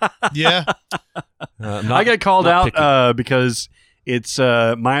 Yeah. I got called out because it's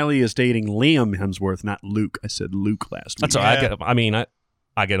Miley is dating Liam Hemsworth, not Luke. I said Luke last week. That's all right.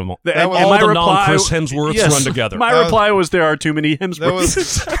 I get them all. That was- all my the reply- non-Chris Hemsworths yes, run together. My reply was there are too many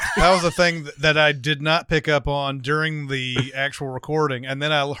Hemsworths. That was a thing that I did not pick up on during the actual recording, and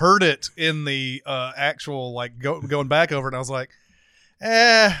then I heard it in the actual like going back over it, and I was like,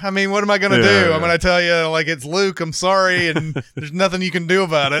 I mean, what am I going to do? Yeah. I'm going to tell you, like, it's Luke. I'm sorry, and there's nothing you can do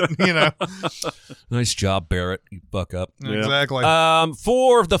about it, you know? Nice job, Barrett. You buck up. Yeah. Exactly.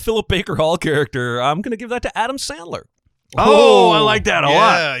 For the Philip Baker Hall character, I'm going to give that to Adam Sandler. Oh, I like that a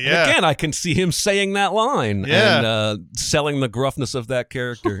lot. And again, I can see him saying that line and selling the gruffness of that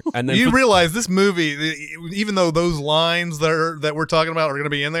character. And then You realize this movie, even though those lines that we're talking about are going to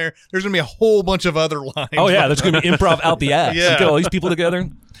be in there, there's going to be a whole bunch of other lines. Oh, yeah, there's going to be improv out the ass. Yeah. You get all these people together.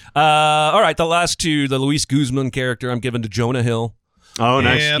 All right, the last two, the Luis Guzman character, I'm giving to Jonah Hill. Oh,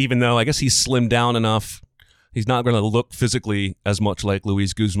 nice. Yeah. Even though I guess he's slimmed down enough, he's not going to look physically as much like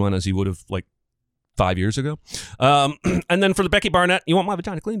Luis Guzman as he would have, like, 5 years ago. And then for the Becky Barnett, you want my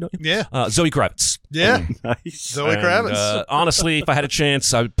vagina clean, don't you? Yeah. Zoe Kravitz. Yeah. Nice. Zoe Kravitz. Honestly, if I had a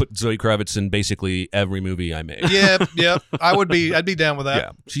chance, I would put Zoe Kravitz in basically every movie I made. Yeah. I'd be down with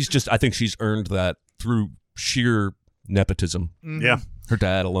that. Yeah. I think she's earned that through sheer nepotism. Mhm. Yeah. Her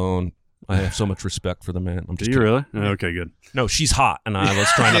dad alone. I have so much respect for the man. I'm Do just you kidding. really? Okay, good. No, she's hot, and I was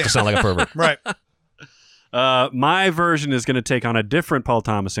trying not to sound like a pervert. Right. My version is going to take on a different Paul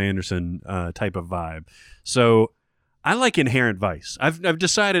Thomas Anderson type of vibe. So I like Inherent Vice. I've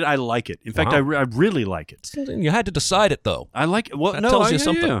decided I like it. In fact, I really like it. You had to decide it, though. I like it. Well, That no, tells you yeah,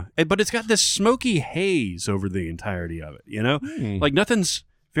 something. yeah. But it's got this smoky haze over the entirety of it. You know, like nothing's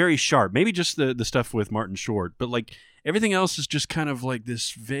very sharp. Maybe just the stuff with Martin Short, but like everything else is just kind of like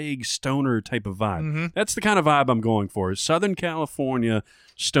this vague stoner type of vibe. Mm-hmm. That's the kind of vibe I'm going for. Southern California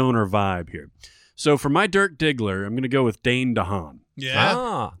stoner vibe here. So for my Dirk Diggler, I'm going to go with Dane DeHaan. Yeah.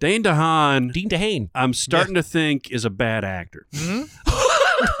 Ah, Dane DeHaan, Dean DeHaan. I'm starting to think is a bad actor.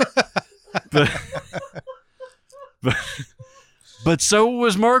 But so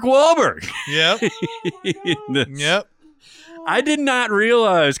was Mark Wahlberg. Yep. Yep. I did not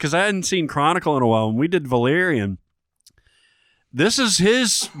realize, because I hadn't seen Chronicle in a while, when we did Valerian, this is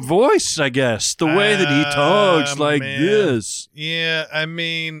his voice, I guess. The way that he talks like man. this. Yeah, I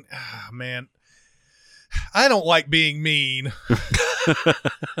mean, man, I don't like being mean.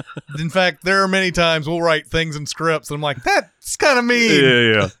 In fact, there are many times we'll write things in scripts and I'm like, that's kind of mean.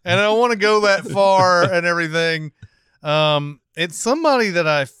 Yeah. And I don't want to go that far and everything. It's somebody that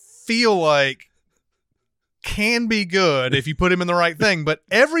I feel like can be good if you put him in the right thing, but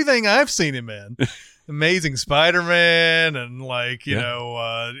everything I've seen him in, Amazing Spider-Man and like, you know,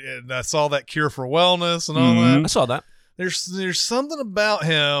 and I saw that Cure for Wellness and all I that. saw that. There's something about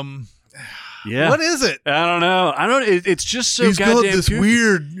him. Yeah. What is it? I don't know. It's just so He's goddamn got this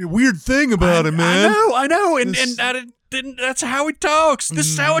pure. weird thing about him, man. I know. And This- I didn't. That's how he talks. This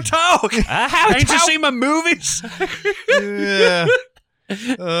is how he talks. Ain't you seen my movies? Yeah.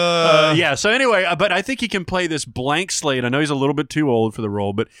 Yeah. So anyway, but I think he can play this blank slate. I know he's a little bit too old for the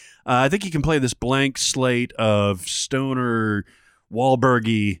role, but I think he can play this blank slate of stoner,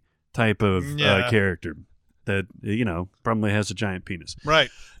 Wahlbergy type of character that probably has a giant penis. Right.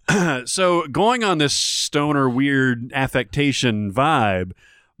 So going on this stoner weird affectation vibe,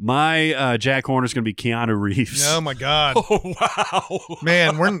 my Jack Horner's going to be Keanu Reeves. Oh my God. Oh, wow.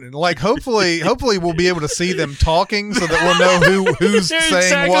 Man, we're like hopefully we'll be able to see them talking so that we'll know who's They're saying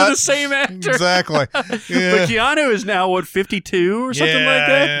exactly what. the same actor. Exactly. Yeah. But Keanu is now 52 or something like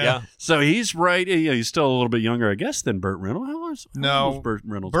that. Yeah. So he's right. Yeah, he's still a little bit younger, I guess, than Burt Reynolds. How old was Burt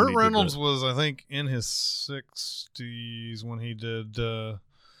Reynolds? when Burt he did Reynolds that? was, I think, in his 60s when he did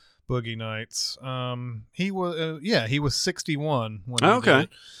Boogie Nights. He was 61 when he Okay. did it.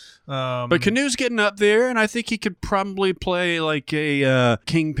 But Canu's getting up there, and I think he could probably play like a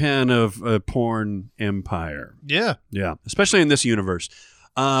kingpin of a porn empire. Yeah. Yeah, especially in this universe.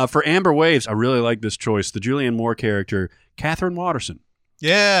 For Amber Waves, I really like this choice. The Julianne Moore character, Catherine Watterson,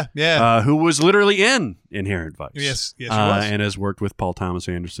 Yeah. who was literally in Inherent Vice. Yes, she was. And has worked with Paul Thomas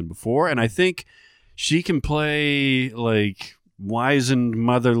Anderson before. And I think she can play like wizened,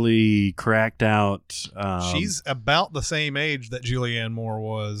 motherly, cracked out. She's about the same age that Julianne Moore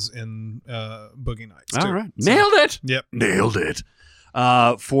was in Boogie Nights. All too. right. So- Nailed it. Yep. Nailed it.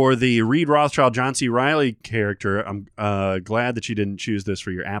 For the Reed Rothschild, John C. Reilly character, I'm glad that you didn't choose this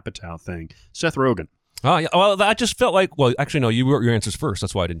for your Apatow thing. Seth Rogen. Oh, yeah. Well, I just felt like, well, actually, no, you wrote your answers first.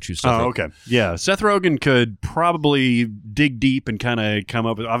 That's why I didn't choose Seth Rogen. Okay. Yeah. Seth Rogen could probably dig deep and kind of come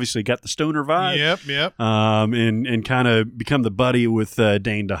up with, obviously got the stoner vibe. Yep. And kind of become the buddy with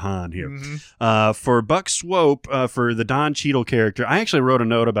Dane DeHaan here. Mm-hmm. For Buck Swope, for the Don Cheadle character, I actually wrote a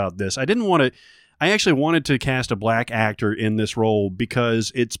note about this. I actually wanted to cast a black actor in this role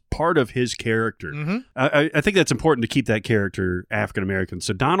because it's part of his character. Mm-hmm. I think that's important to keep that character African American.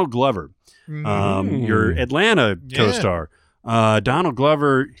 So Donald Glover, your Atlanta Yeah. co-star, Donald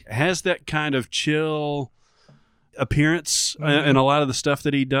Glover has that kind of chill, appearance in a lot of the stuff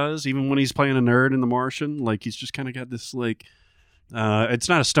that he does, even when he's playing a nerd in The Martian. Like, he's just kind of got this, like, it's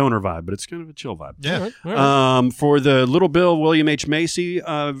not a stoner vibe, but it's kind of a chill vibe. Yeah. All right. For the Little Bill, William H. Macy,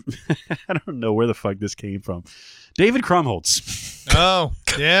 I don't know where the fuck this came from. David Krumholtz. Oh,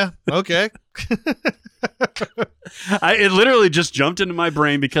 yeah. Okay. It literally just jumped into my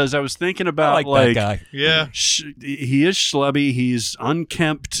brain because I was thinking I about, like that guy. Yeah. He is schlubby. He's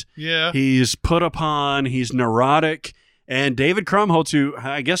unkempt. Yeah. He's put upon. He's neurotic. And David Krumholtz, who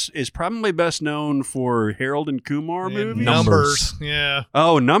I guess is probably best known for Harold and Kumar movies. Numbers. Yeah.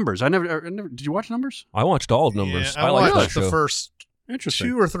 Oh, Numbers. I never. Did you watch Numbers? I watched all of Numbers. Yeah, I like that watched show. the first Interesting.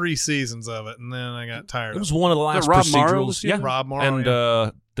 2 or 3 seasons of it, and then I got tired It of was it. one of the last Rob Morrow procedurals. was Yeah, Rob Morrow,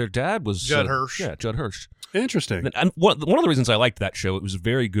 and their dad was Judd Hirsch. Yeah, Judd Hirsch. Interesting. And one of the reasons I liked that show, it was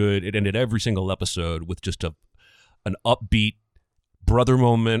very good. It ended every single episode with just an upbeat brother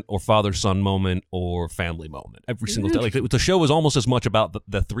moment or father-son moment or family moment. Every single time. Like, the show was almost as much about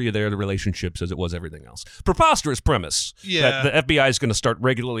the three of their relationships as it was everything else. Preposterous premise. Yeah. That the FBI is going to start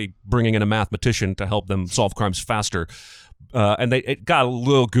regularly bringing in a mathematician to help them solve crimes faster. And it got a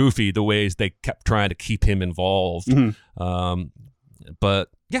little goofy the ways they kept trying to keep him involved. Mm-hmm. But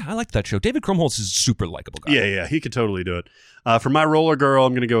yeah, I liked that show. David Krumholtz is a super likable guy. Yeah, he could totally do it. For my roller girl,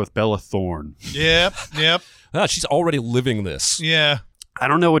 I'm going to go with Bella Thorne. Yep. She's already living this. Yeah. I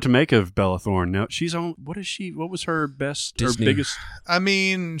don't know what to make of Bella Thorne. Now she's on. What is she? What was her best Disney. or biggest? I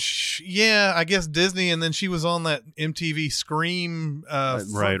mean, yeah, I guess Disney, and then she was on that MTV Scream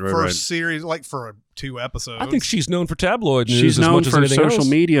right. first series, like for 2 episodes. I think she's known for tabloid news She's as known much as for anything social else.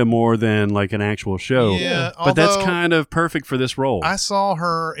 media more than like an actual show. Yeah, but that's although kind of perfect for this role. I saw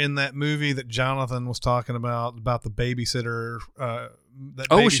her in that movie that Jonathan was talking about the babysitter.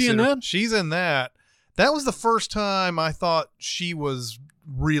 Was she in babysitter. that? She's in that. That was the first time I thought she was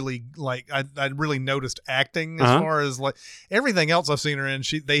really like I really noticed acting as far as like everything else I've seen her in.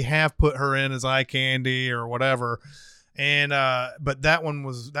 They have put her in as eye candy or whatever, and but that one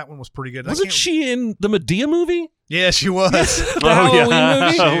was pretty good. Wasn't she in the Medea movie? Yeah, she was. The Halloween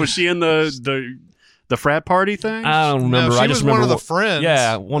movie? Oh, was she in the frat party thing? I don't remember. No, she I just was one remember of the friends.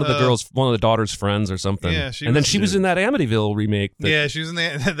 Yeah, one of the daughter's friends or something. Yeah, then she was in that Amityville remake. Yeah, she was in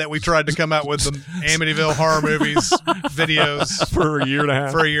that we tried to come out with the Amityville horror movies videos for a year and a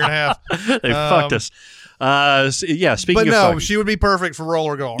half. They fucked us. Speaking but of no, fucking. she would be perfect for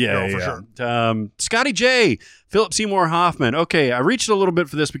Roller Girl. Yeah, for sure. Scotty J, Philip Seymour Hoffman. Okay, I reached a little bit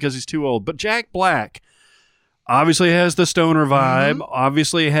for this because he's too old, but Jack Black obviously has the stoner vibe.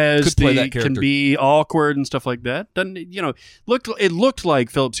 Obviously has Could play that can character. be awkward and stuff like that. Doesn't it looked like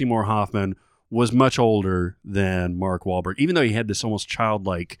Philip Seymour Hoffman was much older than Mark Wahlberg, even though he had this almost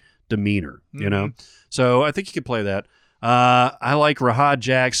childlike demeanor. You know, so I think he could play that. I like Rahad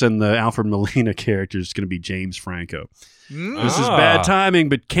Jackson, the Alfred Molina character, is going to be James Franco. This is bad timing,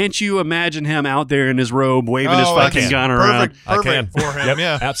 but can't you imagine him out there in his robe waving his fucking gun around? Perfect for him. Yep,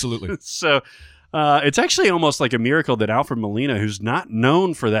 Yeah, absolutely. So it's actually almost like a miracle that Alfred Molina, who's not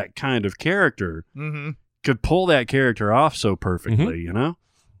known for that kind of character, could pull that character off so perfectly. You know,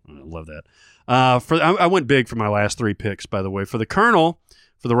 I love that. I went big for my last 3 picks, by the way. For the Colonel,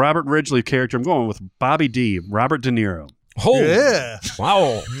 for the Robert Ridgely character, I'm going with Bobby D, Robert De Niro. Oh, yeah,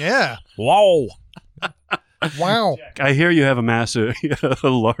 wow, yeah, wow. wow. I hear you have a massive, a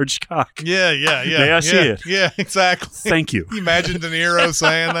large cock. Yeah. May I see it? Yeah, exactly. Thank you. Can you imagine De Niro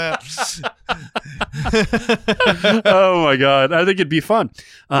saying that? Oh my God, I think it'd be fun.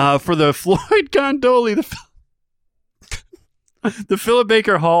 For the Floyd Gondoli, the Philip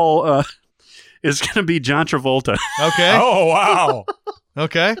Baker Hall is going to be John Travolta. Okay. Oh, wow.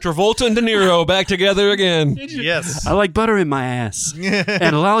 Okay. Travolta and De Niro back together again. Yes. I like butter in my ass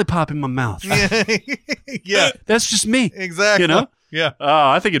and a lollipop in my mouth. Yeah. That's just me. Exactly. You know? Yeah. Oh,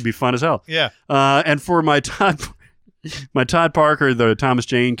 I think it'd be fun as hell. Yeah. And for my Todd Parker, the Thomas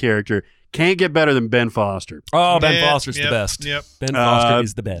Jane character, can't get better than Ben Foster. Oh, Ben Yeah, Foster's yep, the best. yep. Ben Foster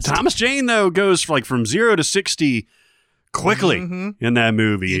is the best. Thomas Jane, though, goes like from 0 to 60 quickly in that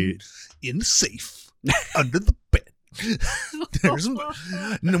movie. In the safe, under the bed.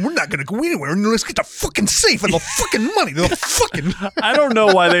 No, we're not going to go anywhere. Let's get the fucking safe and the fucking money. The fucking. I don't know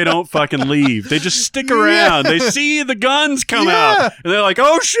why they don't fucking leave. They just stick around. They see the guns come out, and they're like,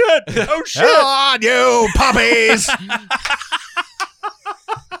 "Oh shit! Oh shit!" Come on, you puppies.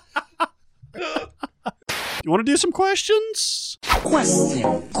 You want to do some questions? Question.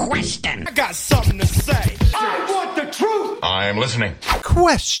 I got something to say. I want the truth. I am listening.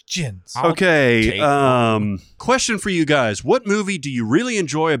 Questions. Okay. take Question for you guys: what movie do you really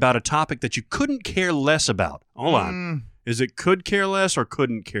enjoy about a topic that you couldn't care less about? Hold on. Is it could care less or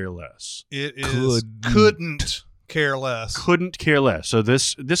couldn't care less? It is couldn't care less. Couldn't care less. So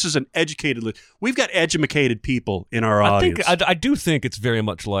this is an educated list. We've got educated people in our audience. I do think it's very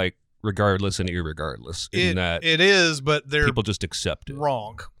much like regardless and irregardless in that it is, but they're people just accept it.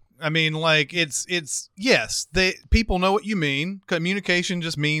 wrong. I mean, like it's yes, people know what you mean. Communication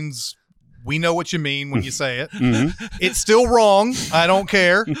just means we know what you mean when you say it. It's still wrong. I don't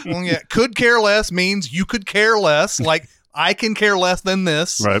care. Well, yeah, could care less means you could care less. Like I can care less than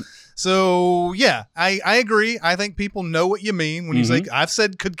this. Right. So yeah, I agree. I think people know what you mean when you say. I've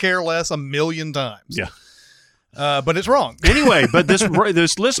said could care less 1,000,000 times. Yeah. But it's wrong. Anyway, but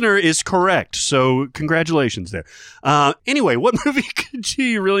this listener is correct, so congratulations there. Anyway, what movie could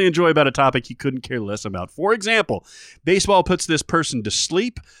you really enjoy about a topic you couldn't care less about? For example, baseball puts this person to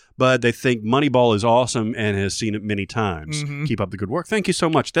sleep, but they think Moneyball is awesome and has seen it many times. Keep up the good work. Thank you so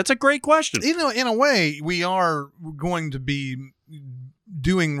much. That's a great question. You know, in a way, we are going to be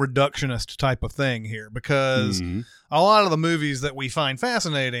doing reductionist type of thing here because a lot of the movies that we find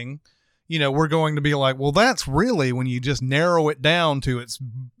fascinating, you know, we're going to be like, well, that's really, when you just narrow it down to its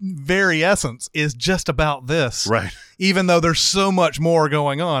very essence, is just about this. Right. Even though there's so much more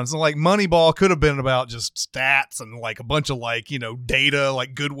going on. So like Moneyball could have been about just stats and like a bunch of like, you know, data,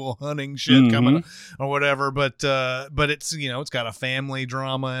 like Good Will Hunting shit coming or whatever. But it's, you know, it's got a family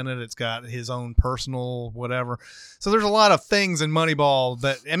drama in it. It's got his own personal whatever. So there's a lot of things in Moneyball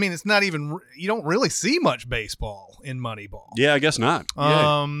that, I mean, it's not even, you don't really see much baseball in Moneyball. Yeah, I guess not.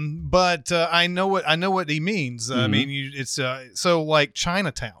 But I know what he means. I mean, it's so like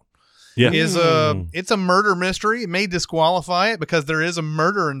Chinatown. Yeah. It's a murder mystery. It may disqualify it because there is a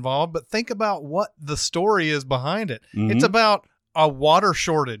murder involved, but think about what the story is behind it. It's about a water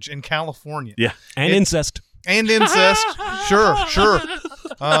shortage in California. Yeah. And incest. And incest. Sure.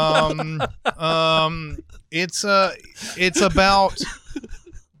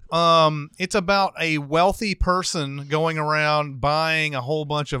 It's about a wealthy person going around buying a whole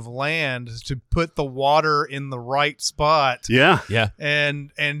bunch of land to put the water in the right spot. Yeah.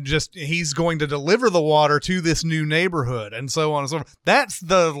 And just he's going to deliver the water to this new neighborhood and so on and so forth. That's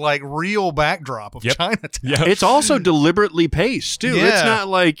the like real backdrop of Chinatown. Yeah. It's also deliberately paced too. Yeah. It's not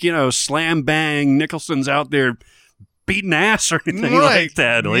like, you know, slam bang, Nicholson's out there beating ass or anything like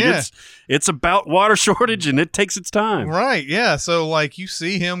that. Like it's about water shortage and it takes its time. Right. Yeah. So like you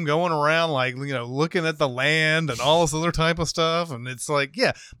see him going around like, you know, looking at the land and all this other type of stuff. And it's like,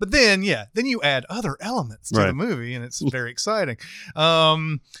 but then you add other elements to the movie and it's very exciting.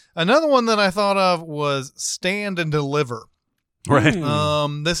 Another one that I thought of was Stand and Deliver. Right.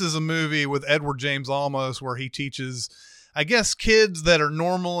 This is a movie with Edward James Olmos where he teaches, I guess, kids that are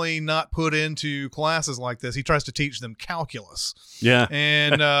normally not put into classes like this. He tries to teach them calculus. Yeah.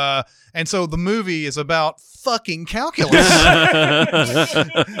 And so the movie is about fucking calculus.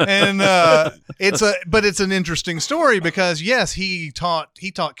 And it's an interesting story because yes, he taught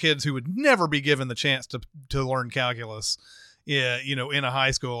kids who would never be given the chance to learn calculus, you know, in a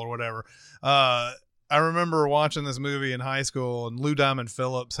high school or whatever. I remember watching this movie in high school, and Lou Diamond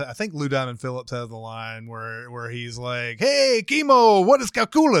Phillips, I think Lou Diamond Phillips has the line where he's like, "Hey, Kimo, what is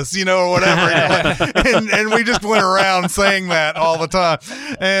calculus?" You know, or whatever. and we just went around saying that all the time.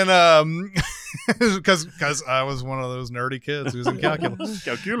 And because I was one of those nerdy kids who was in calculus. What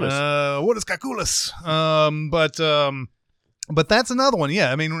is calculus? But that's another one.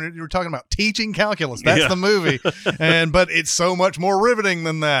 Yeah. I mean, you were talking about teaching calculus. That's the movie. But it's so much more riveting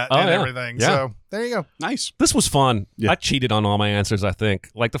than that everything. Yeah. So there you go. Nice. This was fun. Yeah. I cheated on all my answers, I think.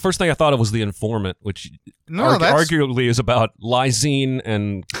 Like the first thing I thought of was The Informant, which arguably is about lysine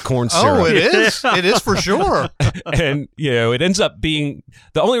and corn syrup. Oh, it is. It is for sure. And, you know, it ends up being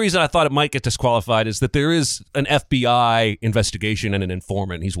the only reason I thought it might get disqualified is that there is an FBI investigation and an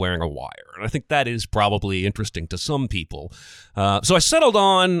informant. And he's wearing a wire. And I think that is probably interesting to some people. So I settled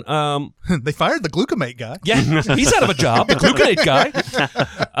on. They fired the glutamate guy. Yeah, he's out of a job. The glutamate guy.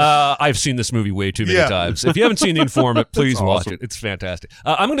 I've seen this movie way too many times. If you haven't seen The Informant, please watch it. It's fantastic.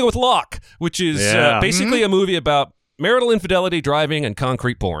 I'm going to go with Locke, which is basically a movie about marital infidelity, driving, and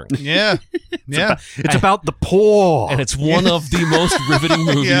concrete pouring. Yeah. It's about the poor. And it's one of the most riveting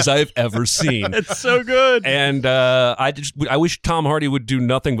movies I've ever seen. It's so good. And I wish Tom Hardy would do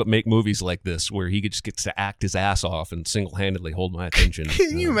nothing but make movies like this where he just gets to act his ass off and single-handedly hold my attention.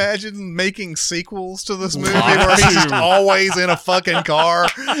 Can you imagine making sequels to this movie where he's just always in a fucking car?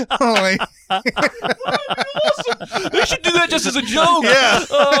 Like, they should do that just as a joke. Yeah.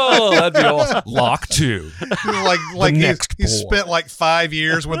 Oh, that'd be awesome. Locke 2. Like he spent like 5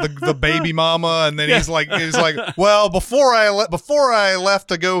 years with the baby mama, and then he's like, well, before I left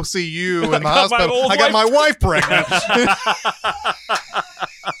to go see you in the hospital, I got my wife pregnant.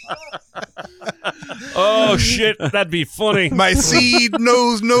 Oh, Oh shit, that'd be funny. My seed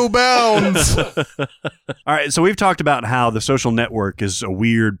knows no bounds. All right, so we've talked about how The Social Network is a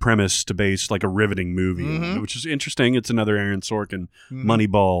weird premise to base like a riveting movie on, which is interesting. It's another Aaron Sorkin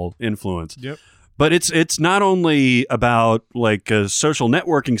Moneyball influence. Yep. But it's not only about like a social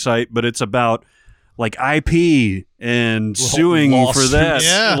networking site, but it's about like IP and suing for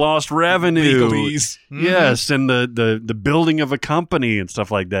that, lost revenue, legalese. Yes, and the building of a company and stuff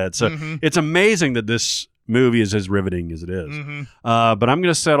like that. So it's amazing that this movie is as riveting as it is. But I'm going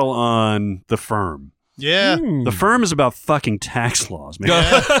to settle on The Firm. Yeah. The Firm is about fucking tax laws, man.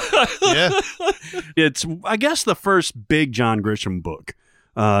 Yeah. It's, I guess, the first big John Grisham book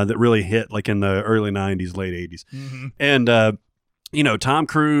that really hit like in the early 90s, late 80s. And, you know, Tom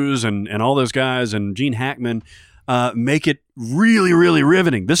Cruise and all those guys and Gene Hackman make it really, really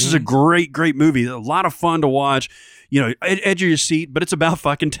riveting. This is a great, great movie. A lot of fun to watch. You know, edge of your seat, but it's about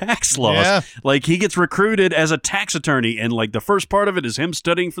fucking tax laws. Yeah. Like, he gets recruited as a tax attorney, and like the first part of it is him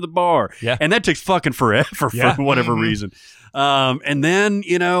studying for the bar. Yeah. And that takes fucking forever for whatever reason. And then,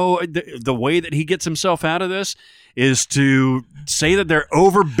 you know, the way that he gets himself out of this is to say that they're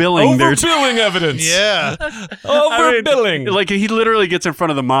overbilling their Overbilling evidence. Yeah. Overbilling. like, he literally gets in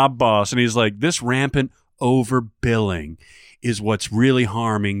front of the mob boss and he's like, this rampant overbilling is what's really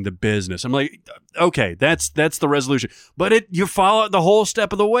harming the business. I'm like, okay, that's the resolution. But you follow it the whole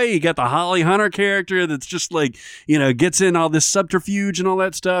step of the way. You got the Holly Hunter character that's just like, you know, gets in all this subterfuge and all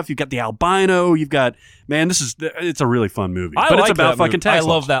that stuff. You've got the albino. You've got, man, it's a really fun movie. But it's about fucking tax I laws.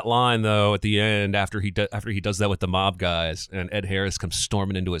 love that line though at the end after he does that with the mob guys and Ed Harris comes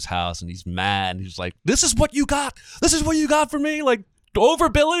storming into his house and he's mad and he's like, "This is what you got. This is what you got for me." Like,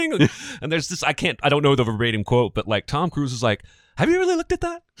 overbilling. And there's this, I don't know the verbatim quote, but like Tom Cruise is like, "Have you really looked at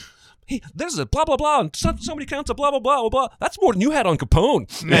that? There's a blah blah blah and so many counts of blah blah blah blah. That's more than you had on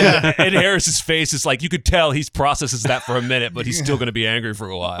Capone." And Ed Harris's face is like, you could tell he processes that for a minute, but he's still going to be angry for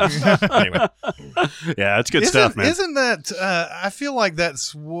a while. Anyway, yeah, it's good stuff, man. Isn't that? I feel like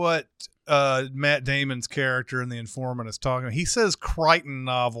that's what Matt Damon's character in The Informant is talking about. He says Crichton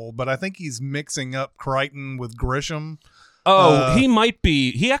novel, but I think he's mixing up Crichton with Grisham. he might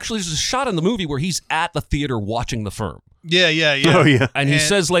be. He actually is a shot in the movie where he's at the theater watching The Firm. Yeah. Oh, yeah. And he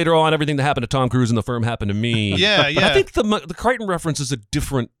says later on, everything that happened to Tom Cruise in The Firm happened to me. Yeah. But I think the Crichton reference is a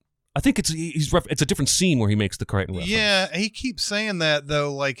different. I think it's a different scene where he makes the Crichton reference. Yeah, he keeps saying that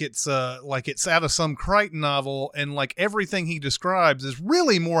though, like it's out of some Crichton novel, and like everything he describes is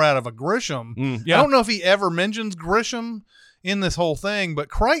really more out of a Grisham. Yeah. I don't know if he ever mentions Grisham in this whole thing, but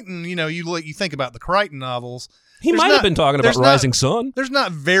Crichton, you know, you think about the Crichton novels. He might have been talking about Rising Sun. There's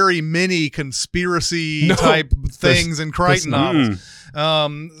not very many conspiracy type things in Crichton novels.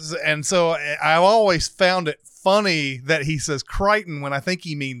 And so I've always found it funny that he says Crichton when I think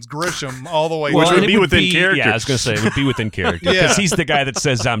he means Grisham all the way. Which down. would be within character. Yeah, I was going to say it would be within character. Yeah. Because he's the guy that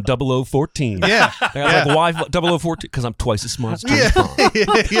says, "I'm 0014. Yeah. Like, why 0014? Because I'm twice as smart as James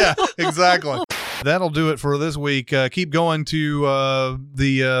Bond. Yeah, exactly. That'll do it for this week. Keep going to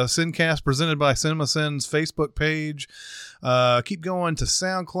the Sincast presented by CinemaSins Facebook page. Keep going to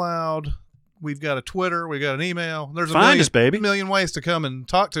SoundCloud. We've got a Twitter. We've got an email. There's a million ways to come and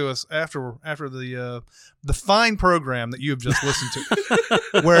talk to us after the fine program that you have just listened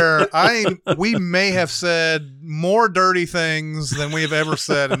to, where we may have said more dirty things than we have ever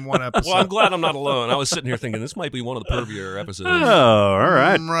said in one episode. Well, I'm glad I'm not alone. I was sitting here thinking this might be one of the pervier episodes. Oh, all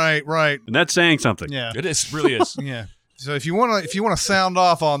right. Right. And that's saying something. Yeah. It is, really is. Yeah. So if you want to sound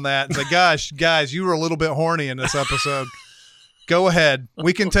off on that and say, guys, you were a little bit horny in this episode, go ahead.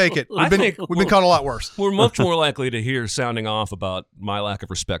 We can take it. We've been caught a lot worse. We're much more likely to hear sounding off about my lack of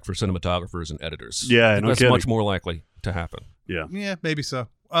respect for cinematographers and editors. Yeah, no that's kidding. much more likely to happen. Yeah, maybe so.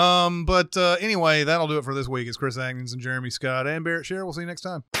 But anyway, that'll do it for this week. It's Chris Agnins and Jeremy Scott and Barrett Sher. We'll see you next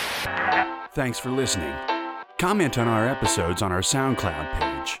time. Thanks for listening. Comment on our episodes on our SoundCloud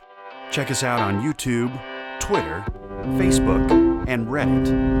page. Check us out on YouTube, Twitter, Facebook, and Reddit.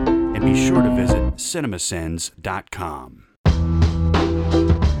 And be sure to visit cinemasins.com.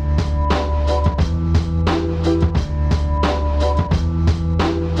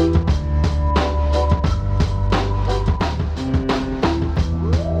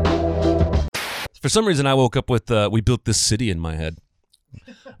 For some reason, I woke up with "We Built This City" in my head,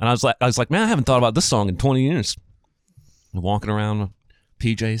 and I was like, man, I haven't thought about this song in 20 years. I'm walking around with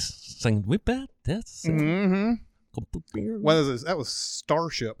PJs singing "We Built This City." Mm-hmm. What is this? That was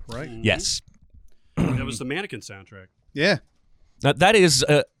Starship, right? Yes, That was the Mannequin soundtrack. Yeah. Now, that is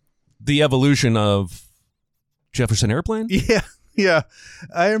the evolution of Jefferson Airplane. Yeah.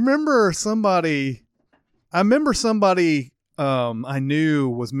 I remember somebody I knew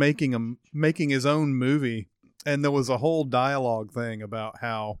was making his own movie, and there was a whole dialogue thing about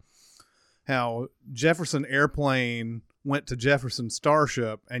how Jefferson Airplane went to Jefferson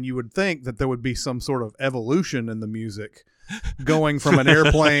Starship, and you would think that there would be some sort of evolution in the music going from an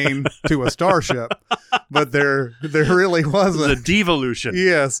airplane to a starship, but there really wasn't. It's a devolution.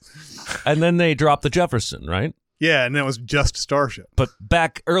 Yes. And then they dropped the Jefferson, right? Yeah, and it was just Starship. But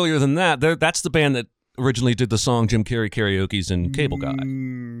back earlier than that, that's the band that originally did the song Jim Carrey Karaoke's and Cable Guy.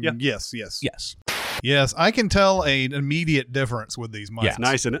 Yep. Yes. Yes. I can tell an immediate difference with these mics. Yeah.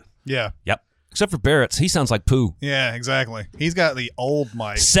 Nice, isn't it? Yeah. Yep. Except for Barrett's. He sounds like poo. Yeah, exactly. He's got the old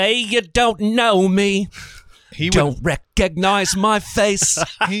mic. Say you don't know me. Don't recognize my face.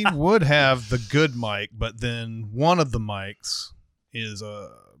 He would have the good mic, but then one of the mics is a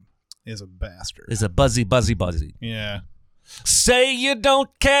bastard. Is a buzzy. Yeah. Say you don't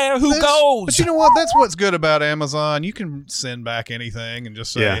care who goes. But you know what? That's what's good about Amazon. You can send back anything and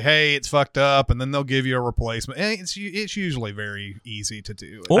just say, hey, it's fucked up, and then they'll give you a replacement. And it's usually very easy to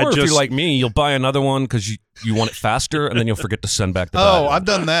do. Or if you're like me, you'll buy another one because you want it faster, and then you'll forget to send back the bad one. I've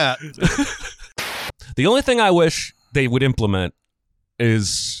done that. The only thing I wish they would implement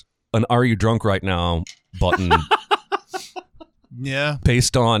is an "Are you drunk right now?" button. Yeah.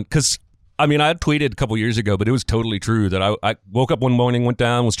 Based on, because I mean, I had tweeted a couple years ago, but it was totally true that I woke up one morning, went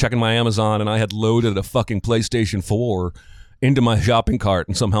down, was checking my Amazon, and I had loaded a fucking PlayStation 4 into my shopping cart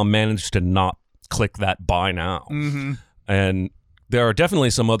and somehow managed to not click that buy now. Mm-hmm. And there are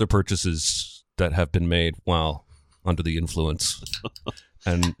definitely some other purchases that have been made while under the influence.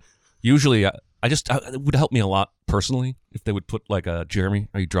 And usually it would help me a lot personally if they would put like a Jeremy,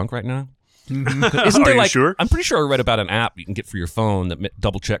 are you drunk right now? Mm-hmm. Isn't there Are you sure? I'm pretty sure I read about an app you can get for your phone that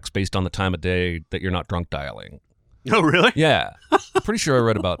double checks based on the time of day that you're not drunk dialing. Oh, really? Yeah. I'm pretty sure I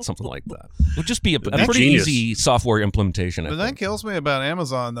read about something like that. It would just be a pretty genius. easy software implementation. But that kills me about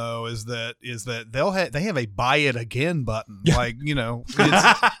Amazon though is that they have a buy it again button. Like, you know,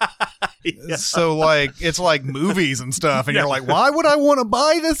 it's so like it's like movies and stuff, and you're like, why would I want to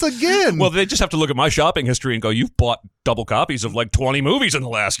buy this again? Well, they just have to look at my shopping history and go, you've bought double copies of like 20 movies in the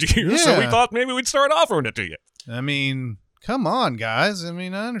last year, so we thought maybe we'd start offering it to you. I mean, come on, guys. I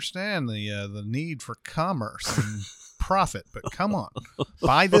mean, I understand the need for commerce and profit, but come on,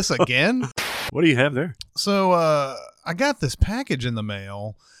 buy this again. What do you have there? So I got this package in the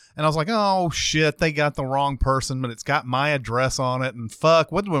mail, and I was like, oh shit, they got the wrong person, but it's got my address on it, and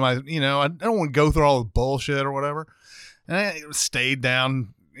fuck, what am I? You know, I don't want to go through all the bullshit or whatever. And I stayed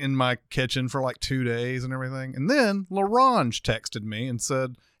down in my kitchen for like 2 days and everything, and then LaRange texted me and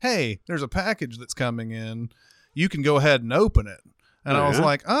said, hey, there's a package that's coming in. You can go ahead and open it. And I was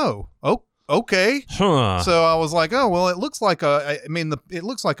like, oh, okay. Huh. So I was like, oh, well, it looks like it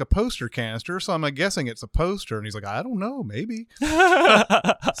looks like a poster canister, so I'm guessing it's a poster. And he's like, I don't know, maybe.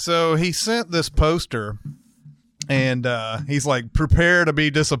 So he sent this poster, and he's like, prepare to be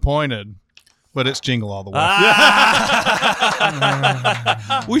disappointed. But it's Jingle All the Way.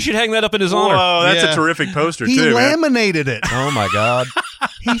 We should hang that up in his honor. Oh, that's a terrific poster, he too. Laminated it. Oh, my God.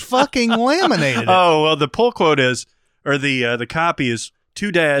 He fucking laminated it. Oh, well, the pull quote is, or the copy is,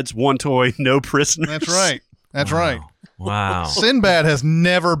 2 dads, 1 toy, no prisoners. That's right. That's right. Wow. Sinbad has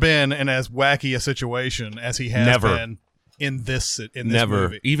never been in as wacky a situation as he has been in this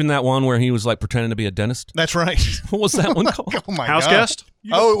movie. Even that one where he was like pretending to be a dentist. That's right. What was that one called? Oh my House God. Guest?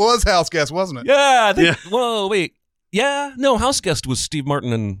 Oh, it was House Guest, wasn't it? Yeah. I think, whoa, wait. Yeah. No, House Guest was Steve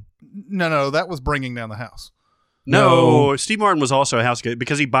Martin and... No, that was Bringing Down the House. No, Steve Martin was also a house guest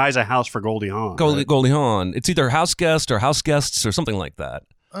because he buys a house for Goldie Hawn. Goldie Hawn. It's either House Guest or House Guests or something like that.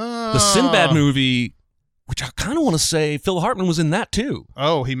 The Sinbad movie, which I kind of want to say Phil Hartman was in that too.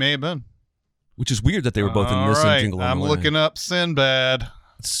 Oh, he may have been. Which is weird that they were both in this and Jingle All the Way. I'm looking up Sinbad.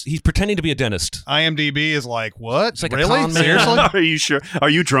 He's pretending to be a dentist. IMDb is like, what? It's like really? a con man. Seriously? Are you sure? Are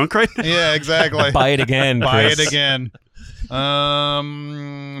you drunk right now? Yeah, exactly. Buy it again, Buy Chris. it again. Go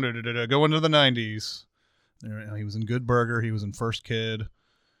into the 90s. He was in Good Burger. He was in First Kid.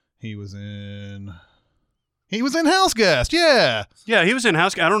 He was in House Guest. Yeah. Yeah, he was in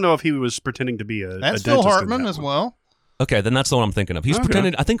House Guest. I don't know if he was pretending to be a That's a Phil dentist in Hartman that as one. well. Okay, then that's the one I'm thinking of. He's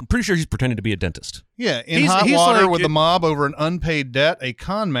pretending. I'm pretty sure he's pretending to be a dentist. Yeah, in He's Hot Water like with the mob over an unpaid debt, a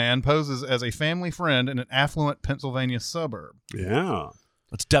con man poses as a family friend in an affluent Pennsylvania suburb. Yeah.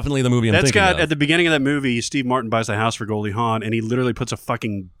 That's definitely the movie I'm That's thinking got, of. at the beginning of that movie, Steve Martin buys a house for Goldie Hawn, and he literally puts a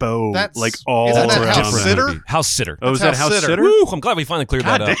fucking bow like all isn't that around House it. Sitter? House Sitter. Oh, is that House Sitter? Woo, I'm glad we finally cleared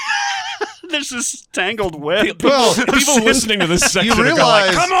that up. There's this tangled web. Well, People listening to this section you are going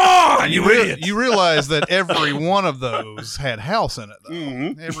realize, like, come on, you idiot. You realize that every one of those had house in it, though.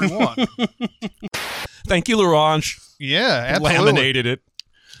 Mm-hmm. Every one. Thank you, L'Orange. Yeah, absolutely. Laminated it.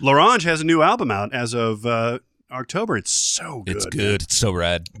 L'Orange has a new album out as of October. It's so good. It's good. It's so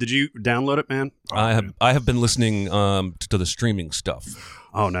rad. Did you download it, man? I have been listening to the streaming stuff.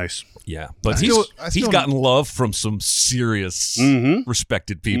 Oh, nice. Yeah, but I he's gotten love from some serious,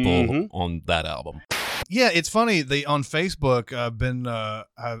 respected people on that album. Yeah, it's funny. On Facebook, I've been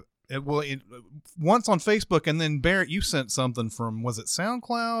once on Facebook, and then Barrett, you sent something from, was it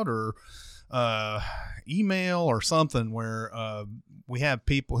SoundCloud or email or something, where we have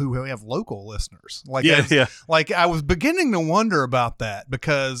people who have local listeners. Like I was beginning to wonder about that,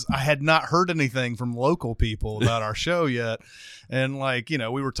 because I had not heard anything from local people about our show yet. And like,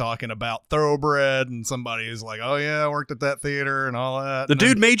 we were talking about Thoroughbred, and somebody was like, "Oh yeah, I worked at that theater," and all that. The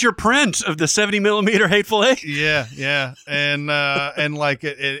dude made your print of the 70mm Hateful Eight. Yeah, and like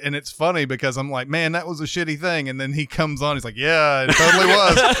and it's funny because I'm like, man, that was a shitty thing, and then he comes on, he's like, yeah, it totally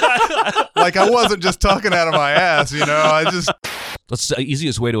was. Like I wasn't just talking out of my ass, I just. That's the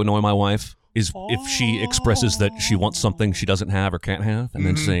easiest way to annoy my wife is if she expresses that she wants something she doesn't have or can't have, and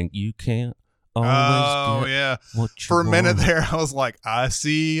then saying, "You can't always get what you For a minute want." there, I was like, I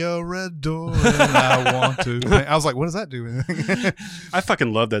see a red door and I want to. I was like, what does that do? I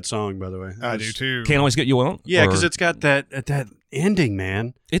fucking love that song, by the way. I do too. Can't always get you out. Yeah, because it's got that ending,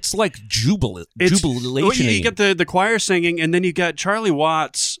 man. It's like jubilation. You get the choir singing, and then you got Charlie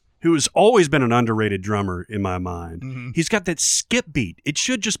Watts, who has always been an underrated drummer in my mind. He's got that skip beat. It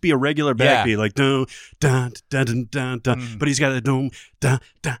should just be a regular backbeat, like dun dun dun dun dun dun. But he's got a dun dun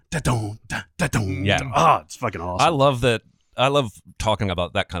dun dun dun dun dun. Yeah. Oh, it's fucking awesome. I love that. I love talking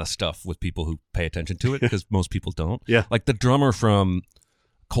about that kind of stuff with people who pay attention to it, because most people don't. Yeah. Like the drummer from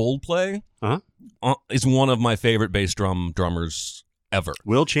Coldplay is one of my favorite bass drummers ever.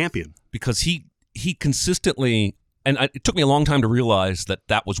 Will Champion. Because he consistently... And it took me a long time to realize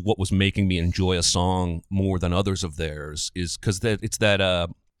that was what was making me enjoy a song more than others of theirs, is because it's that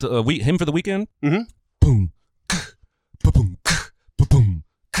Hymn for the Weekend. Mm-hmm. Boom, boom, boom,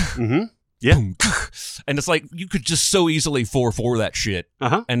 yeah. boom, and it's like you could just so easily 4/4 that shit,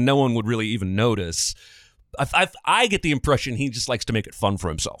 and no one would really even notice. I get the impression he just likes to make it fun for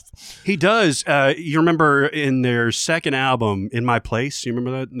himself. He does. You remember in their second album, In My Place? You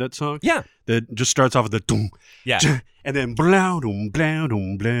remember that song? Yeah. That just starts off with the doom, and then blah doom, blah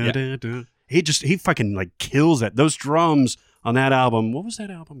doom, blah da, da. He fucking like kills that. Those drums on that album. What was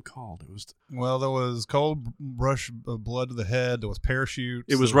that album called? There was Cold Rush of Blood to the Head. There was Parachutes.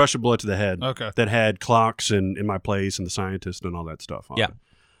 It was Rush of Blood to the Head. Okay. That had Clocks and In My Place and The Scientist and all that stuff on it.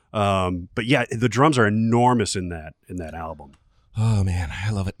 But yeah, the drums are enormous in that album. Oh man,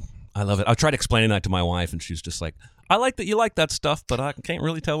 I love it. I tried explaining that to my wife, and she's just like, "I like that you like that stuff, but I can't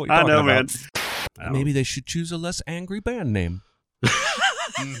really tell what you're talking about." Man. Maybe they should choose a less angry band name,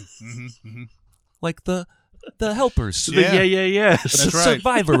 like the Helpers. Yeah. That's right.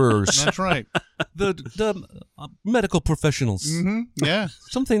 Survivors. That's right. The medical professionals. Yeah.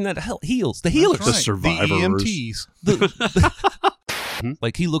 Something that heals. The healers. That's right. The survivors. The EMTs.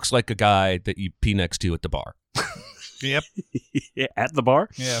 Like he looks like a guy that you pee next to at the bar. Yep. Yeah, at the bar?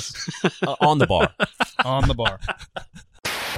 Yes. On the bar. On the bar.